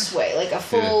go. this way, like a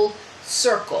full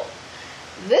circle.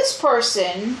 This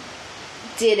person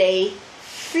did a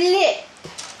flip.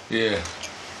 Yeah.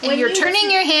 And When you're you-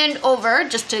 turning your hand over,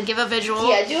 just to give a visual.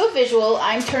 Yeah, do a visual.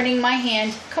 I'm turning my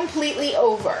hand completely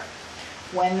over.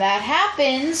 When that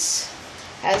happens,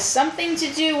 has something to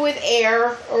do with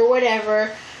air or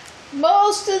whatever,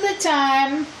 most of the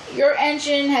time, your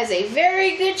engine has a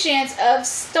very good chance of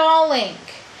stalling.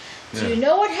 Do you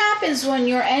know what happens when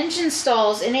your engine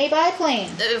stalls in a biplane?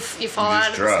 If you fall You out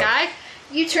just of drop. the sky.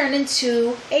 You turn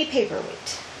into a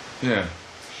paperweight. Yeah.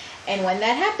 And when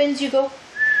that happens, you go,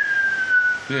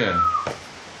 Yeah.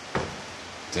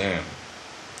 Damn.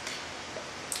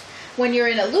 when you're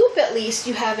in a loop at least,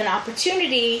 you have an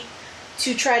opportunity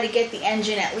to try to get the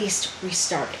engine at least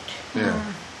restarted. Yeah.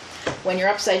 When you're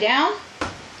upside down,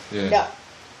 Yeah. no.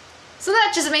 So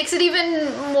that just makes it even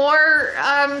more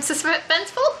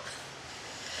suspenseful.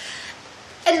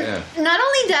 And Yeah. not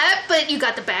only that, but you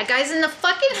got the bad guys in the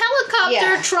fucking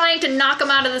helicopter Yeah. trying to knock them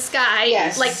out of the sky.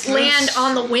 Yes. Like land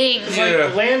on the wing. Yeah.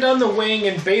 Like, land on the wing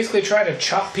and basically try to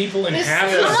chop people in This- half I'm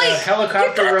as I'm a like,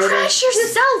 helicopter you're gonna rotor. crash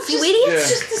yourself, you idiot. Yeah.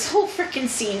 Just this whole freaking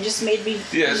scene just made me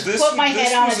Yeah, just this- put my this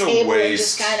head on a was a table and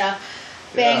waste. just kind of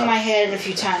bang Yeah. my head a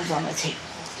few times on the table.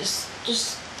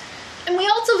 Just And we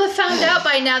also have found out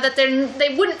by now that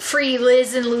they wouldn't free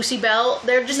Liz and Lucy Bell.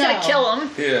 They're just No. gonna kill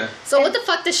them. Yeah. So what the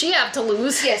fuck does she have to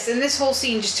lose? yes, and this whole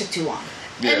scene just took too long.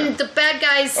 Yeah. And the bad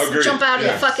guys Agreed, jump out of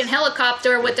yeah. the fucking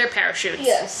helicopter with their parachutes.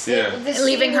 Yes, Yeah. this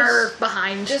Leaving scene was her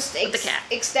behind just with the cat.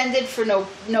 extended for no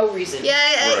reason. Yeah,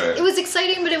 Right. it was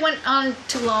exciting, but it went on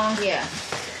too long. yeah.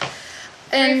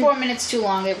 And 3-4 minutes too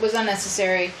long. It was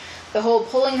unnecessary. The whole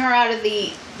pulling her out of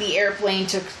the airplane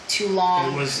took too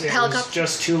long. It was Helicopter.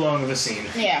 just too long of a scene.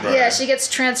 yeah. Right. yeah, she gets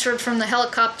transferred from the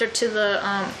helicopter to the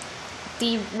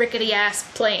rickety ass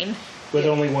plane. With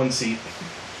only one seat.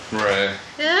 Right.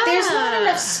 Yeah. There's not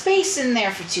enough space in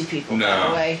there for two people, by No.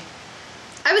 the way.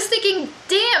 I was thinking,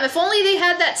 damn, if only they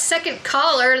had that second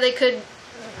collar, they could,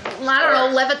 I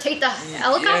don't know, levitate the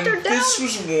helicopter and down. this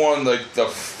was one, like, the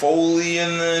Foley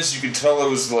in this, you could tell it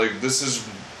was like, this is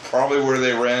probably where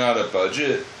they ran out of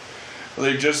budget.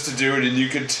 Like, just to do it, and you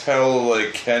could tell,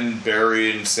 like, Ken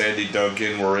Berry and Sandy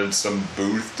Duncan were in some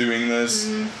booth doing this.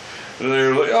 And they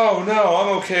were like, oh no,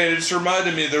 I'm okay. It just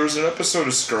reminded me, there was an episode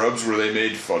of Scrubs where they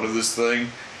made fun of this thing.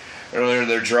 Earlier,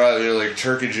 they're like,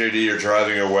 Turk and JD are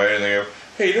driving away, and they go,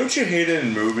 hey, don't you hate it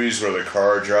in movies where the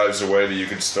car drives away but you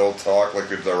can still talk like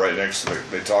they're right next to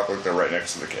they talk like they're right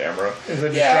next to the camera? And they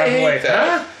just Yeah, I drive hate away.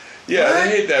 that. Huh? Yeah, they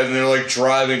hate that, and they're like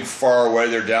driving far away.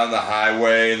 They're down the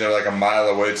highway, and they're like a mile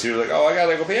away too. Like, oh, I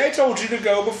gotta go. Hey, I told you to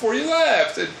go before you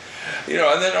left, and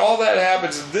and then all that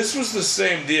happens. This was the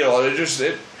same deal. And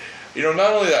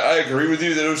not only that, I agree with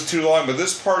you that it was too long, but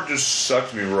this part just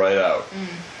sucked me right out.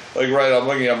 Like, right,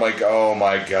 I'm like, oh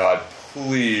my god,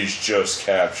 please just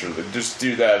capture them. Just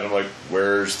do that. And I'm like,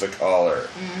 where's the collar?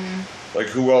 Like,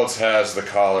 who else has the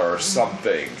collar or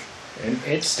something? And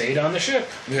it stayed on the ship.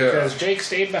 Yeah. Because Jake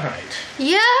stayed behind.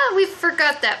 Yeah, we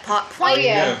forgot that plot point. Oh,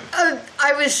 yeah.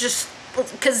 I was just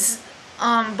because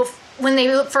when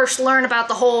they first learn about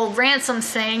the whole ransom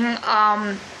thing,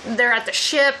 they're at the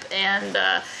ship and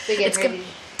They get it's ready.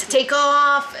 to take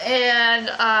off, and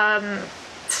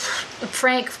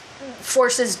Frank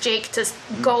forces Jake to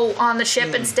go on the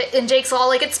ship and Jake's all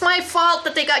like, it's my fault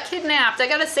that they got kidnapped. I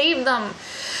gotta save them.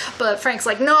 But Frank's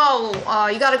like, no,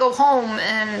 you gotta go home,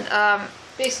 and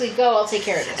Basically, go, I'll take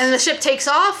care of this. the ship takes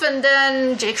off, and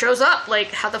then Jake shows up.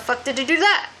 Like, how the fuck did you do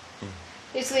that?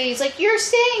 Basically, he's like, you're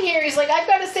staying here. He's like, I've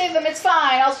got to save them. It's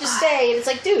fine. I'll just stay. And it's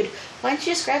like, dude, why don't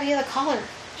you just grab the other collar?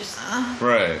 Just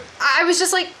Right. I was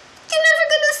just like, you're never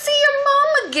gonna see your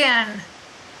mom again.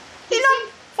 he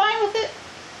seemed fine with it.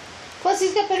 Plus,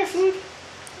 he's got better food.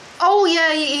 Oh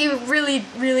yeah, he really,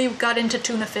 really got into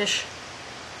tuna fish.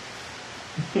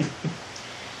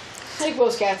 Like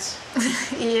most cats.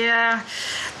 Yeah,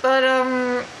 but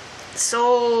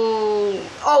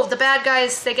the bad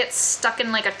guys, they get stuck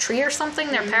in like a tree or something.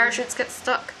 Their parachutes get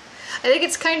stuck. I think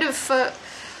it's kind of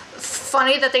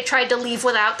funny that they tried to leave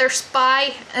without their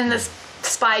spy, and the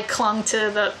spy clung to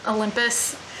the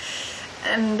Olympus.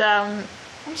 And I'm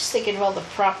just thinking of all the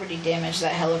property damage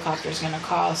that helicopter's going to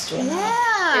cause when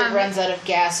yeah, it runs out of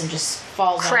gas and just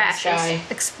falls crashes. out of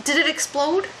the sky. Did it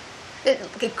explode?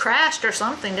 It crashed or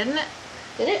something, didn't it?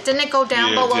 Did it? Didn't it go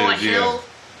down Yeah, it below a did, yeah. hill?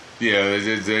 Yeah, they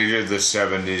did the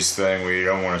 70s thing where you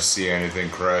don't want to see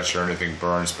anything crash or anything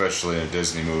burn, especially in a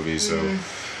Disney movie, so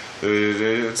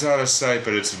it's out of sight,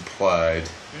 but it's implied.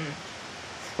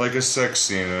 Like a sex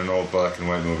scene in an old black and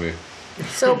white movie.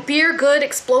 So beer good,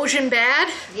 explosion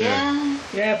bad. Yeah.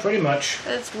 Yeah, pretty much.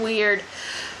 That's weird.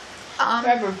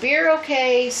 Remember, beer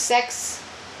okay, sex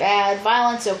bad,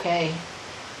 violence okay,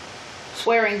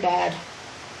 swearing bad,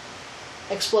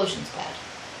 explosions bad.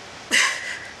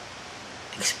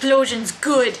 Explosion's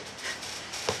good.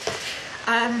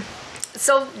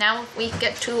 So now we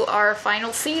get to our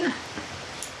final scene.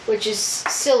 Which is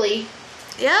silly.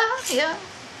 Yeah.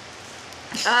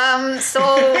 So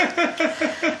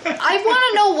I want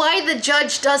to know why the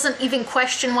judge doesn't even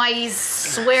question why he's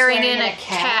swearing in a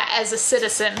cat as a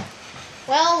citizen.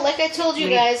 Well, like I told you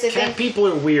guys, I Cat think people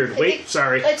are weird. Wait,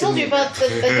 sorry. I told you about the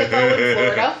hippo in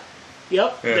Florida.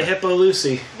 Yep, the hippo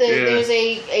Lucy. There's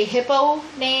a hippo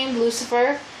named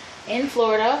Lucifer in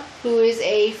Florida who is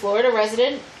a Florida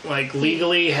resident. Like,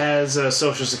 legally has a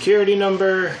social security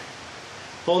number,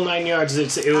 whole 9 yards.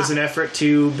 It was an effort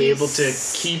to be able to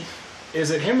keep... Is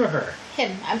it him or her?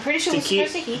 Him. I'm pretty sure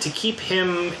Lucifer's a he. To keep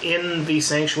him in the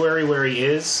sanctuary where he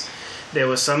is, there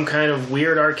was some kind of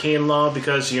weird arcane law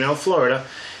because, Florida,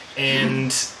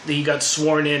 and he got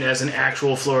sworn in as an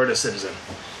actual Florida citizen.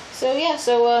 So,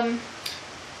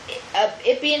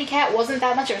 it being a cat wasn't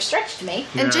that much of a stretch to me.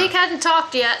 And Jake hadn't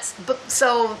talked yet,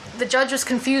 so the judge was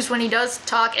confused when he does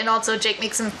talk, and also Jake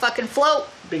makes him fucking float.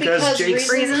 Because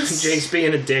reasons. Jake's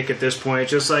being a dick at this point.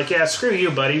 Just like, yeah, screw you,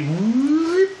 buddy.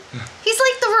 He's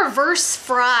like the reverse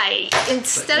Fry.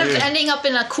 Instead of ending up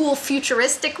in a cool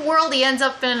futuristic world, he ends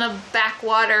up in a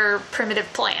backwater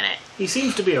primitive planet. He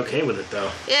seems to be okay with it,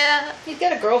 though. Yeah. He's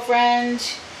got a girlfriend.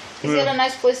 He's got a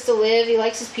nice place to live. He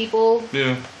likes his people.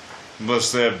 Yeah.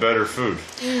 Unless they have better food.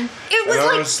 It was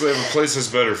like... honestly, if a place has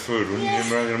better food, wouldn't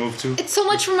you going to move to? It so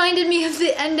much reminded me of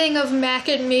the ending of Mac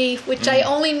and Me, which I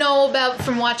only know about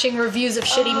from watching reviews of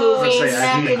shitty movies.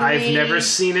 I've never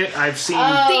seen it. I've seen...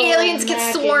 the aliens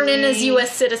get sworn in as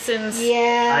U.S. citizens.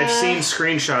 Yeah. I've seen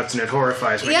screenshots and it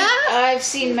horrifies me. Yeah? I've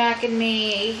seen Mac and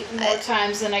Me more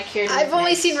times than I care to I've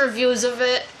only admit. seen reviews of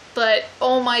it, but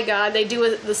oh my god, they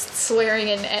do the swearing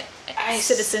in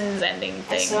citizens ending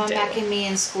thing. I saw too. Mac and Me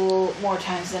in school more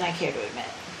times than I care to admit.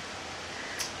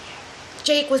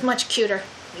 Jake was much cuter.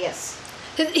 Yes.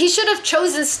 He should have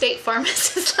chosen State Farm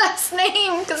as his last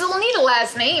name, because he'll need a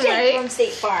last name, right? From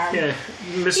State Farm. Yeah,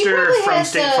 Mr. from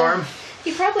State Farm.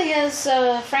 He probably has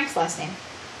Frank's last name.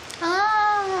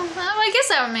 Oh, well, I guess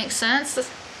that would make sense.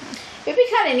 It'd be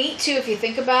kind of neat too if you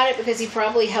think about it, because he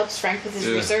probably helps Frank with his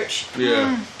research.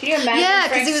 Yeah. Can you imagine? Yeah,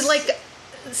 because he was like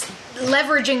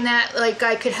leveraging that, like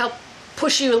I could help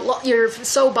push you. You're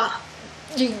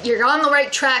you're on the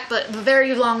right track, but a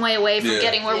very long way away from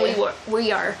getting where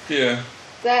we are. Yeah.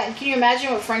 That, can you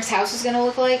imagine what Frank's house is going to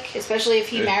look like, especially if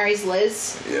he marries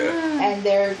Liz? Yeah. And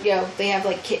they're, they have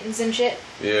like kittens and shit.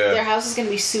 Yeah. Their house is going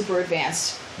to be super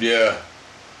advanced. Yeah.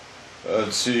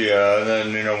 Let's see, and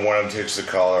then, one of them takes the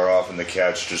collar off and the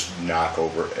cats just knock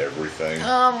over everything.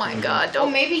 Oh my god, Well,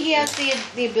 don't. maybe he has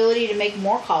the ability to make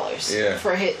more collars. Yeah.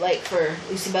 For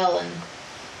Lucibel and...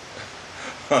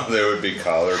 They would be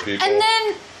collar people. And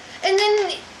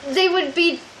then they would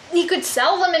be. He could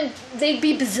sell them, and they'd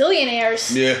be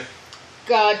bazillionaires. Yeah.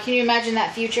 God, can you imagine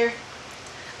that future?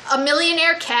 A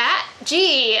millionaire cat?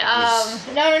 Gee,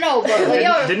 No, but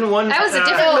like... Didn't one... that was a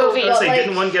different movie. Let's say, Like,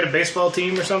 didn't one get a baseball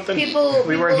team or something? We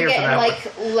weren't here for getting that like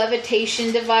one.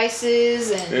 levitation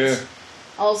devices and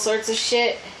all sorts of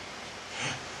shit.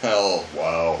 Hell,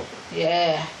 wow.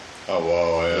 Yeah. Oh,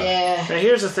 wow, Yeah. Now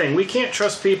here's the thing, we can't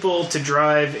trust people to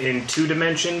drive in 2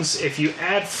 dimensions. If you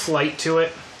add flight to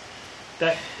it,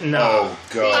 no. Oh,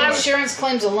 The God. insurance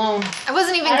claims alone. I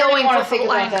wasn't even I don't going even wanna for think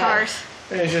about flying that. cars.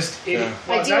 It's just...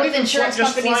 I deal with insurance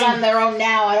companies on their own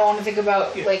now. I don't want to think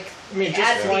about,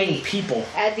 flying people.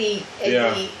 add the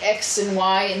X and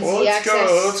Y and Well, Z let's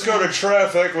axis. go to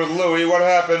traffic with Louie. What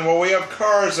happened? Well, we have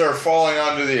cars that are falling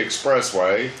onto the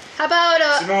expressway. How about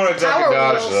You don't want to take Power a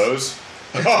dodge Wheels? those.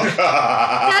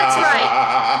 That's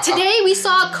right. Today we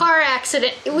saw a car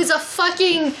accident. It was a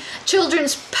fucking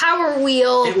children's Power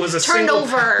Wheel It was a turned single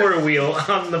over. Power Wheel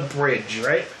on the bridge,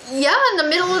 right? Yeah, in the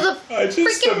middle of the I just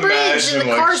freaking bridge, and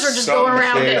the cars were just going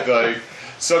around it.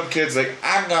 Some kid's like,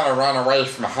 I'm gonna run away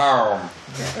from home.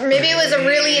 Maybe it was a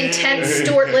really intense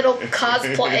Stuart Little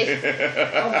cosplay.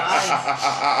 Oh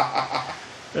my.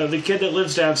 The kid that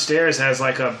lives downstairs has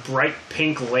like a bright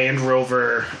pink Land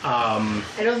Rover. I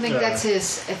don't think that's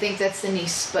his. I think that's the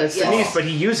niece. But That's the niece, but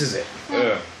he uses it.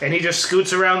 Yeah. And he just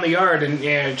scoots around the yard,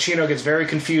 and Chino gets very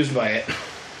confused by it.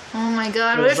 Oh my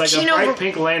god! It What was if like Chino? a bright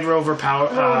pink Land Rover Power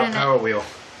Rode in it. Power Wheel.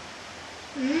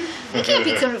 He can't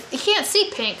be. He can't see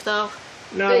pink though.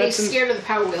 No, But that's he's scared of the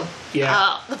Power Wheel. yeah.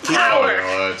 Oh, the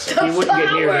power. He wouldn't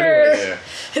get near it anyway. Yeah.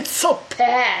 It's so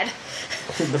bad.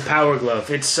 The Power Glove.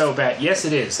 It's so bad. Yes,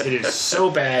 it is. It is so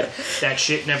bad that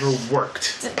shit never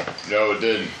worked. No, it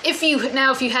didn't. If you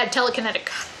had telekinetic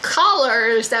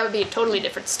collars, that would be a totally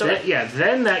different story.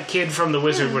 Then that kid from The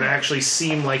Wizard would actually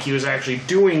seem like he was actually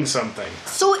doing something.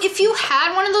 So if you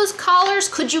had one of those collars,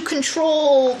 could you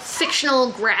control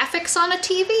fictional graphics on a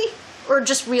TV? Or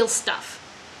just real stuff?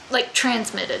 Like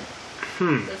transmitted?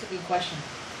 That's a good question.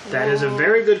 That is a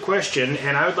very good question,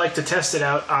 and I would like to test it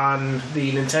out on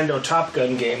the Nintendo Top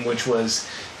Gun game, which was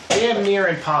damn near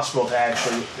impossible to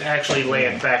actually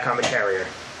land back on the carrier.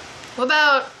 What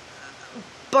about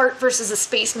Bart versus the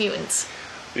Space Mutants?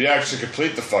 You actually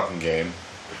complete the fucking game.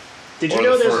 Did Or you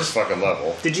know the there's first fucking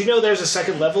level. Did you know there's a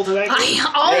second level to that game?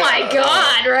 Oh Yeah. my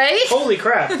god, right? Holy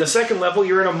crap! The second level,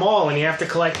 you're in a mall and you have to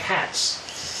collect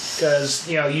hats because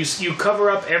you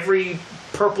cover up every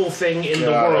purple thing in the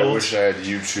God, world. I wish I had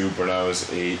YouTube when I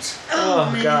was 8.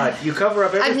 Oh man. God! You cover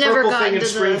up every I've never purple gotten thing in to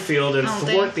the- Springfield and I don't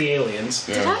thwart think. the aliens.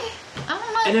 Did I? I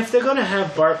don't know. And if they're gonna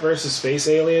have Bart versus space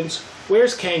aliens,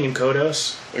 where's Kang and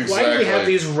Kodos? Why do we Exactly. have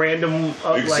these random like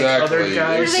other Exactly.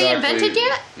 guys? Were they invented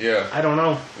yet? Yeah. I don't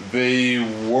know. They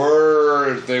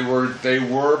were,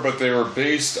 but they were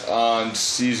based on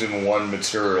season 1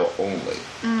 material only.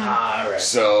 Ah, right.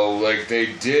 So, like,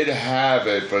 they did have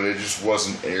it, but it just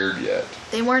wasn't aired yet.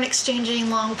 They weren't exchanging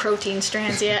long protein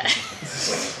strands yet.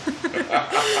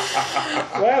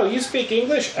 Wow, you speak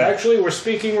English? Actually, we're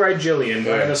speaking Rigelian.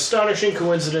 By Yeah. an astonishing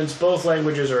coincidence, both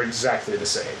languages are exactly the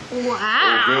same.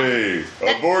 Wow. Okay,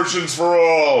 abortions for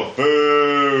all.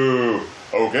 Boo.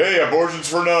 Okay, abortions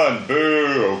for none.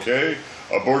 Boo. Okay,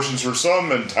 abortions for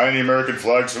some and tiny American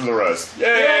flags for the rest.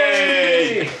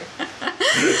 Yay!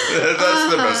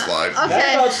 That's the best line. That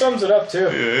Okay. about sums it up too.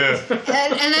 Yeah.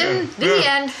 And then the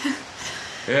end.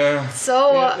 Yeah.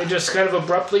 So, Yeah, it just kind of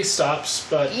abruptly stops,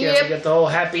 but yeah, Yep. we get the whole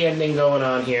happy ending going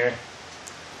on here.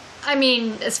 I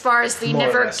mean, as far as the More or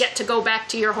never less. get to go back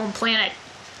to your home planet,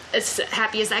 as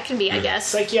happy as that can be, I It's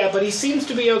guess. like, yeah, but he seems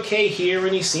to be okay here,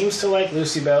 and he seems to like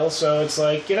Lucy Bell, so it's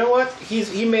like, you know what?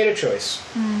 He made a choice.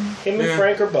 Him and Yeah.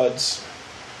 Frank are buds.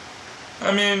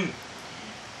 I mean,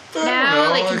 I don't Now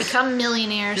know, they can like, become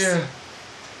millionaires. Yeah.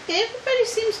 Everybody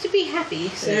seems to be happy.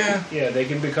 So. Yeah. Yeah, they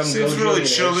can become Seems really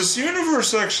gojillionaires. chill. This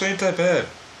universe actually ain't that bad.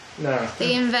 No.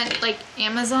 They invent, like,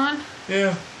 Amazon.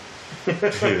 Yeah. They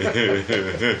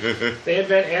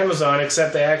invent Amazon,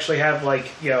 except they actually have,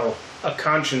 like, a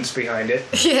conscience behind it.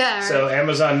 Yeah. Right. So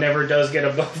Amazon never does get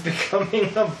above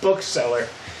becoming a bookseller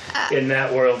in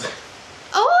that world.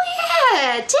 Oh,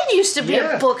 yeah. It did used to be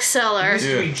Yeah. a bookseller. It used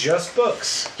to be just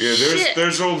books. Yeah, Shit.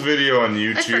 there's old video on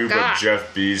YouTube forgot. of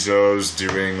Jeff Bezos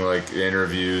doing like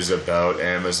interviews about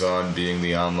Amazon being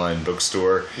the online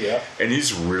bookstore. Yeah. And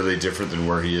he's really different than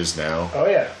where he is now. Oh,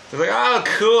 yeah. They're like, oh,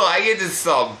 cool, I get to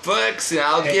sell books and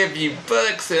I'll give you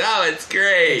books and oh, it's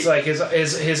great. It's like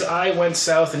his eye went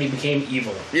south and he became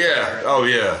evil. Yeah, oh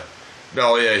yeah.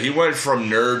 No, yeah, he went from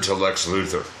nerd to Lex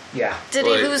Luthor. Yeah. Did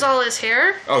Like- he lose all his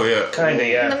hair Oh yeah. Kinda, in the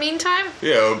yeah. meantime?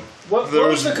 Yeah. What there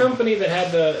was the company that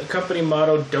had the company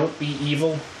motto, "Don't be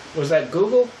evil"? Was that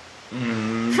Google?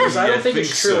 Because I don't think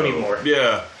it's true so. anymore.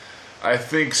 Yeah, I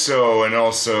think so. And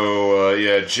also,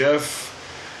 Jeff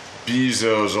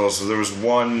Bezos also, there was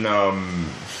one now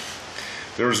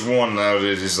that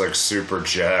is like super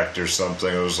jacked or something.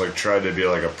 It was like tried to be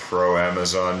like a pro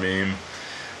Amazon meme,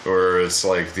 where it's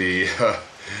like the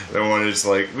one it's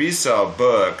like, we sell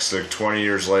books, like 20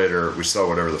 years later we sell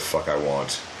whatever the fuck I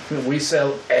want. We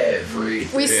sell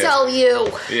everything. We Yeah. sell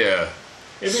you. Yeah.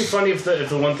 It'd be funny if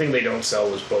the one thing they don't sell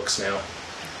was books now.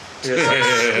 It's like,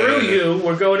 screw you,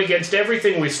 we're going against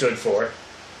everything we stood for.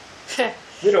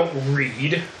 We don't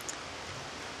read.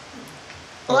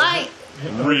 Like,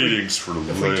 Readings for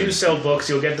the If we do sell books,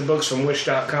 you'll get the books from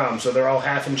Wish.com, so they're all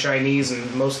half in Chinese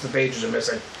and most of the pages are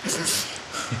missing.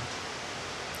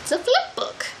 it's a flip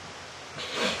book.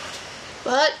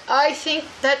 But I think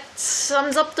that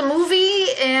sums up the movie,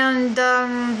 and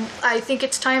I think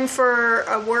it's time for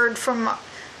a word from,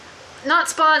 not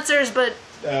sponsors, but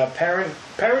Parent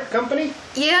company?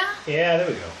 yeah, Yeah, there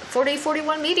we go.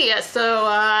 4041 Media.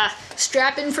 So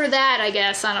strap in for that, I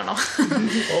guess. I don't know.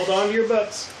 Hold on to your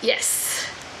butts. Yes.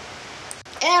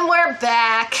 And we're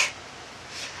back.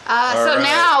 So right.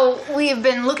 now we've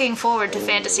been looking forward to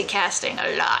fantasy casting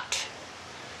a lot.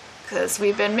 Because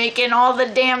we've been making all the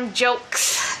damn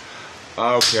jokes.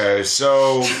 Okay,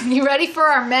 so You ready for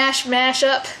our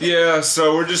mashup? yeah,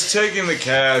 so we're just taking the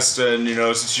cast, and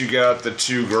since you got the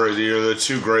two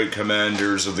great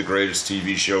commanders of the greatest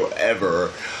TV show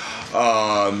ever,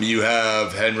 You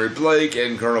have Henry Blake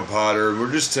and Colonel Potter.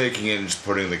 We're just taking it and just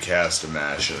putting the cast of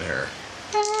MASH in here.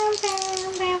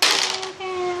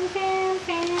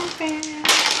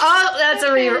 Oh, that's a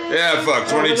reverb. Yeah, fuck,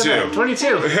 22.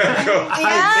 22.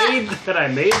 I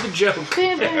made the joke.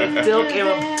 It still came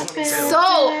up 22.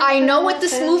 So, I know what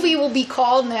this movie will be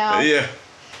called now. Yeah.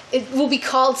 It will be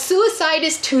called Suicide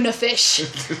is Tuna Fish.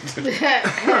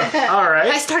 Alright.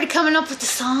 I started coming up with the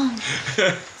song.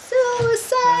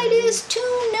 Suicide is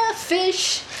tuna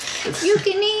fish. You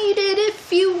can eat it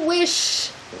if you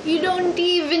wish. You don't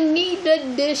even need a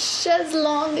dish as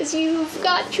long as you've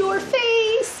got your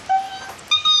face.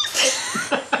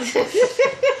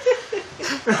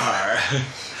 Alright.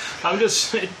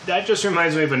 That just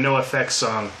reminds me of a NoFX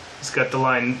song. It's got the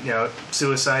line,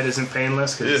 suicide isn't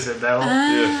painless, because he said that whole...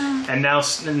 Yeah. And now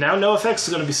NoFX is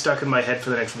going to be stuck in my head for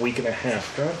the next week and a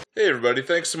half. Huh? Hey everybody,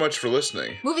 thanks so much for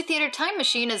listening. Movie Theater Time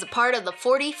Machine is a part of the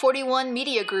 4041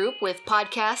 Media Group with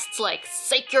podcasts like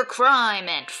Psych Your Crime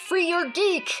and Free Your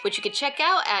Geek, which you can check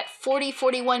out at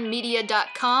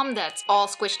 4041media.com. That's all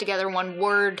squished together one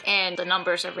word, and the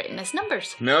numbers are written as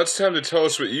numbers. Now it's time to tell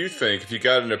us what you think. If you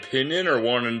got an opinion or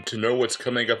wanted to know what's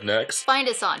coming up next, Find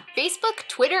us on Facebook,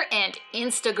 Twitter, and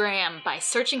Instagram by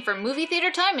searching for Movie Theater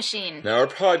Time Machine. now our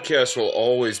podcast will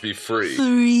always be free.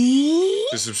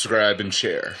 To subscribe and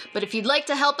share. But if you'd like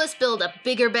to help us build a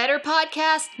bigger, better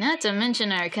podcast, not to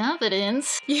mention our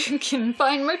confidence, you can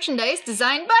find merchandise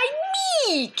designed by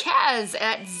me, Kaz,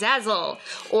 at Zazzle.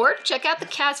 Or check out the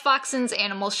Kaz Foxen's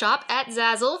Animal Shop at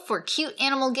Zazzle for cute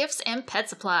animal gifts and pet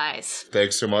supplies.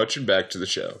 Thanks so much, and back to the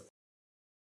show.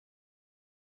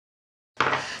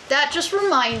 That just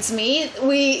reminds me,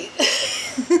 we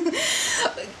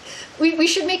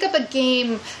should make up a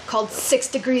game called 6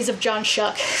 Degrees of John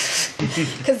Shuck.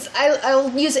 Because I'll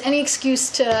use any excuse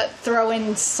to throw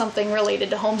in something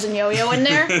related to Holmes and Yo-Yo in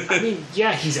there. I mean,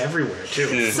 yeah, he's everywhere,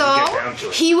 too. So,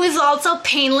 he was also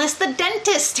Painless the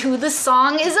Dentist, who the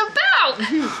song is about.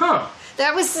 Huh.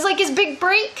 That was like his big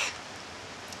break.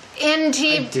 And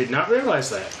I did not realize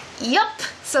that. Yep.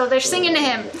 So they're singing to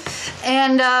him.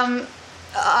 And,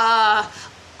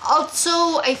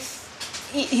 also,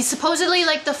 he's supposedly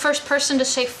like the first person to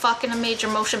say fuck in a major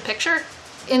motion picture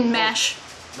in MASH.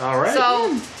 Alright.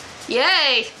 So,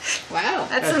 yay. Wow.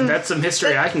 That's some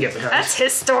history I can get behind. That's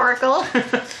historical.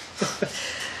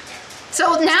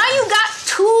 So now you got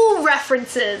 2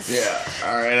 references. Yeah,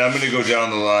 alright, I'm gonna go down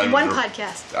the line. One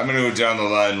podcast. I'm gonna go down the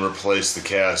line and replace the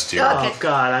cast here. Okay. Oh,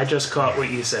 God, I just caught what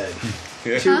you said.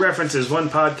 Yeah. 2 references, 1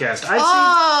 podcast.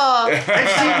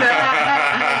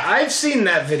 I've seen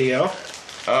that video.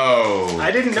 Oh,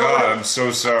 I didn't know God, it. I'm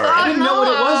so sorry. I didn't know what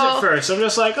it was at first. I'm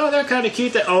just like, oh, they're kind of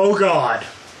cute. Oh, God.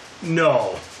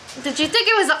 No. Did you think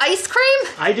it was ice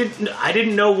cream? I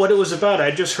didn't know what it was about.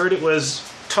 I just heard it was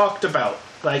talked about.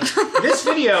 Like, this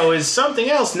video is something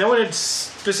else. No one had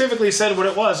specifically said what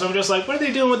it was. So I'm just like, what are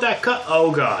they doing with that cut?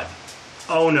 Oh, God.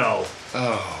 Oh, no.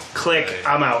 Oh, Click. boy.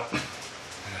 I'm out.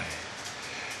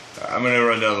 I'm gonna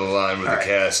run down the line with the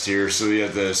cast here. So we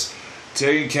have this.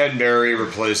 Taking Ken Berry,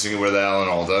 replacing it with Alan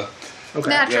Alda. Okay.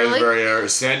 Naturally.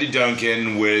 Sandy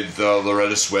Duncan with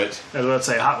Loretta Swit. I was about to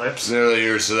say Hot Lips.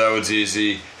 Earlier, so that was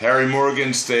easy. Harry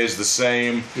Morgan stays the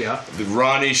same. Yeah. The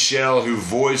Ronnie Shell, who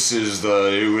is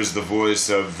the voice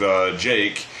of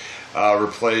Jake,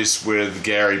 replaced with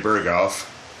Gary Berghoff.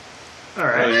 All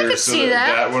right. I could see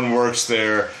that. That one works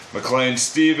there. McLean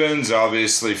Stevens,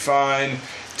 obviously fine.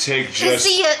 Take just.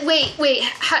 Is he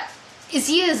is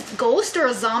he a ghost or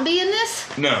a zombie in this?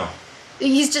 No.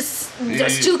 He's just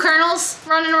 2 colonels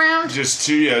running around? Just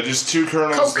two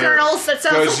colonels. Co-colonels, that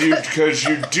sounds because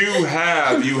you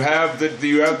have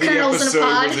the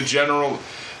episode with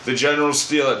the General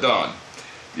Steele at Dawn.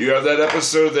 You have that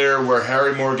episode there where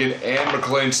Harry Morgan and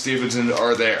McLean Stevenson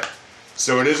are there.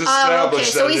 So it is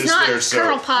established so that he's it's not there.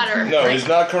 Colonel Potter. No, right? he's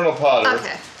not Colonel Potter.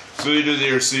 Okay. So you do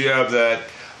there. So you have that.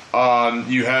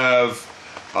 You have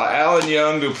Alan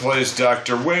Young, who plays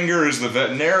Dr. Winger, who's the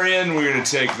veterinarian. We're going to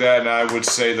take that, and I would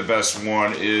say the best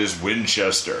one is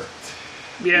Winchester.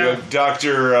 Yeah. You have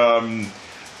Dr.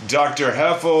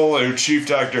 Heffel, or Chief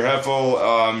Dr. Heffel,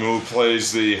 who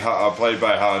plays played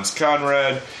by Hans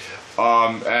Conrad.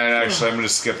 And actually, I'm going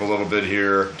to skip a little bit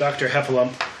here. Dr.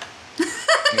 Heffalump.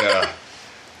 Yeah.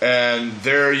 And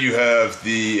there you have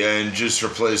and just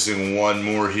replacing one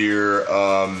more here,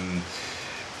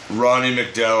 Ronnie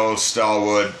McDowell,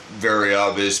 Stallwood, very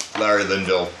obvious, Larry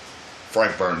Linville,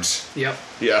 Frank Burns. Yep.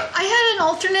 Yeah. I had an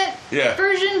alternate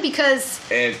version because...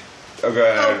 And,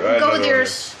 okay, I go with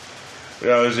yours.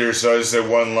 Yeah, there's yours. So I just said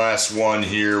one last one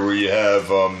here where you have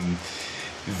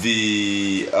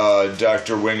the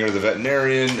Dr. Winger, the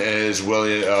veterinarian, is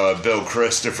Bill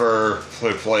Christopher,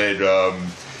 who played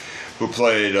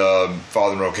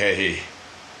Father Mulcahy.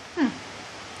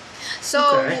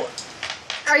 So, Okay.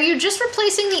 are you just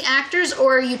replacing the actors,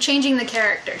 or are you changing the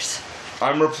characters?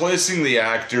 I'm replacing the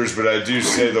actors, but I do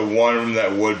say the one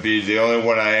that would be the only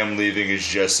one I am leaving is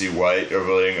Jesse White,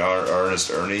 overlaying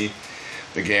Ernest Ernie,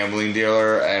 the gambling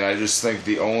dealer, and I just think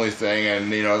the only thing,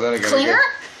 and then again, Klinger?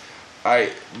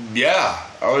 I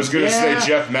was gonna say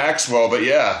Jeff Maxwell, but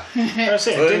yeah, I was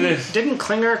saying, didn't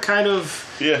Klinger kind of,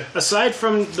 yeah. aside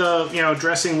from the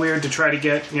dressing weird to try to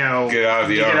get Get out of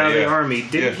the army,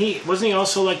 army, wasn't he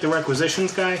also like the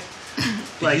requisitions guy?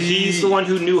 Like he's the one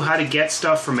who knew how to get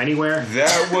stuff from anywhere.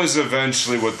 That was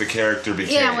eventually what the character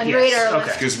became. Yeah, when Radar left.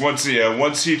 Okay. Because once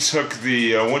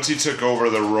he took over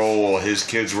the role, his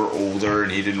kids were older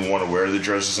and he didn't want to wear the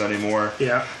dresses anymore.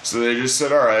 Yeah. So they just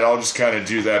said, "All right, I'll just kind of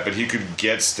do that." But he could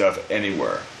get stuff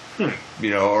anywhere,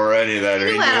 or any of that.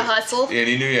 He knew how to hustle. And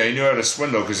he knew how to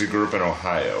swindle because he grew up in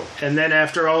Ohio. And then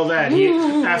after all that,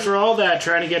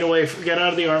 trying to get out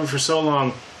of the army for so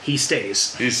long, he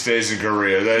stays. He stays in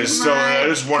Korea. That is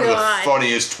one of the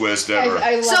funniest twists ever.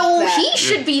 I love So that. he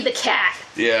should be the cat.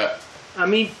 Yeah. I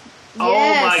mean, oh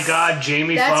Yes. my God,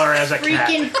 Jamie That's Farr as a cat.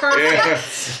 freaking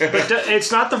perfect. Yeah. But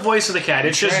it's not the voice of the cat.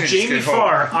 It's just Trying to Jamie get home.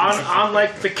 Farr on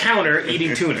like the counter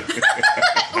eating tuna.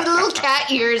 With little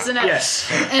cat ears and a, Yes.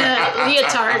 and a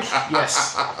leotard.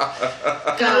 Yes.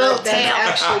 And a little That's tail.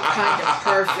 actually kind of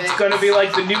perfect. It's gonna be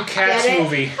like the new Cats Get it?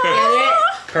 movie. Get it?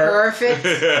 Perfect.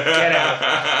 Get out.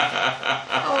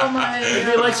 Oh my It'd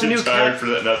be god. like the new Tired cat. for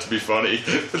that not to be funny.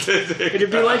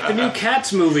 It'd be like the new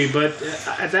Cats movie, but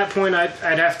at that point, I'd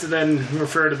have to then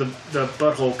refer to the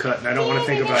butthole cut, and I don't want to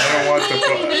think about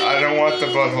it. I don't want the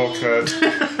butthole cut.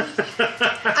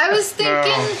 I was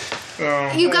thinking,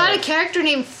 No. you got a character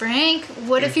named Frank.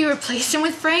 What if you replaced him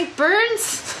with Frank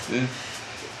Burns?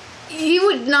 You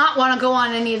would not want to go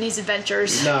on any of these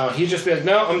adventures. No, he'd just be like,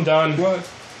 no, I'm done. What?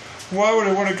 Why would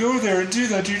I want to go there and do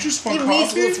that? Do you just want He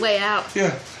weasels his way out.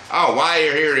 Yeah. Oh, while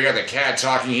you're here, you got the cat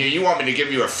talking here. You want me to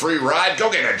give you a free ride? Go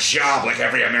get a job like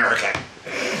every American.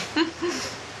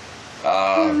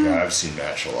 Oh, God, I've seen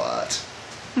MASH a lot.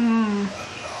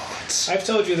 I've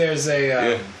told you there's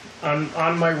a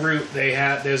on my route.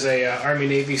 There's a Army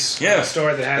Navy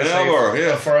store that has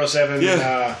a 407.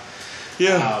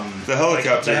 The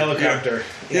helicopter. The helicopter.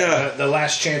 Yeah. The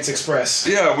Last Chance Express.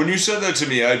 Yeah, when you said that to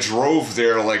me, I drove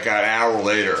there like an hour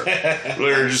later.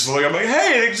 They're just like, I'm like,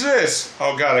 hey, it exists.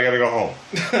 Oh, God, I gotta go home.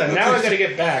 Now I gotta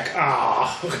get back.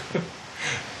 Ah.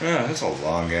 Yeah, that's a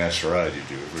long-ass ride you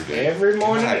do every day. Every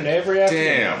morning God and every afternoon.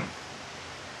 Damn.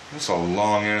 That's a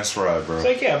long-ass ride, bro. It's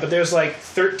like, yeah, but there's like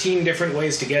 13 different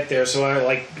ways to get there, so I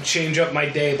like change up my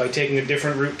day by taking a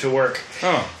different route to work.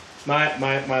 Oh. My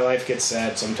life gets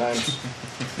sad sometimes.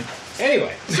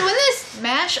 Anyway. So in this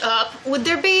mash-up, would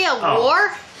there be a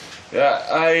war? Yeah,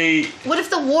 What if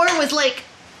the war was like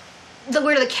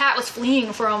where the cat was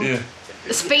fleeing from? Yeah.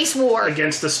 The space war.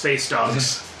 Against the space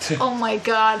dogs. Oh my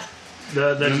god.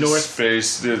 The North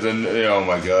Space, oh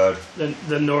my God.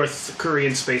 the North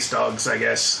Korean space dogs, I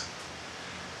guess.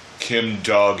 Kim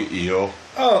Dog Eel.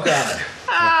 Oh god.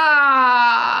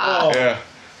 Ah. Oh. Yeah,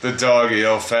 the Dog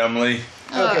Eel family.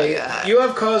 Okay, God. you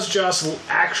have caused Joss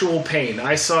actual pain.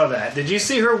 I saw that. Did you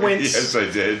see her wince? Yes, I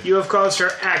did. You have caused her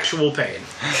actual pain.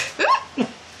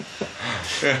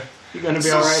 Yeah. You're gonna be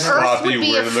So alright. Earth Sloppy, would be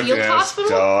a weird-looking field ass hospital?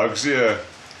 dogs, yeah.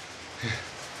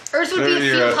 Earth would be a There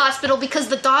you field go. hospital because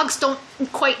the dogs don't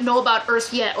quite know about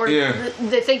Earth yet, or Yeah.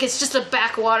 they think it's just a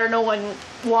backwater no one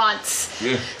wants.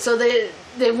 Yeah. So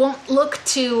they won't look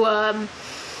to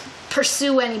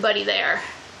pursue anybody there.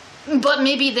 But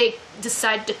maybe they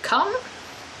decide to come?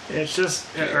 It's just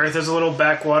Earth is a little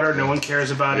backwater. No one cares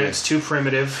about it. It's too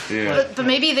primitive. Yeah. But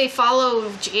maybe they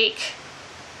follow Jake,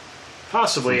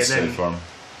 Possibly, and State then Farm.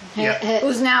 yeah.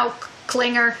 who's now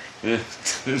Klinger Yeah.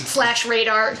 /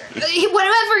 Radar.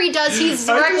 Whatever he does, he's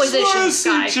the I just want to requisition see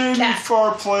guy. Jamie cat.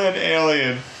 Farr play an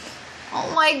alien.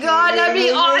 Oh my god, that'd be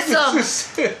awesome!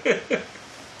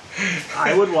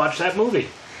 I would watch that movie.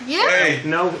 Yeah. Hey,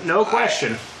 No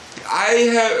question. I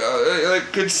have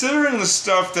like considering the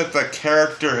stuff that the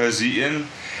character has eaten.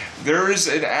 There is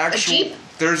an actual. Jeep?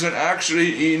 There's an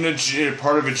actually eaten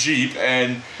part of a Jeep,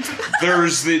 and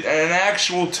there's an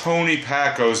actual Tony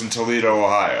Pacos in Toledo,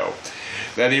 Ohio,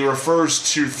 that he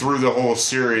refers to through the whole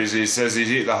series. He says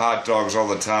he's eating the hot dogs all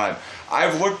the time.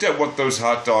 I've looked at what those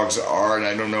hot dogs are, and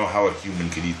I don't know how a human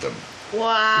could eat them.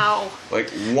 Wow. Like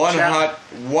one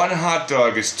hot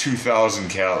dog is 2,000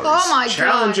 calories. Oh my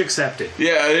Challenge god. accepted.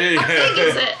 Yeah, How big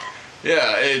is it?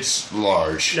 Yeah, it's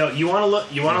large. No, you want to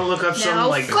look. You want to look up some No,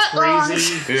 like foot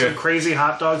crazy, long. some crazy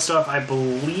hot dog stuff. I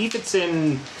believe it's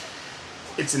in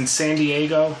San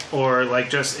Diego or like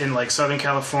just in like Southern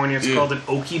California. It's called an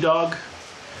Okie dog.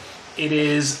 It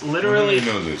is literally. I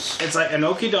know this. It's like an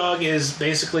Okie dog is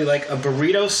basically like a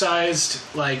burrito-sized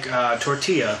like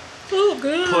tortilla. Oh,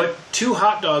 good. Put 2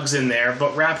 hot dogs in there,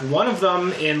 but wrap one of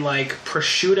them in like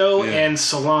prosciutto and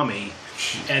salami,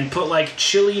 and put like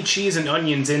chili, cheese, and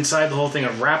onions inside the whole thing,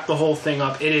 and wrap the whole thing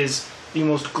up. It is the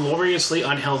most gloriously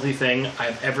unhealthy thing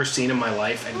I've ever seen in my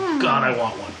life, and God, I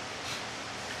want one.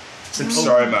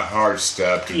 Sorry, my heart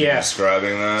stopped when you were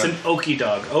describing that. It's an Okie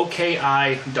dog.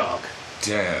 O-K-I dog.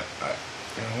 Damn.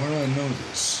 Where do I know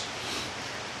this?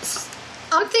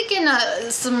 I'm thinking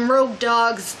some rogue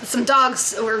dogs, some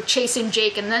dogs were chasing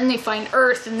Jake, and then they find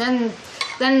Earth, and then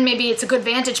maybe it's a good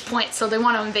vantage point, so they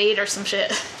want to invade or some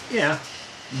shit. Yeah.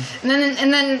 And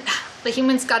then the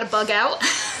humans got to bug out.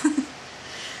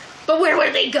 But where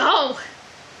would they go?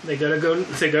 They gotta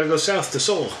go south to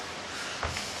Seoul.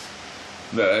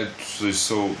 Actually,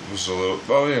 Seoul was a little.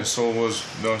 Oh yeah, Seoul was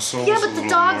Yeah, was a but the little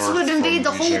dogs north would invade the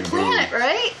from whole Gyeongbu. planet,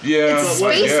 right? Yeah, It's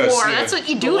but space yes, war. yeah. That's what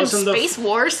you But do in wasn't the- space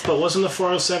wars. But wasn't the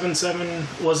 4077?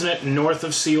 Wasn't it north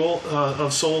of Seoul,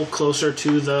 closer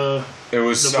to the? It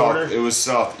was the south. border? It was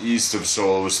southeast of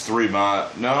Seoul. It was 3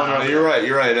 miles. No, okay. you're right.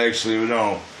 You're right. Actually,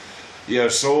 no. Yeah,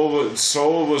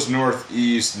 Seoul was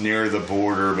northeast near the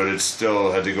border, but it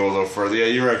still had to go a little further. Yeah,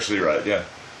 you're actually right. Yeah.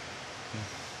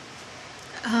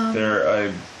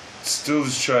 I'm still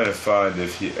just trying to find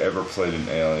if he ever played an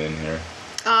alien here.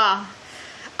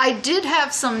 I did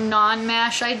have some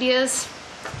non-MASH ideas.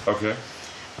 Okay.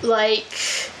 Like,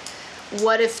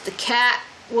 what if the cat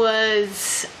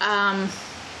was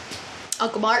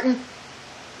Uncle Martin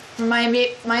from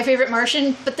my favorite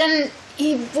Martian, but then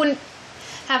he wouldn't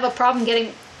have a problem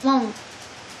getting, well,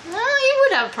 he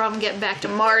would have a problem getting back to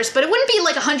Mars, but it wouldn't be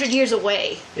like 100 years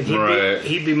away. And Right.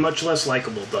 he'd be much less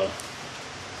likable though.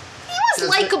 He was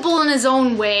likable in his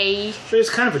own way, So he's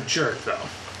kind of a jerk though.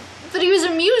 but he was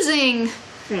amusing.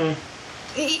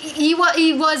 He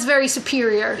was very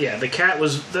superior. Yeah, the cat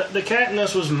was the cat in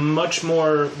us was much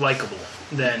more likable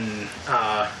than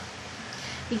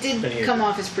He did Then he- come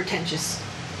off as pretentious.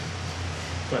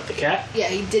 what, the cat. Yeah,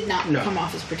 he did not No. come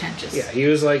off as pretentious. Yeah, he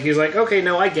was like, okay,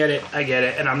 no, I get it,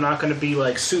 and I'm not gonna be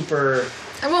like super.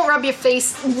 I won't rub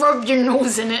your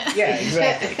nose in it. Yeah,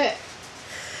 exactly.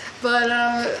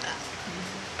 But,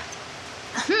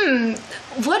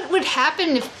 what would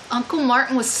happen if Uncle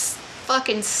Martin was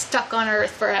fucking stuck on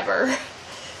Earth forever?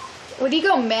 Would he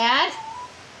go mad?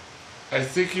 I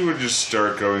think you would just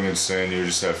start going insane. You would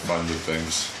just have fun with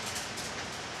things.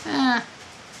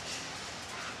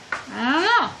 I don't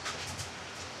know.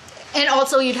 And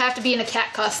also, you'd have to be in a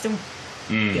cat costume,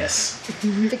 Yes,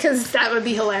 because that would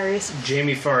be hilarious.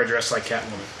 Jamie Farr dressed like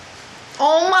Catwoman.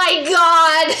 Oh my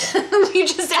god! You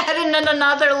just added in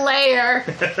another layer.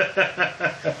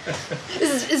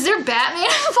 Is there Batman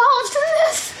involved in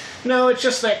this? No, it's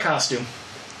just that costume.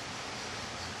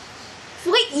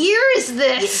 What year is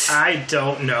this? I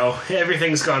don't know.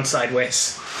 Everything's gone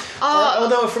sideways. Oh,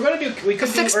 Although if we're gonna do, we a could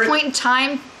do fixed Earth, point in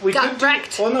time we got could do,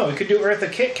 wrecked. Well, no, we could do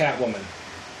Eartha Kitt Catwoman,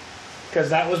 because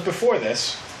that was before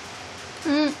this.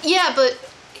 Yeah, but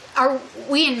are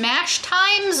we in MASH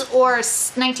times or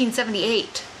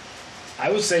 1978? I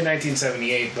would say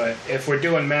 1978, but if we're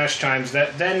doing MASH times,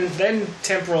 then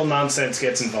temporal nonsense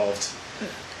gets involved.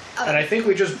 And I think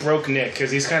we just broke Nick because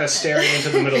he's kind of staring into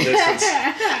the middle distance.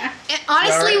 And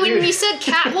honestly, Alright, when you- you said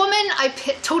Catwoman, I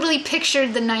totally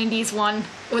pictured the 90s one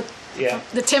with Yeah,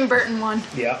 the Tim Burton one.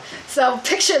 yeah, So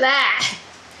picture that.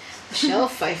 Michelle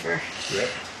Pfeiffer. yep.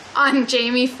 I'm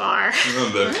Jamie Farr.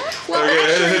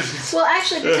 Well,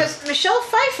 actually, because Michelle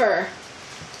Pfeiffer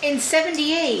in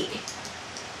 '78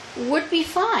 would be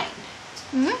fine.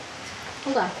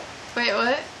 Hold on. Wait,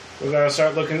 what? We gotta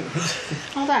start looking.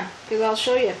 Hold on, because I'll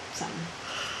show you something.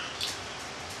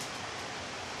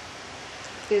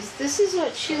 Because this is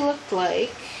what she looked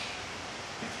like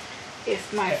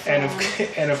if my phone,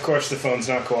 and of course the phone's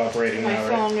not cooperating my now,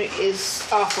 right? phone is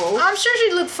awful. I'm sure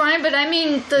she'd look fine, but I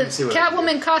mean, the Let's see what I can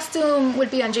Catwoman costume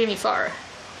would be on Jamie Farr.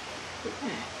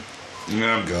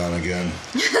 I'm gone again.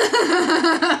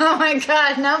 Oh my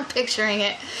god, now I'm picturing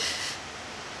it.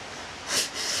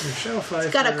 Michelle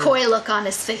Pfeiffer. Got a coy look on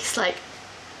his face, like,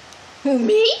 who,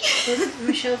 me?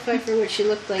 Michelle Pfeiffer, what she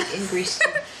looked like in Grease.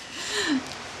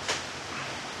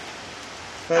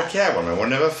 That Catwoman would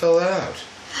never fill out.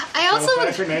 I Michelle also,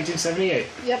 Pfeiffer, 1978.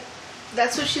 Yep,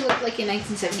 that's what she looked like in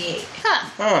 1978.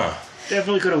 Huh.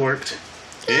 Definitely could have worked.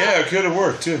 Yeah, it could have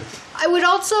worked too. I would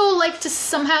also like to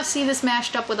somehow see this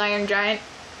mashed up with Iron Giant.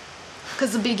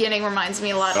 because the beginning reminds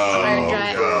me a lot of Iron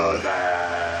Giant. God.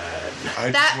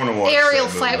 I just want to watch aerial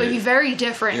that fight would movie. be very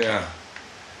different. Yeah.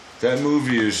 That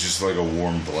movie is just like a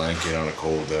warm blanket on a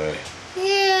cold day.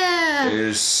 Yeah. It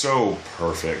is so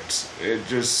perfect. It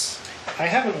just... I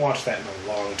haven't watched that in a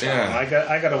long time. Yeah.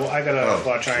 I gotta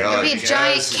watch Iron God. Giant. It'd be a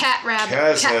giant cat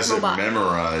Cass has robot. it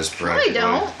memorized I practically.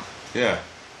 don't. Yeah.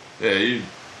 Yeah, you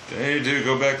do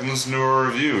go back and listen to our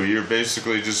review. You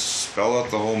basically just spell out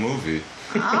the whole movie.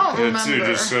 I don't Yeah, too,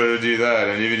 remember. just do that.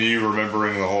 And even you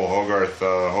remembering the whole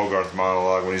Hogarth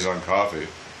monologue when he's on coffee.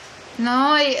 No,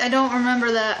 I don't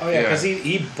remember that. Oh yeah, Yeah. because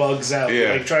he bugs out.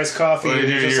 Yeah. He like tries coffee Well, and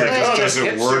you he's just like, oh, just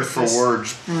this it word for this- word.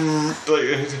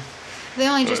 Like, They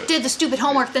only just did the stupid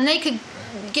homework. Then they could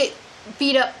get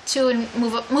beat up too and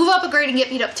move up a grade and get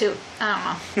beat up too.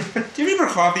 I don't know. do you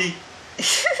remember coffee?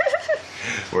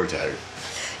 We're tired.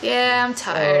 Yeah, I'm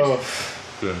tired. Oh,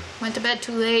 Yeah. Went to bed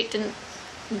too late and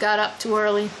got up too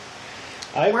early.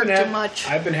 Work too much.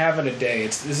 I've been having a day.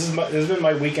 This has been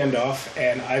my weekend off,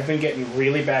 and I've been getting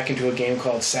really back into a game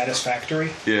called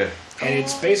Satisfactory. Yeah. And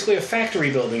it's basically a factory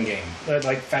building game,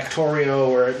 like Factorio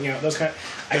or those kind.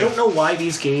 I don't know why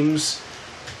these games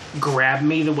grab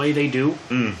me the way they do,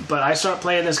 but I start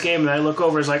playing this game and I look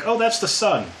over. It's like, oh, that's the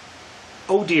sun.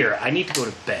 Oh dear, I need to go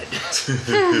to bed.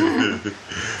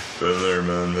 Been there,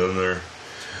 man. Been there.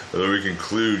 Then we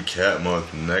conclude Cat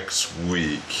Month next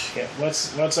week. Yeah,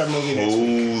 what's our movie next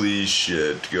week? Holy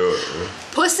shit! Go.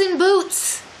 Puss in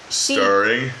Boots.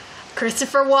 Starring.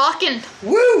 Christopher Walken.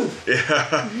 Woo!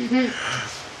 Yeah.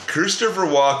 Christopher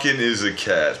Walken is a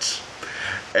cat.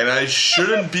 And I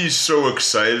shouldn't be so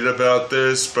excited about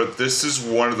this, but this is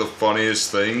one of the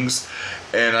funniest things.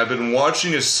 And I've been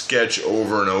watching a sketch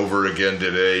over and over again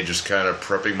today, just kind of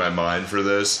prepping my mind for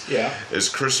this. Yeah. Is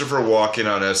Christopher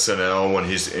Walken on SNL when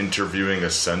he's interviewing a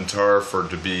centaur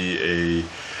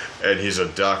and he's a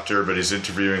doctor, but he's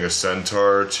interviewing a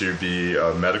centaur to be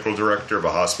a medical director of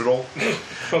a hospital. Okay.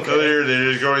 So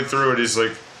they're going through, and he's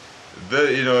like,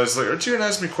 it's like, aren't you gonna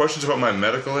ask me questions about my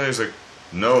medical? And he's like,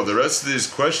 no, the rest of these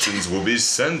questions will be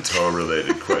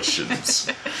centaur-related questions.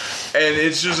 And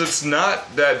it's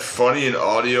not that funny in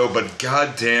audio, but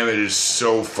goddamn, it is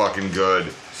so fucking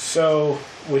good. So,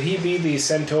 would he be the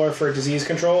centaur for disease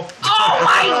control? Oh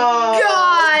my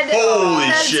god! Holy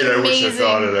That's shit, I wish I amazing.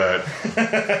 thought of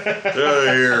that.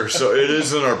 Here. So it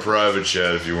is in our private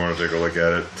chat if you want to take a look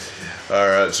at it.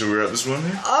 Alright, so we're at this one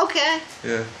here? Okay.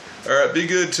 Yeah. Alright, be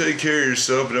good, take care of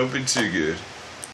yourself, but don't be too good.